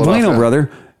them to haul No it off. bueno, that. brother.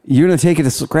 You're going to take it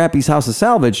to Scrappy's House of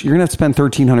Salvage. You're going to have to spend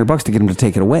 $1,300 to get him to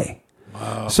take it away.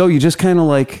 Wow. So you just kind of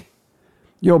like,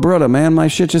 yo, brother, man, my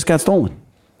shit just got stolen.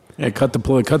 Yeah, cut the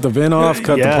VIN off,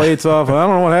 cut the Yeah. plates off. I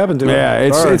don't know what happened to it.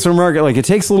 Yeah, Sorry. it's remarkable. Like it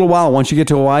takes a little while once you get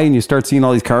to Hawaii and you start seeing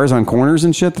all these cars on corners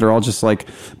and shit that are all just like.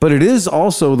 But it is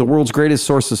also the world's greatest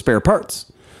source of spare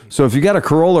parts. So if you got a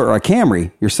Corolla or a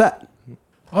Camry, you're set.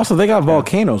 Also, they got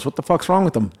volcanoes. What the fuck's wrong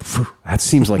with them? That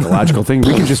seems like a logical thing.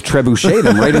 We can just trebuchet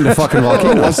them right into fucking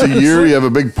volcanoes. Once a year, you have a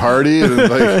big party, and it's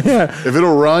like, if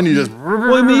it'll run, you just.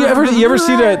 Well, I mean, you ever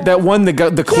see that one the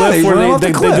cliff they where run they off the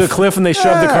the cliff. cliff and they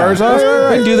shove the Yeah, cars off?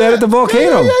 right. They do that at the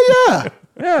volcano. Yeah.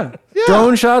 Yeah.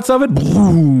 Drone shots of it.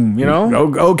 Boom. You know.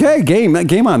 Okay, game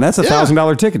on. That's a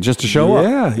 $1,000 ticket just to show up.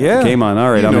 Yeah, yeah. Game on. All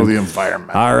right, You I'm know in. the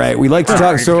environment. All right, we like to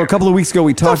talk. So a couple of weeks ago,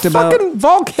 we talked about Fucking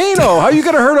volcano. How you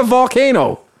gonna hurt a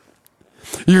volcano?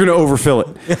 you're going to overfill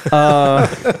it.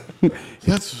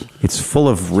 That's It's full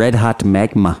of red hot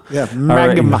magma. Yeah, All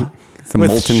right. magma. It's the With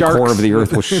molten sharks. core of the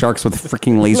earth with sharks with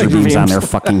freaking laser Like beams on beams. their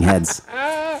fucking heads.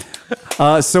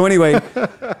 So anyway,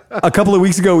 a couple of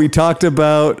weeks ago, we talked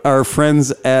about our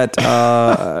friends at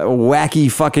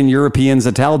wacky fucking Europeans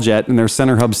Italjet and their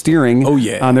center hub steering Oh,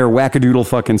 yeah. on their wackadoodle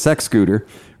fucking sex scooter,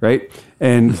 right?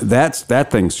 And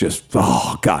that thing's just,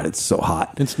 oh, God, it's so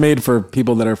hot. It's made for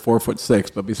people that are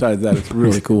 4'6", but besides that, it's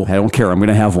really cool. I don't care. I'm going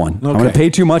to have one. I'm going to Okay. pay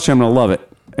too much. I'm going to love it.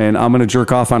 And I'm going to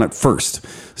jerk off on it first.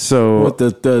 So What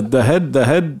the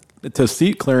head to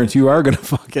seat clearance, you are gonna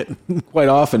fuck it quite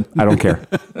often. I don't care.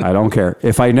 I don't care.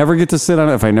 If I never get to sit on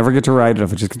it, if I never get to ride it,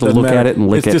 if I just get to Doesn't look matter. at it and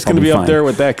lick It's it, just I'll gonna be up fine. there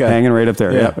with that guy. Hanging right up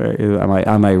there. Yeah. Yeah.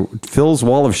 On my Phil's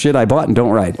wall of shit I bought and don't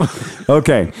ride.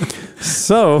 Okay.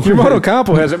 So Your Moto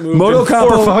Campo hasn't moved Moto in 4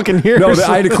 Campo fucking years. No,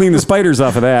 I had to clean the spiders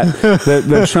off of that.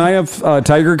 The Triumph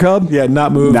Tiger Cub. Yeah,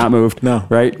 not moved. Not moved. No.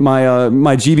 Right. My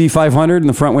GB 500 in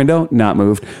the front window. Not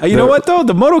moved. You know what though?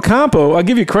 The Moto Campo, I'll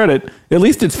give you credit. At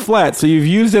least it's flat, so you've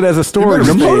used it as a storage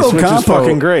The space, Moto which is Campo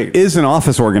fucking great. is an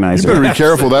office organizer. You better be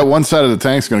careful. That one side of the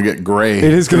tank's going to get gray. It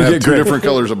is gonna have get two gray. different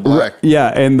colors of black. Yeah,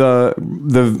 and the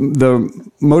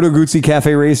Moto Guzzi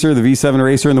Cafe Racer, the V7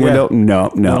 Racer in the Yeah.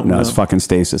 window, no, No. it's fucking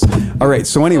stasis. All right,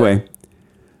 so anyway,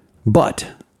 but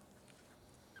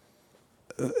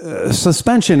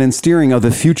suspension and steering of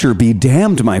the future be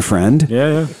damned, my friend.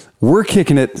 Yeah. We're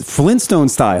kicking it Flintstone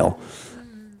style.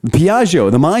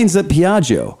 Piaggio, the minds at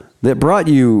Piaggio that brought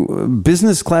you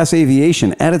business class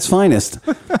aviation at its finest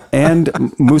and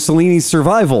Mussolini's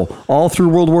survival all through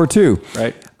World War II.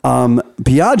 Right.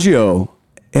 Piaggio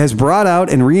has brought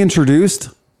out and reintroduced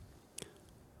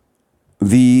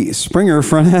the Springer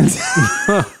front end.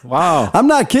 Wow. I'm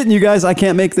not kidding you guys. I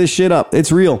can't make this shit up.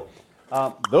 It's real.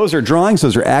 Those are drawings.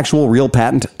 Those are actual real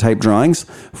patent type drawings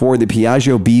for the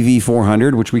Piaggio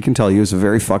BV400, which we can tell you is a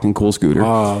very fucking cool scooter.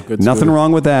 Oh, good Nothing scooter.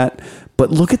 wrong with that.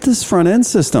 But look at this front end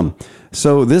system.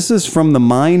 So this is from the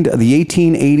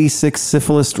 1886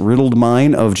 syphilis-riddled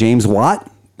mind of James Watt.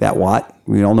 That Watt.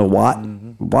 We all know Watt.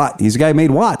 Watt. He's the guy who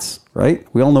made Watts, right?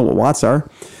 We all know what Watts are.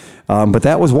 But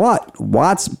that was Watt.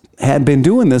 Watts had been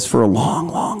doing this for a long,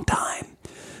 long time.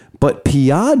 But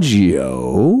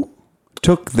Piaggio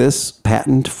took this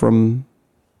patent from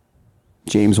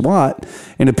James Watt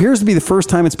and appears to be the first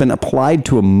time it's been applied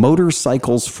to a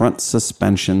motorcycle's front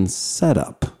suspension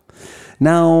setup.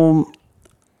 Now,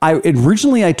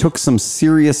 originally I took some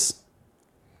serious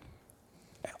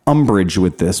umbrage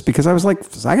with this because I was like,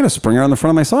 I got a Springer on the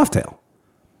front of my Softail.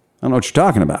 I don't know what you're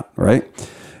talking about, right?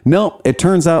 No, it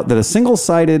turns out that a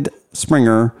single-sided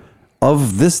Springer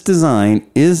of this design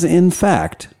is, in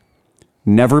fact,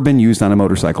 never been used on a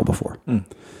motorcycle before.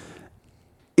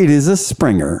 It is a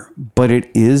Springer, but it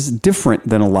is different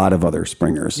than a lot of other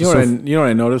Springers. You know what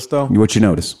I noticed, though? What you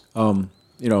notice?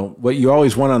 What you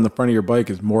always want on the front of your bike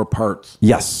is more parts.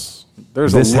 Yes.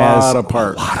 There's This a lot has of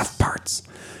parts. A lot of parts.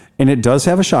 And it does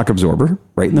have a shock absorber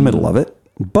right in the middle of it,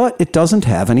 but it doesn't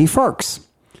have any forks.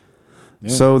 Yeah.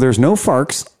 So there's no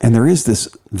forks, and there is this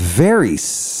very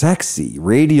sexy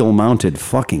radial mounted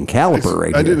fucking caliper right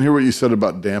here. I didn't hear what you said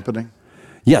about dampening.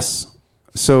 Yes.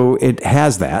 So it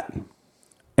has that.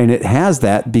 And it has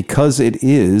that because it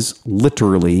is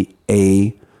literally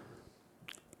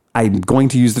I'm going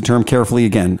to use the term carefully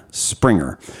again,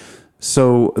 Springer.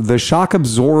 So the shock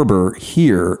absorber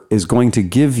here is going to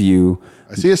give you...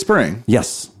 I see a spring.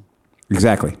 Yes,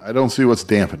 exactly. I don't see what's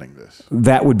dampening this.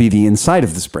 That would be the inside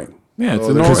of the spring. Yeah, it's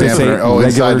Because it's a regular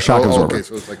inside. shock absorber. Okay,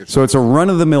 so it's like a So it's a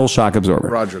run-of-the-mill shock absorber.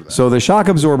 Roger that. So the shock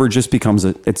absorber just becomes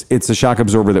it's a shock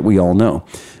absorber that we all know.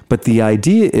 But the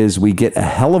idea is we get a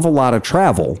hell of a lot of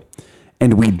travel,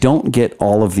 and we don't get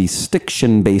all of the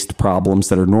stiction-based problems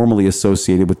that are normally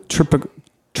associated with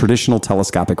traditional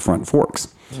telescopic front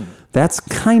forks. That's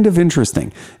kind of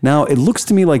interesting. Now, it looks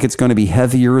to me like it's going to be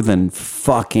heavier than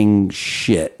fucking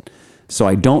shit. So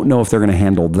I don't know if they're going to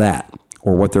handle that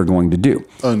or what they're going to do.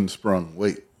 unsprung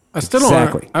weight. I still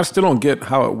don't get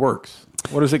how it works.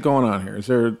 What is it going on here? Is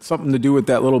there something to do with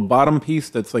that little bottom piece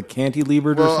that's like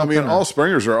cantilevered or Well, I something? mean, all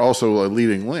Springers are also a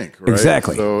leading link, right?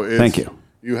 Exactly. So Thank you.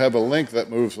 You have a link that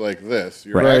moves like this.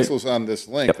 Your Right. axle's on this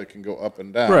link that can go up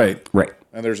and down. Right. Right.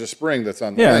 And there's a spring that's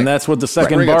on the Yeah, link. and that's what the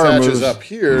second spring bar attaches moves. up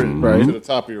here Right. to the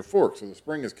top of your fork. So the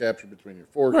spring is captured between your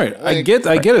fork Right. and the I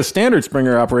link. get a standard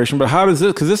Springer operation, but how does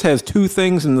this? Because this has two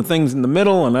things and the things in the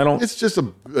middle, and I don't. It's just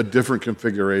a different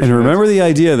configuration. And remember, the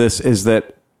idea of this is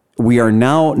that we are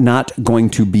now not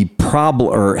going to be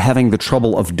having the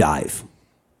trouble of dive.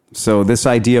 So this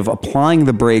idea of applying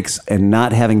the brakes and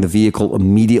not having the vehicle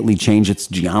immediately change its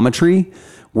geometry,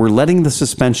 we're letting the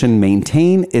suspension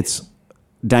maintain its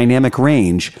dynamic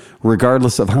range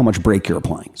regardless of how much brake you're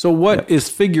applying. So what is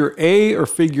figure A or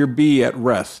figure B at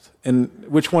rest? And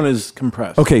which one is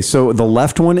compressed? Okay, so the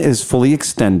left one is fully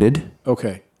extended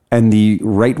Okay. and the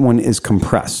right one is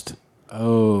compressed.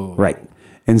 Oh. Right.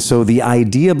 And so the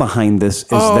idea behind this is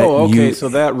that okay. So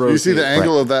that you rotates. see the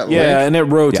angle of that link? Yeah, and it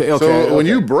rotates. Yeah. Okay. So when okay.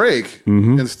 you brake,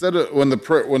 instead of when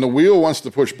the wheel wants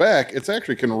to push back, it's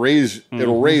actually can raise.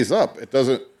 It'll raise up. It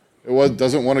doesn't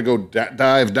want to go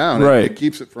dive down. Right. It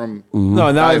keeps it from.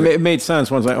 No, now diving. it made sense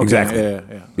once I okay, Exactly.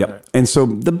 Yeah. Yep. Right. And so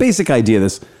the basic idea of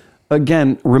this,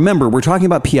 again, remember, we're talking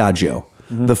about Piaggio,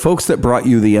 the folks that brought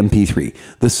you the MP3,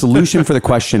 the solution for the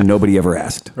question nobody ever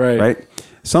asked. Right.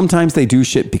 Sometimes they do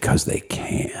shit because they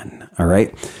can. All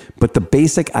right. But the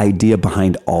basic idea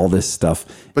behind all this stuff.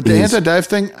 But the is, anti-dive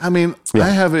thing, I mean, I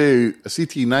have a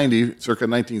CT90 circa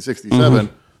 1967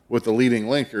 with the leading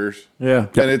linkers. Yeah.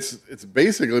 And it's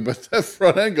basically, but that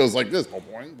front end goes like this,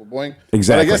 boing, boing.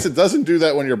 Exactly. But I guess it doesn't do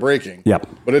that when you're braking. Yep.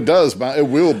 But it does. It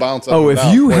will bounce up. Oh, and if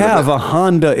down you quite have bit. a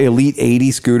Honda Elite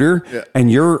 80 scooter Yeah.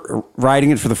 and you're riding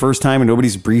it for the first time and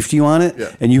nobody's briefed you on it,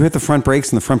 Yeah. and you hit the front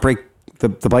brakes and the front brake, the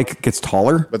bike gets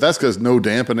taller. But that's because no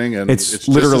dampening and It's just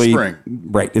literally a spring.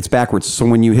 right. It's backwards. So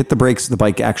when you hit the brakes, the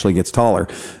bike actually gets taller.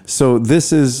 So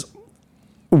this is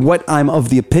what I'm of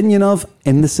the opinion of,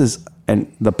 and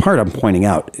the part I'm pointing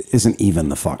out isn't even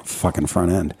the fucking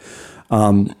front end.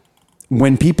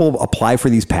 When people apply for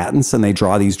these patents and they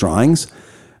draw these drawings,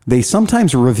 they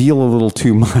sometimes reveal a little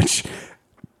too much.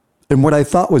 And what I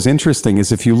thought was interesting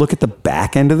is if you look at the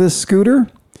back end of this scooter,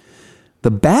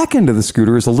 the back end of the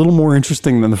scooter is a little more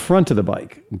interesting than the front of the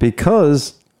bike,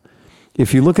 because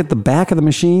if you look at the back of the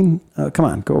machine, come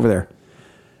on, go over there.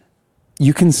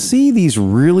 You can see these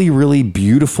really, really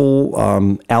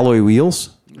beautiful alloy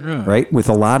wheels, right? With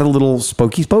a lot of little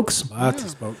spokey spokes. Lots of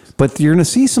spokes. But you're going to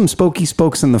see some spokey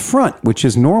spokes in the front, which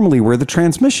is normally where the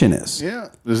transmission is. Yeah.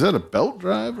 Is that a belt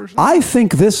drive or something? I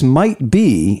think this might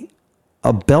be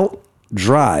a belt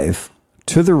drive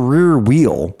to the rear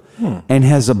wheel and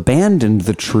has abandoned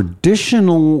the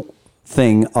traditional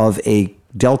thing of a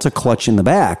delta clutch in the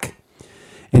back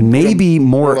and maybe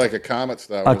more like a Comet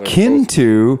style. akin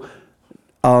to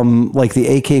like the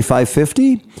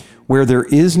AK550, where there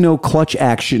is no clutch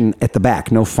action at the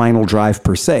back, no final drive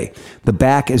per se. The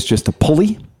back is just a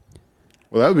pulley.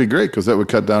 Well, that would be great because that would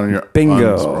cut down on your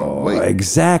Bingo. unsprung weight.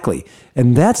 Exactly.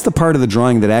 And that's the part of the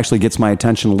drawing that actually gets my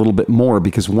attention a little bit more,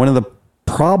 because one of the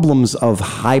problems of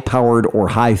high-powered or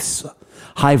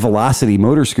high-velocity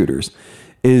motor scooters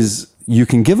is you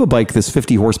can give a bike this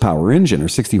 50 horsepower engine or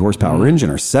 60 horsepower engine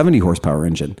or 70 horsepower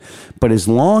engine, but as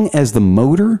long as the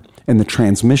motor and the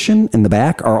transmission in the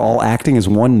back are all acting as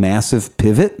one massive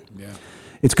pivot,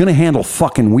 it's going to handle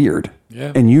fucking weird.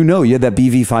 Yeah. And you had that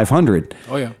BV500.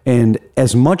 Oh, yeah. And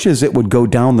as much as it would go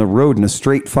down the road in a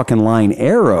straight fucking line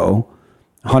arrow,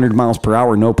 100 miles per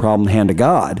hour, no problem, hand to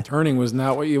God. Turning was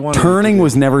not what you wanted. Turning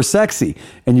was never sexy.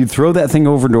 And you'd throw that thing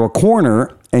over into a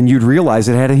corner and you'd realize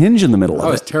it had a hinge in the middle I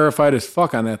of was it. terrified as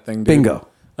fuck on that thing, dude. Bingo.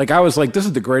 Like, I was like, this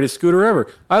is the greatest scooter ever.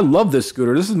 I love this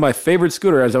scooter. This is my favorite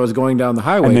scooter as I was going down the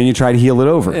highway. And then you try to heel it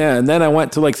over. Yeah, and then I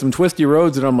went to like some twisty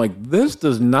roads, and I'm like, this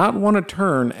does not want to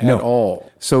turn at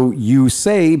all. So you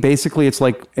say, basically, it's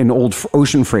like an old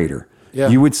ocean freighter. Yeah.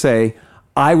 You would say,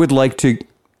 I would like to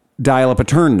dial up a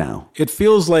turn now. It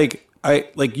feels like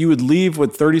you would leave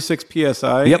with 36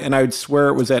 psi, Yep. and I would swear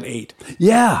it was at 8.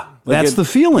 Yeah, that's the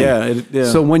feeling. Yeah.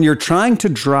 So when you're trying to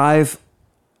drive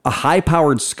a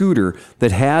high-powered scooter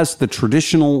that has the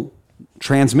traditional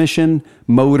transmission,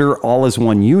 motor, all as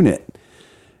one unit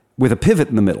with a pivot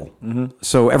in the middle. Mm-hmm.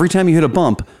 So every time you hit a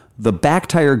bump, the back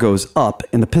tire goes up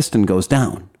and the piston goes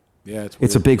down. Yeah,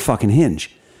 It's a big fucking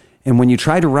hinge. And when you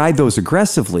try to ride those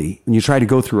aggressively and you try to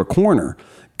go through a corner,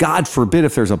 God forbid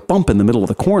if there's a bump in the middle of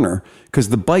the corner, because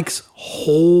the bike's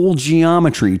whole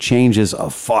geometry changes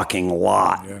a fucking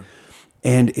lot. Yeah.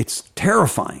 And it's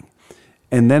terrifying.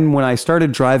 And then when I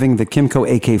started driving the Kymco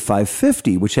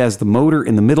AK550, which has the motor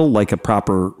in the middle like a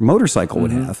proper motorcycle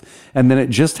would have, and then it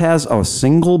just has a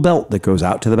single belt that goes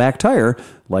out to the back tire,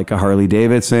 like a Harley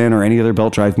Davidson or any other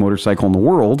belt drive motorcycle in the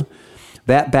world,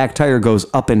 that back tire goes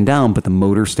up and down, but the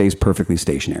motor stays perfectly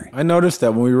stationary. I noticed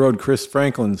that when we rode Chris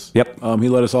Franklin's. Yep. He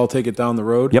let us all take it down the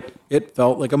road. Yep. It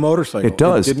felt like a motorcycle. It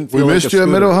does. It didn't We feel like missed a you at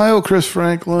scooter. Mid-Ohio, Chris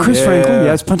Franklin. Chris Franklin,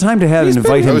 it's time to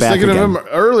invite I him was back thinking again. of him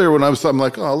earlier when I was something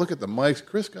like, oh, look at the mics.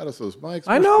 Chris got us those mics.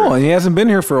 I know, and he hasn't been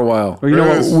here for a while. Well, you know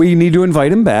Chris. what? We need to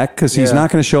invite him back because he's Yeah.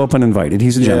 not going to show up uninvited.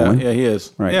 He's a gentleman. Yeah, he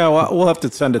is. Right. Yeah, well, we'll have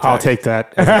to send it. I'll take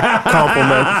that as a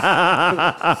compliment.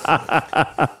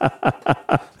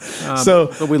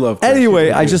 So but we love Chris.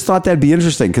 anyway, I just thought that'd be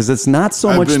interesting because it's not so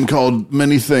I've much been called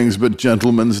many things, but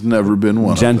gentleman's never been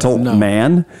one of them.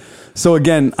 gentleman. So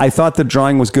again, I thought the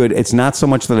drawing was good. It's not so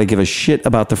much that I give a shit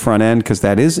about the front end because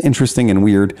that is interesting and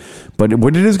weird. But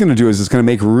what it is going to do is it's going to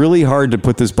make really hard to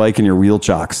put this bike in your wheel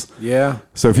chocks. Yeah.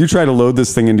 So if you try to load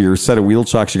this thing into your set of wheel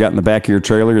chocks you got in the back of your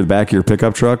trailer or the back of your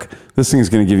pickup truck, this thing is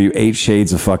going to give you 8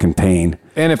 shades of fucking pain.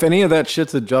 And if any of that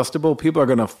shit's adjustable, people are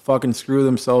going to fucking screw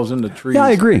themselves into trees. Yeah,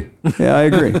 I agree. I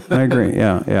agree.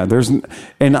 Yeah.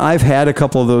 And I've had a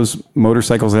couple of those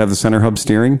motorcycles that have the center hub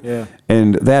steering. Yeah.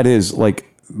 And that is like,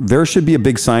 there should be a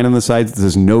big sign on the side that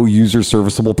says no user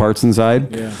serviceable parts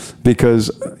inside. Yeah.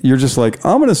 Because you're just like,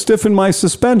 I'm going to stiffen my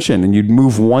suspension. And you'd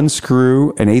move one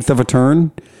screw an eighth of a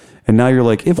turn. And now you're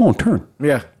like, it won't turn.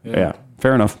 Yeah. Yeah.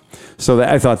 Fair enough. So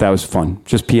I thought that was fun.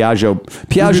 Just Piaggio.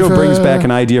 Piaggio brings back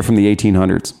an idea from the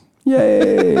 1800s.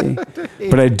 Yay.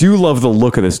 But I do love the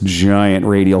look of this giant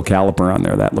radial caliper on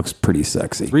there. That looks pretty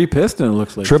sexy. 3 piston, it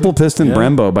looks like. Triple piston Yeah.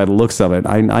 Brembo by the looks of it.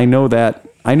 I know that.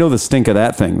 I know the stink of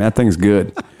that thing. That thing's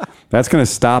good. That's going to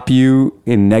stop you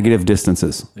in negative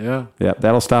distances. Yeah. Yeah,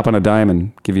 that'll stop on a dime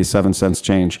and give you 7 cents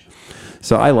change.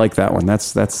 So I like that one.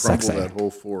 That's Crumble sexy. that whole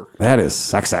fork. That is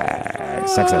sexy.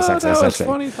 Sexy. that was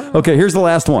funny. Okay, here's the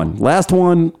last one. Last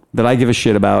one that I give a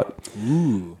shit about.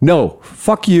 No,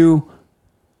 fuck you,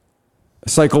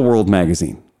 Cycle World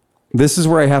magazine. This is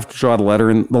where I have to draw the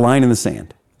line in the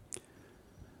sand.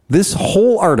 This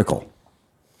whole article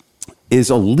is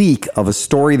a leak of a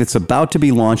story that's about to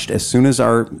be launched as soon as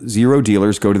our Zero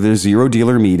dealers go to their Zero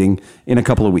dealer meeting in a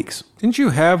couple of weeks. Didn't you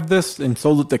have this and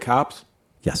sold it to cops?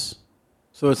 Yes.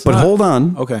 So it's But not- hold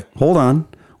on. Okay. Hold on.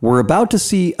 We're about to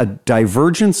see a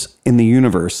divergence in the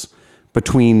universe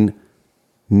between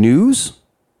news,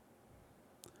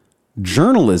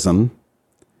 journalism,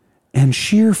 and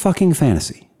sheer fucking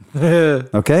fantasy.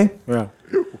 Okay? Yeah.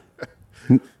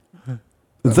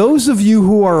 Those of you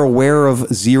who are aware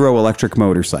of Zero electric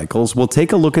motorcycles will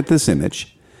take a look at this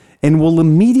image and will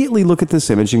immediately look at this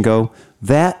image and go,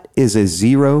 that is a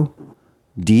Zero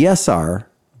DSR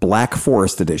Black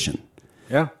Forest Edition.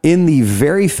 Yeah. In the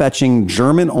very fetching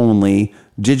German-only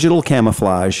digital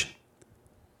camouflage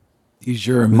These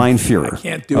Germans. Mein Führer. I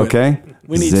can't do it. Okay?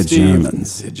 We need the Steve.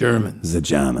 Germans. The Germans. The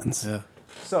Germans. Yeah.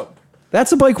 So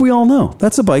that's a bike we all know.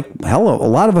 That's a bike, hell, a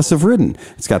lot of us have ridden.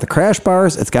 It's got the crash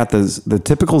bars. It's got the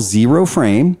typical Zero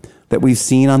frame that we've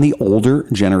seen on the older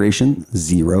generation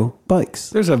Zero bikes.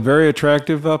 There's a very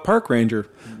attractive park ranger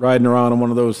riding around on one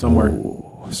of those somewhere.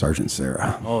 Sergeant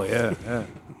Sarah. Oh, yeah. Yeah.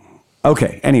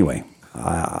 Okay, anyway,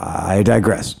 I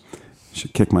digress.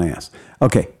 Should kick my ass.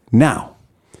 Okay, now,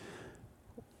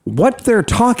 what they're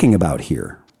talking about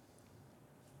here,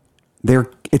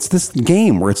 it's this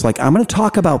game where it's like, I'm going to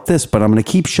talk about this, but I'm going to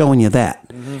keep showing you that.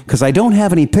 Because I don't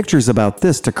have any pictures about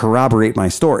this to corroborate my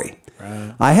story.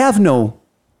 Right. I have no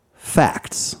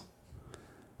facts.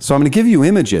 So I'm going to give you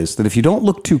images that if you don't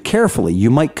look too carefully,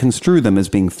 you might construe them as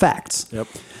being facts. Yep.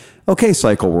 Okay,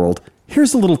 Cycle World,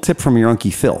 here's a little tip from your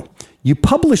Unky Phil. You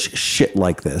publish shit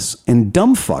like this, and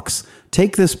dumb fucks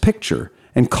take this picture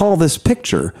and call this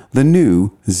picture the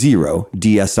new Zero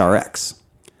DSRX.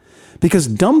 Because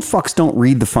dumb fucks don't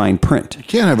read the fine print. You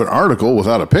can't have an article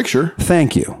without a picture.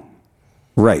 Thank you.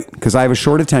 Right, because I have a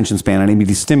short attention span. I need to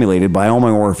be stimulated by all my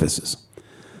orifices.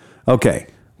 Okay,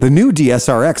 the new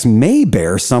DSRX may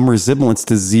bear some resemblance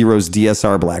to Zero's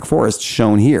DSR Black Forest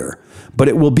shown here, but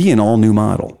it will be an all-new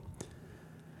model.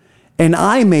 And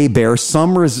I may bear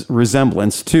some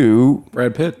resemblance to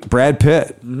Brad Pitt.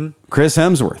 Chris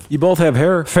Hemsworth. You both have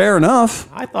hair. Fair enough.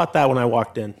 I thought that when I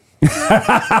walked in.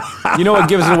 You know what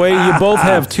gives it away? You both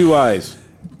have two eyes.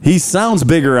 He sounds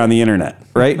bigger on the internet,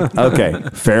 right? Okay,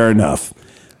 fair enough.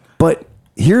 But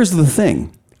here's the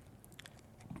thing.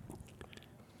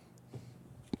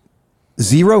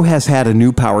 Zero has had a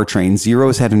new powertrain.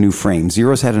 Zero's had a new frame.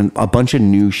 Zero's had a bunch of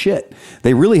new shit.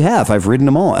 They really have. I've ridden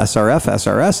them all. SRF,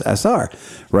 SRS, SR,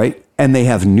 right? And they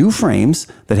have new frames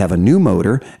that have a new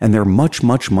motor, and they're much,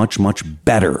 much, much, much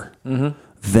better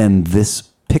than this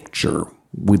picture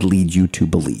would lead you to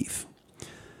believe.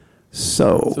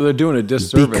 So they're doing a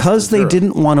disservice. Because to they Zero.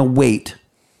 didn't want to wait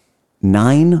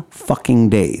 9 fucking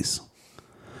days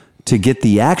to get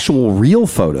the actual real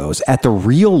photos at the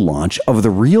real launch of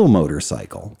the real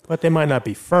motorcycle. But they might not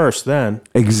be first then.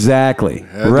 Exactly.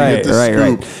 Had to Right. get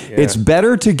the scoop. It's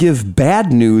better to give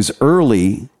bad news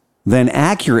early than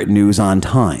accurate news on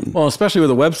time. Well, especially with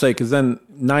a website, because then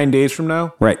 9 days from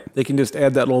now, Right. they can just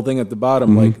add that little thing at the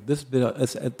bottom, like this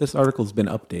article's been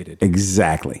updated.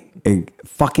 Exactly.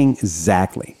 Fucking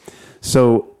exactly.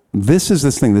 So this is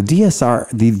this thing. The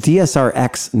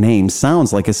DSRX name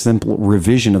sounds like a simple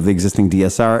revision of the existing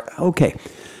DSR. Okay.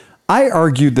 I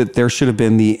argued that there should have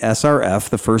been the SRF,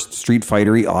 the first Street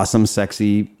Fighter-y, awesome,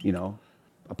 sexy,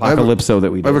 Apocalypso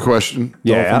that we did. I have a question.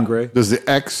 Yeah. Dolphin Gray. Does the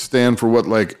X stand for what,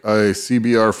 like a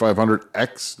CBR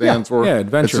 500X stands for? yeah,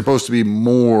 adventure. It's supposed to be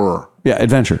more. Yeah,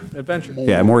 adventure. Adventure.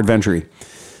 Yeah, more adventure-y.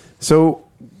 So,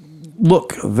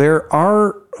 look, there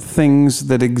are things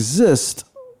that exist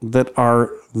that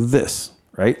are this,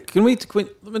 right? Can let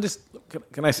me just,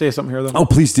 can I say something here, though? Oh,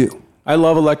 please do. I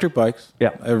love electric bikes.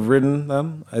 Yeah. I've ridden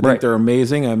them. I think Right. they're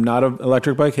amazing. I'm not an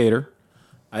electric bike hater.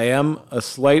 I am a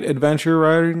slight adventure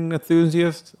riding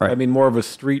enthusiast. Right. I mean, more of a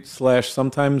street /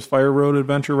 sometimes fire road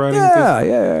adventure riding enthusiast.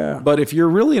 Yeah. But if you're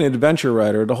really an adventure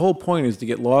rider, the whole point is to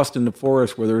get lost in the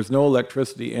forest where there's no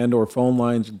electricity and or phone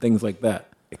lines and things like that.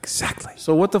 Exactly.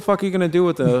 So what the fuck are you going to do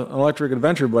with an electric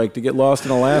adventure bike to get lost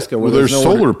in Alaska? Where Well, there's no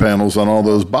solar panels on all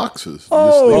those boxes.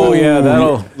 Oh yeah,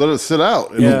 that'll. Let it sit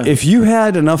out. Yeah. If you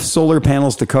had enough solar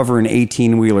panels to cover an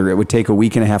 18-wheeler, it would take a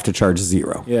week and a half to charge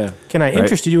 0. Yeah. Can I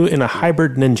interest you in a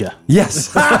hybrid Ninja? Yes.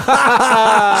 set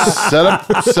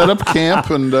up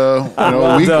camp, and a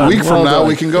week from Well now done.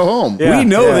 we can go home. Yeah. We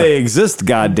know they exist,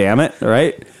 goddammit,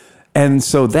 right? And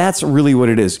so that's really what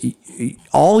it is.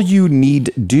 All you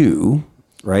need do,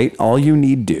 right? All you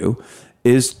need do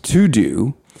is to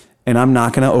do, and I'm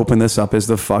not going to open this up as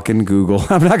the fucking Google.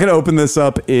 I'm not going to open this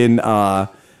up in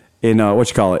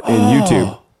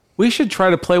YouTube. We should try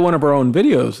to play one of our own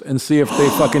videos and see if they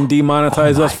fucking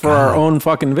demonetize us for our own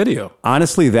fucking video.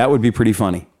 Honestly, that would be pretty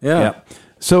funny. Yeah.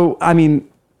 So, I mean,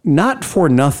 not for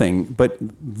nothing, but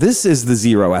this is the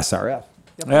Zero SRF.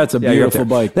 That's a Yeah, you're up beautiful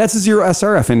there. bike. That's a Zero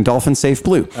SRF in Dolphin Safe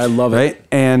Blue. I love it. Right?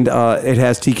 And it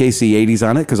has TKC 80s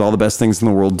on it because all the best things in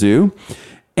the world do.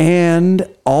 And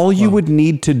all you would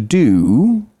need to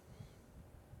do,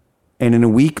 and in a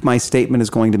week my statement is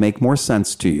going to make more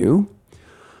sense to you,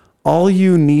 all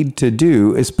you need to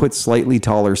do is put slightly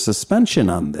taller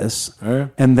suspension on this,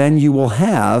 and then you will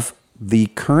have the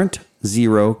current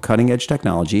Zero cutting edge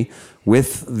technology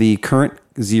with the current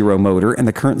Zero motor and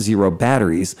the current Zero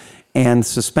batteries and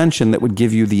suspension that would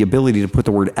give you the ability to put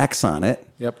the word X on it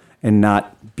and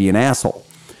not be an asshole.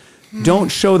 Don't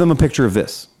show them a picture of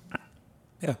this.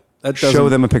 Yeah. That Show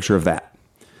them a picture of that,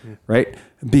 right?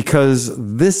 Because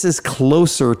this is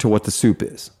closer to what the soup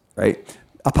is, right?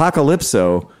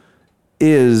 Apocalypso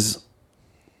is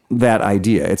that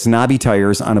idea. It's knobby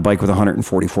tires on a bike with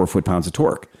 144 foot-pounds of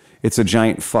torque. It's a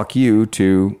giant fuck you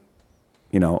to,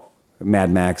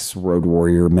 Mad Max Road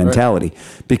Warrior mentality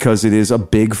because it is a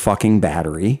big fucking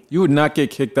battery. You would not get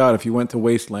kicked out if you went to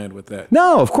Wasteland with that.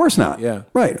 No, of course not. Yeah.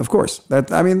 Right, of course.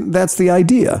 That's the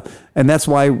idea. And that's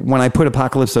why when I put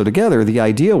Apocalypso together, the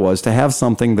idea was to have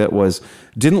something that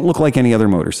didn't look like any other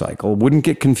motorcycle, wouldn't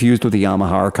get confused with a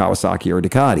Yamaha or Kawasaki or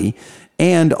Ducati,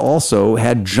 and also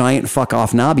had giant fuck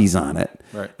off knobbies on it.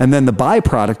 Right. And then the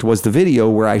byproduct was the video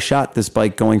where I shot this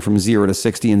bike going from 0 to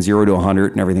 60 and 0 to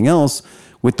 100 and everything else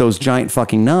with those giant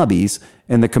fucking knobbies,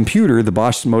 and the computer, the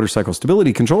Bosch Motorcycle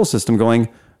Stability Control System, going,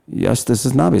 yes, this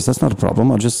is knobbies. That's not a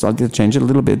problem. I'll change it a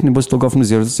little bit, and we'll still go from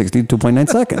 0 to 60 to 2.9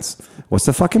 seconds. What's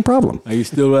the fucking problem? Are you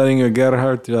still riding a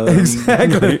Gerhardt?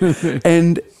 Exactly.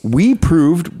 And we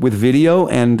proved with video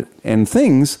and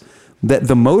things that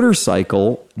the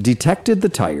motorcycle detected the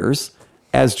tires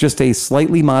as just a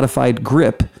slightly modified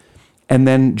grip and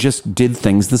then just did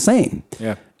things the same.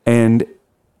 Yeah. And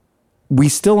we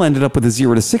still ended up with a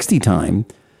 0 to 60 time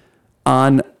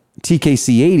on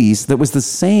TKC 80s that was the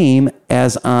same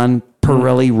as on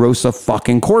Pirelli Rosa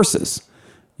fucking Corsas.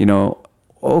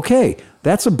 Okay,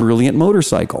 that's a brilliant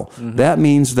motorcycle. That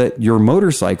means that your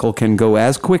motorcycle can go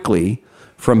as quickly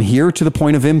from here to the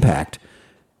point of impact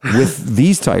with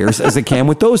these tires as it can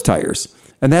with those tires.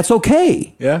 And that's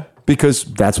okay. Yeah. Because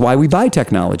that's why we buy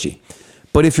technology.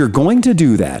 But if you're going to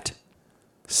do that,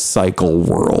 Cycle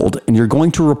World, and you're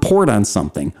going to report on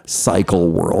something, Cycle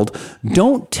World,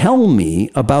 don't tell me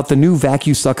about the new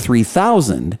VacuSuck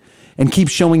 3000 and keep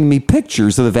showing me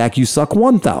pictures of the VacuSuck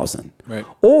 1000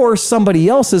 or somebody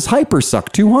else's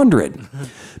Hypersuck 200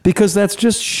 because that's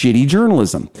just shitty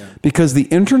journalism. Because the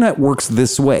internet works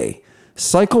this way.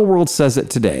 Cycle World says it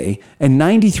today, and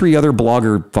 93 other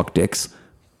blogger fuckdicks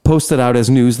post it out as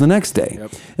news the next day.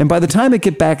 And by the time it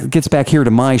gets back here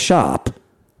to my shop,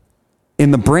 in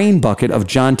the brain bucket of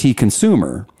John T.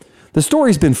 Consumer, the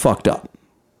story's been fucked up.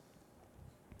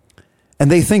 And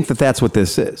they think that that's what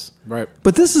this is. Right.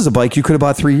 But this is a bike you could have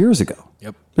bought 3 years ago.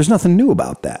 Yep. There's nothing new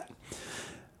about that.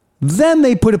 Then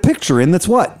they put a picture in that's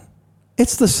what?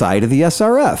 It's the side of the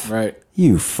SRF. Right.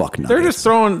 You fuck nuggets. They're just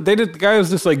throwing, the guy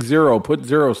was just like put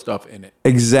zero stuff in it.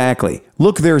 Exactly.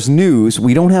 Look, there's news.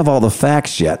 We don't have all the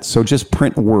facts yet, so just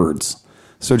print words.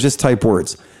 So just type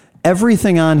words.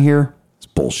 Everything on here is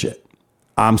bullshit.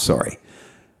 I'm sorry.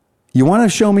 You want to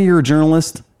show me you're a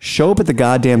journalist? Show up at the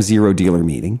goddamn Zero dealer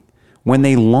meeting. When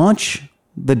they launch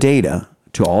the data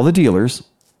to all the dealers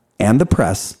and the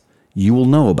press, you will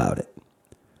know about it.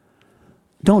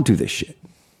 Don't do this shit.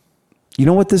 You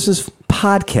know what this is?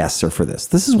 Podcasts are for this.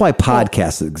 This is why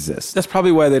podcasts exist. That's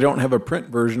probably why they don't have a print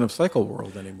version of Cycle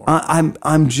World anymore.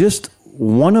 I'm just,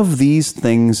 one of these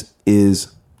things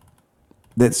is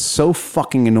that's so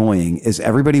fucking annoying is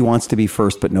everybody wants to be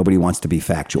first, but nobody wants to be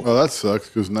factual. Well, that sucks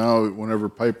because now whenever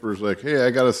Piper's like, hey,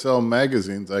 I got to sell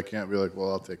magazines, I can't be like,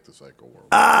 well, I'll take the Cycle World.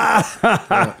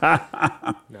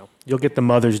 No, you'll get the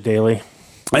Mother's Daily.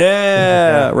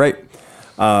 Yeah, right.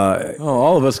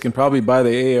 All of us can probably buy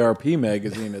the AARP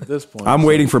magazine at this point. I'm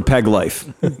waiting for Peg Life.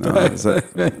 I'm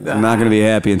not going to be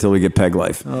happy until we get Peg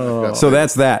Life. So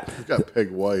that's that. I've got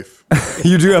Peg Wife.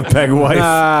 You do have Peg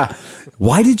Wife.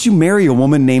 Why did you marry a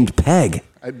woman named Peg?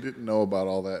 I didn't know about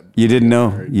all that. You didn't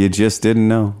know. You just didn't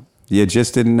know. You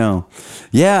just didn't know.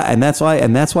 Yeah, and that's why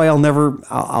I'll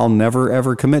never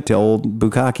ever commit to old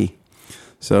Bukkake.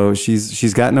 So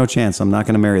she's got no chance. I'm not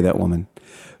going to marry that woman.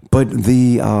 But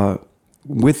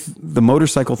with the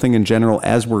motorcycle thing in general,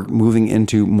 as we're moving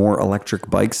into more electric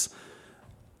bikes,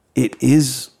 it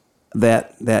is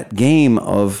that game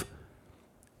of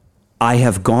I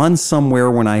have gone somewhere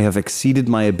when I have exceeded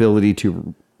my ability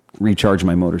to recharge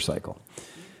my motorcycle.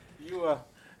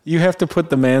 You have to put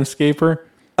the Manscaper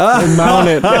and mount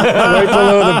it right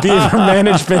below the beaver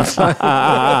management sign.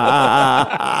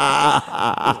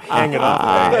 Hang it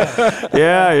up.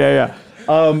 Yeah.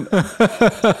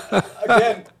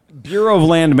 Again, Bureau of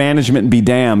Land Management be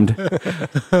damned.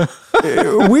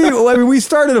 We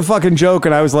started a fucking joke,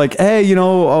 and I was like, hey,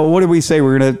 what did we say?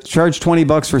 We're going to charge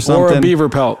 $20 for something. Or a beaver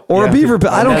pelt. Or a beaver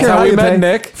pelt. I don't That's care how how we you met pay.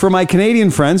 Nick. For my Canadian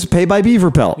friends, pay by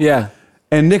beaver pelt. Yeah.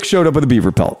 And Nick showed up with a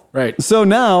beaver pelt. Right. So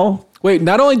now... Wait,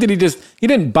 not only did he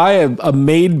didn't buy a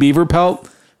made beaver pelt,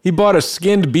 he bought a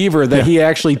skinned beaver that he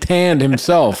actually tanned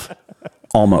himself.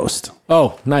 Almost.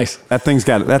 Oh, nice. That thing's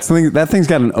got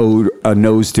a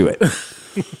nose to it.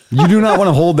 You do not want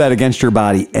to hold that against your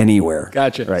body anywhere.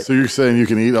 Gotcha. Right. So you're saying you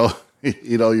can eat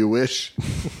all you wish?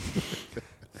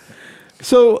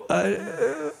 So,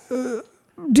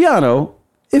 Diano,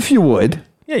 if you would,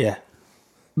 Yeah.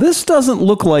 this doesn't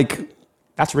look like...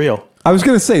 That's real. I was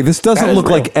going to say, this doesn't That is look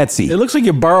real. like Etsy. It looks like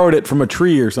you borrowed it from a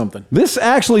tree or something. This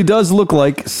actually does look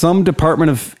like some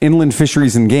Department of Inland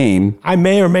Fisheries and Game. I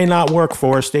may or may not work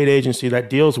for a state agency that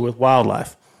deals with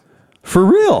wildlife. For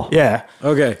real. Yeah.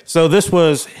 Okay. So this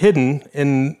was hidden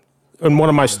in one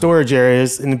of my storage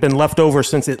areas and been left over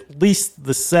since at least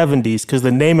the 70s because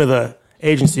the name of the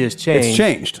agency has changed. It's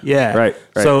changed. Yeah. Right.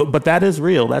 So, but that is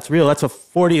real. That's real. That's at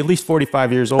least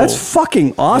 45 years old. That's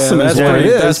fucking awesome. Yeah, is what it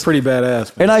is. That's pretty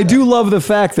badass. And I do love the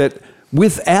fact that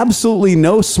with absolutely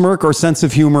no smirk or sense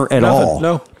of humor at Nothing. all.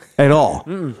 No. At all.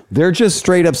 They're just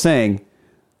straight up saying,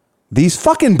 these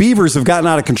fucking beavers have gotten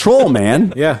out of control,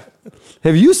 man. Yeah.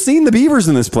 Have you seen the beavers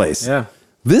in this place? Yeah.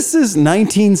 This is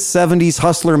 1970s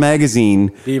Hustler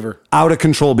magazine. Beaver. Out of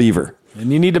control beaver.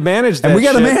 And you need to manage that. And we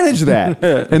got to shit. manage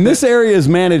that. And this area is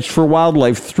managed for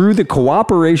wildlife through the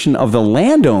cooperation of the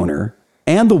landowner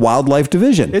and the wildlife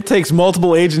division. It takes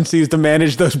multiple agencies to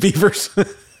manage those beavers.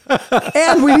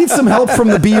 And we need some help from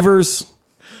the beavers.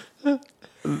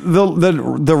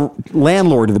 The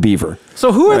landlord of the beaver.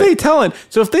 So who are they telling?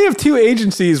 So if they have two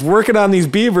agencies working on these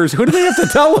beavers, who do they have to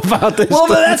tell about this? Well,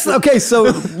 that's okay.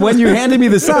 So when you handed me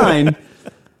the sign,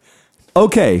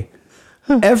 okay,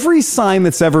 every sign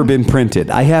that's ever been printed,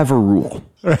 I have a rule.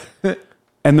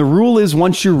 And the rule is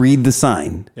once you read the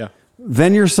sign, Yeah.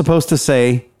 then you're supposed to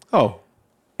say, Oh.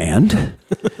 and?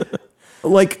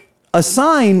 Like, a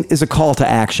sign is a call to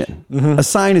action. A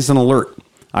sign is an alert.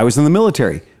 I was in the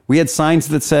military. We had signs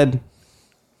that said,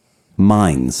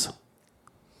 mines.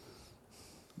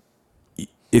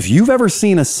 If you've ever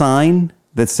seen a sign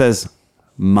that says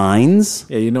mines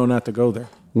Yeah, you know not to go there.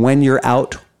 when you're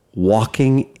out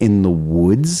walking in the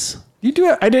woods, You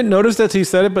do. I didn't notice that till you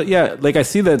said it, but yeah, like I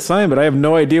see that sign, but I have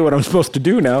no idea what I'm supposed to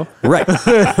do now. right?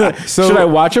 So Should I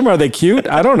watch them? Are they cute?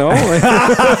 I don't know.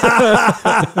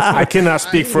 I cannot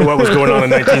speak for what was going on in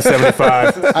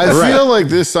 1975. I feel like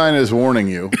this sign is warning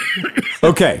you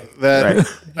okay, that,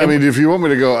 I mean, if you want me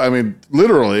to go, I mean,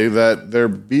 literally, that their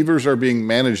beavers are being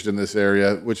managed in this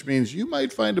area, which means you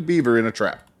might find a beaver in a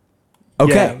trap.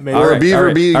 okay, Yeah, maybe. All Or right, a beaver all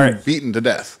right, being all right. beaten to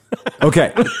death.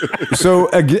 Okay. So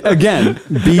again,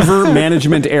 beaver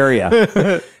management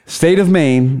area, state of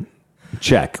Maine.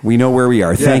 Check. We know where we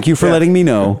are. Thank you for letting me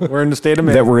know We're in the state of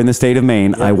Maine. that we're in the state of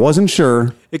Maine. I wasn't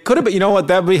sure. It could have been. You know what?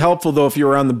 That'd be helpful though if you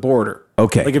were on the border.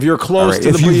 Okay. Like if you're close All right. to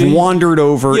if the. you've wandered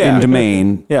over Yeah. into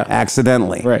Maine Yeah.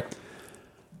 accidentally. Right.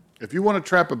 If you want to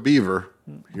trap a beaver,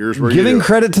 here's where Giving you do it.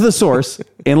 credit to the source,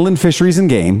 Inland Fisheries and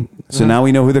Game. So now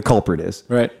we know who the culprit is.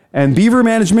 Right. And beaver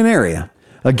management area.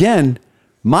 Again,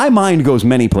 my mind goes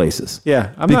many places.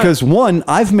 Yeah, I'm because one,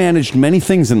 I've managed many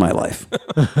things in my life.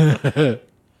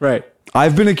 Right.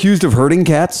 I've been accused of hurting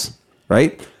cats,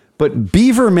 right? But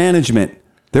beaver management,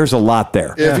 there's a lot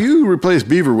there. If you replace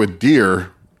beaver with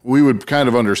deer, we would kind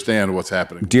of understand what's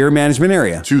happening Deer management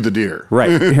area. to the deer.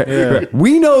 Right. Right.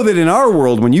 We know that in our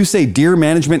world, when you say deer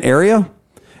management area,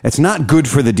 it's not good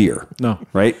for the deer. No.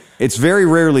 Right? It's very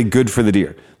rarely good for the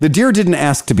deer. The deer didn't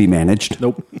ask to be managed.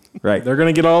 Nope. Right. They're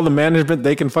gonna get all the management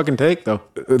they can fucking take though.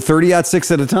 30-6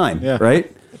 at a time. Yeah.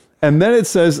 Right? And then it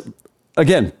says,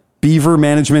 again, beaver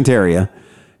management area.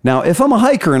 Now, if I'm a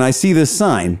hiker and I see this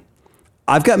sign,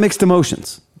 I've got mixed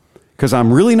emotions because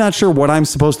I'm really not sure what I'm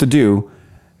supposed to do.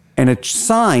 And a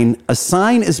sign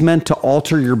is meant to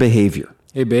alter your behavior.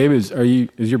 Hey babe, is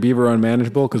your beaver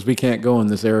unmanageable? Because we can't go in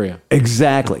this area.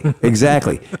 Exactly.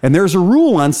 Exactly. And there's a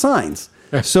rule on signs.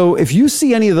 So if you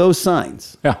see any of those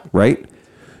signs, Yeah. right,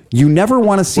 you never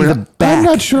want to see the back. I'm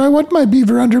not sure I want my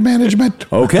beaver under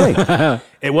management. Okay.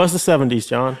 It was the 70s,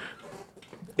 John.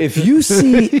 If you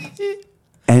see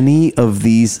any of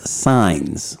these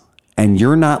signs and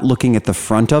you're not looking at the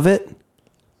front of it,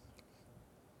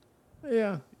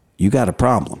 Yeah. you got a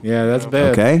problem. Yeah, that's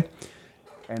bad. Okay?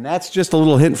 And that's just a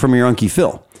little hint from your Unky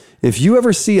Phil. If you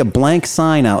ever see a blank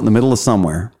sign out in the middle of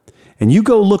somewhere, and you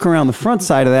go look around the front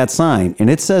side of that sign, and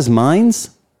it says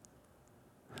mines,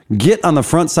 get on the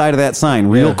front side of that sign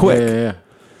real quick. Yeah.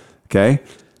 Okay?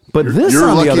 But this, You're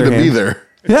on lucky the other to hand, be there.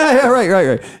 Yeah,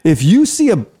 right. If you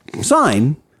see a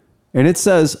sign and it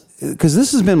says, because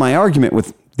this has been my argument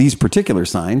with these particular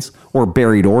signs, or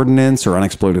buried ordnance, or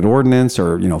unexploded ordnance,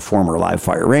 or former live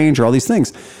fire range, or all these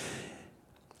things.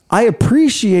 I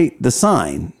appreciate the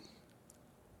sign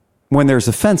when there's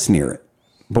a fence near it,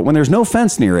 but when there's no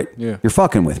fence near it, you're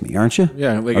fucking with me, aren't you?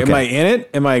 Yeah, like, Okay. am I in it?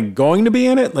 Am I going to be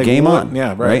in it? Like, Game what? on.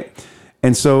 Yeah, right.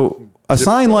 And so a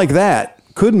sign like that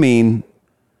could mean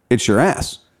it's your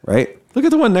ass, right? Look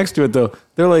at the one next to it, though.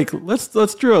 They're like, let's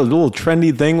do a little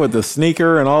trendy thing with the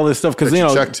sneaker and all this stuff because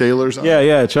Chuck Taylor's on.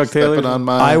 Yeah, Chuck Taylor Stepping on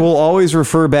mine. I will always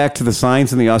refer back to the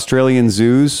signs in the Australian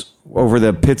zoos over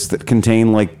the pits that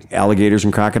contain like alligators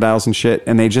and crocodiles and shit,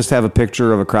 and they just have a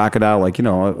picture of a crocodile, like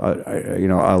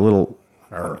a little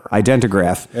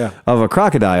identigraph of a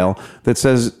crocodile that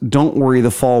says, "Don't worry,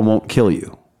 the fall won't kill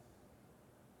you."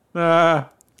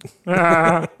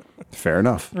 Fair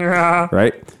enough,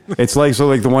 right? It's like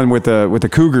the one with the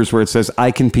cougars where it says,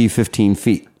 "I can pee 15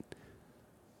 feet."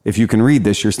 If you can read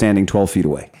this, you're standing 12 feet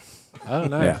away. Oh,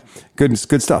 nice. Yeah, good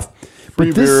stuff.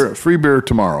 free beer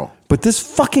tomorrow. But this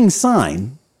fucking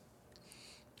sign,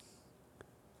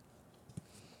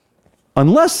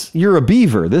 unless you're a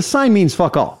beaver, this sign means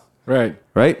fuck all. Right.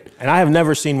 Right? And I have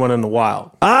never seen one in the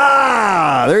wild.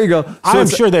 Ah, there you go. So I'm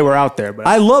it's- sure they were out there, but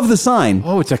I love the sign.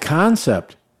 Oh, it's a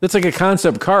concept. It's like a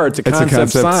concept car. It's a It's concept, a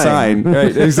concept sign.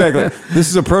 Right, exactly. This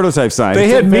is a prototype sign. They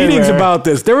had meetings rare. about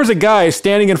this. There was a guy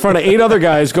standing in front of 8 other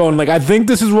guys going like, I think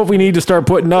this is what we need to start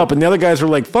putting up. And the other guys were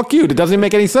like, fuck you. It doesn't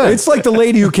make any sense. It's like the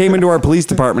lady who came into our police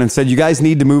department and said, "You guys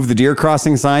need to move the deer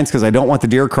crossing signs because I don't want the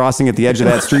deer crossing at the edge of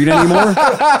that street anymore."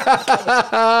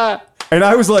 And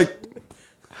I was like,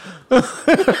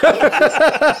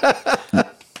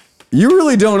 "You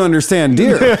really don't understand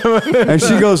deer." And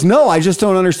she goes, "No, I just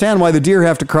don't understand why the deer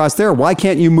have to cross there. Why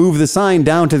can't you move the sign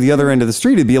down to the other end of the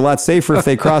street? It'd be a lot safer if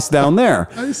they crossed down there."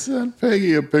 I sent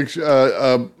Peggy a picture,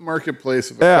 a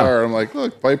marketplace of a car. I'm like,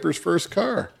 "Look, Piper's first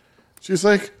car." She's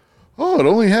like, "Oh, it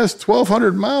only has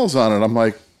 1,200 miles on it." I'm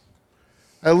like,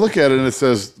 I look at it and it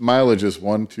says mileage is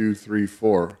 1, 2, 3,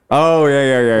 4. Oh,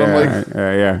 yeah. I'm like,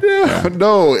 yeah.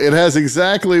 No, it has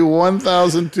exactly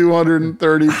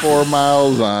 1,234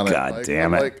 miles on it. God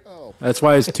damn I'm it. like, oh. That's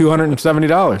why it's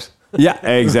 $270. Yeah,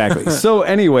 exactly. So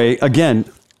anyway, again,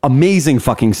 amazing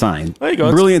fucking sign. There you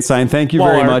go. Brilliant sign. Thank you Wall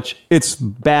very art. much. It's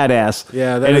badass.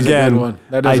 Yeah, that and is a again, good one.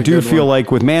 That is I a do good feel one. like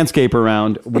with Manscaped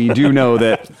around, we do know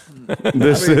that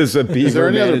this is a Is there beaver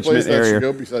any other place management that should area.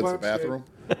 go besides the bathroom?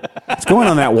 It's going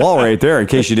on that wall right there, in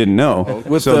case you didn't know.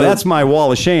 So that's my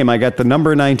wall of shame. I got the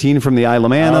number 19 from the Isle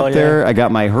of Man up there. I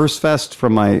got my Hearse Fest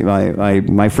from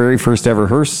my very first ever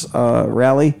Hearse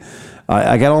rally.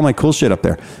 I got all my cool shit up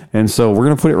there. And so we're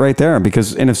going to put it right there and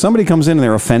if somebody comes in and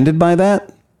they're offended by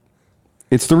that,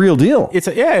 it's the real deal. it's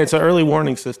an early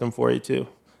warning system for you too.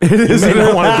 It is. You may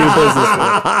not want to do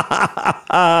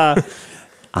business with.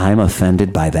 I'm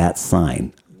offended by that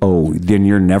sign. Oh, then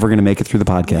you're never going to make it through the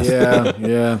podcast.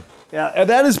 Yeah. Yeah,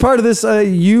 that is part of this.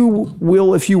 You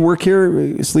will, if you work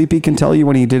here, Sleepy can tell you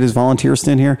when he did his volunteer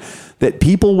stint here, that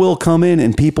people will come in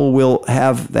and people will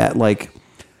have that like,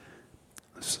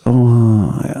 so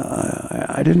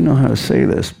I didn't know how to say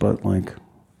this, but like,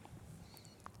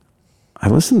 I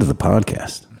listened to the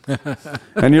podcast.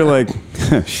 And you're like,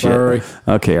 shit. Sorry.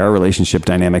 Okay, our relationship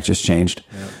dynamic just changed.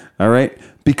 Yeah. All right.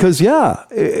 Because,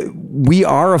 we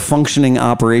are a functioning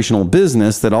operational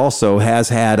business that also has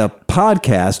had a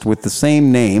podcast with the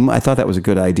same name. I thought that was a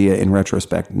good idea in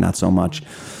retrospect, not so much.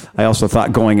 I also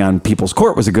thought going on People's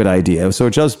Court was a good idea. So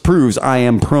it just proves I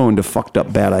am prone to fucked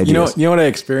up bad ideas. You know what I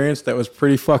experienced that was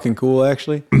pretty fucking cool,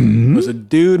 actually? It was a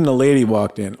dude and a lady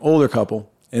walked in, older couple.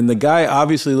 And the guy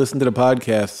obviously listened to the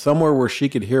podcast somewhere where she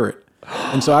could hear it.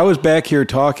 And so I was back here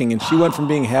talking, and she went from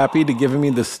being happy to giving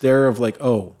me the stare of like,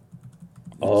 you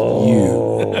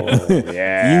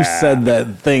said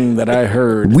that thing that I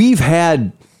heard. We've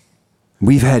had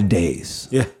days.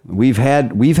 Yeah. We've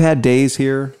had days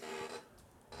here.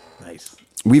 Nice.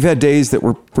 We've had days that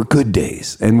were good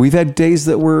days, and we've had days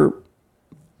that were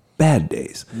bad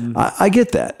days. I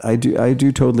get that. I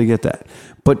do totally get that.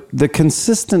 But the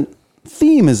consistent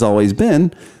theme has always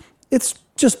been, it's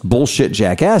just bullshit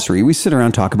jackassery. We sit around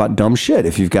and talk about dumb shit.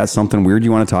 If you've got something weird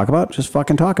you want to talk about, just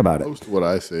fucking talk about it. Most of what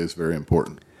I say is very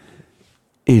important.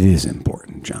 It is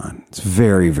important, John. It's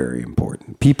very, very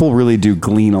important. People really do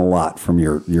glean a lot from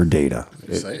your data.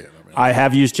 Just saying. I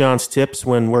have used John's tips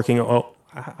when working. Oh,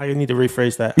 I need to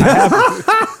rephrase that.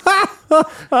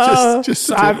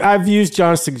 I've used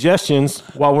John's suggestions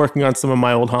while working on some of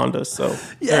my old Hondas. So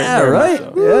very much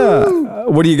so. Yeah.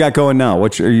 What do you got going now?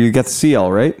 You got the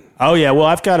CL, right? Oh yeah, well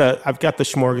I've got the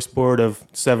smorgasbord of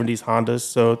 70s Hondas.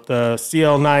 So the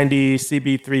CL90,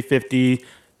 CB350,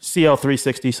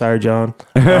 CL360. Sorry, John.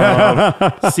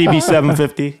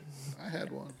 CB750. I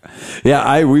had one.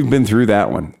 Yeah, we've been through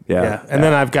that one. Yeah. And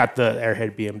then I've got the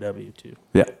Airhead BMW too.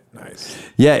 Yeah. Nice.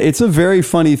 Yeah, it's a very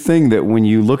funny thing that when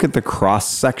you look at the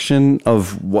cross section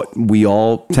of what we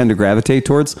all tend to gravitate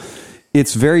towards,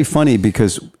 it's very funny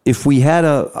because if we had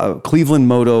a Cleveland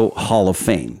Moto Hall of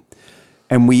Fame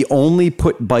and we only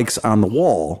put bikes on the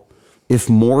wall if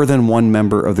more than one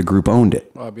member of the group owned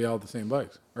it. Well, it'd be all the same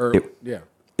bikes.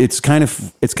 It's kind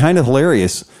of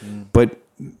hilarious, but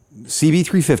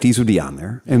CB350s would be on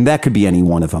there, and that could be any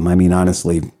one of them. I mean,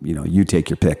 honestly, you take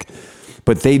your pick.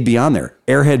 But they'd be on there.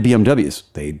 Airhead BMWs,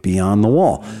 they'd be on the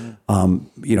wall.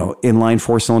 Inline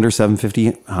 4-cylinder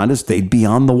 750 Hondas, they'd be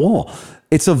on the wall.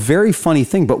 It's a very funny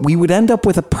thing, but we would end up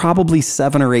with probably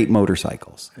 7 or 8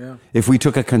 motorcycles if we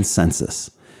took a consensus.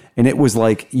 And it was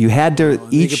like you had to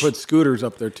You could put scooters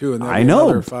up there too, and I know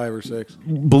another 5 or 6.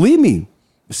 Believe me,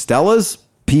 Stellas,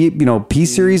 P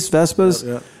Series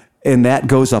Vespas, and that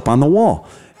goes up on the wall.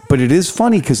 But it is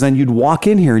funny because then you'd walk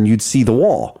in here and you'd see the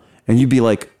wall, and you'd be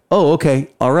like, oh, okay,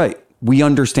 all right. We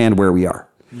understand where we are.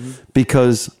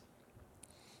 Because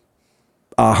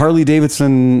Harley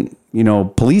Davidson,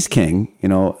 Police King,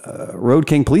 Road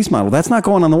King police model, that's not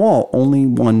going on the wall. Only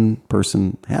one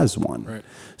person has one. Right.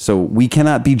 So we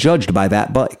cannot be judged by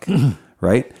that bike,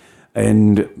 right?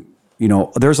 And,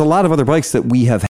 there's a lot of other bikes that we have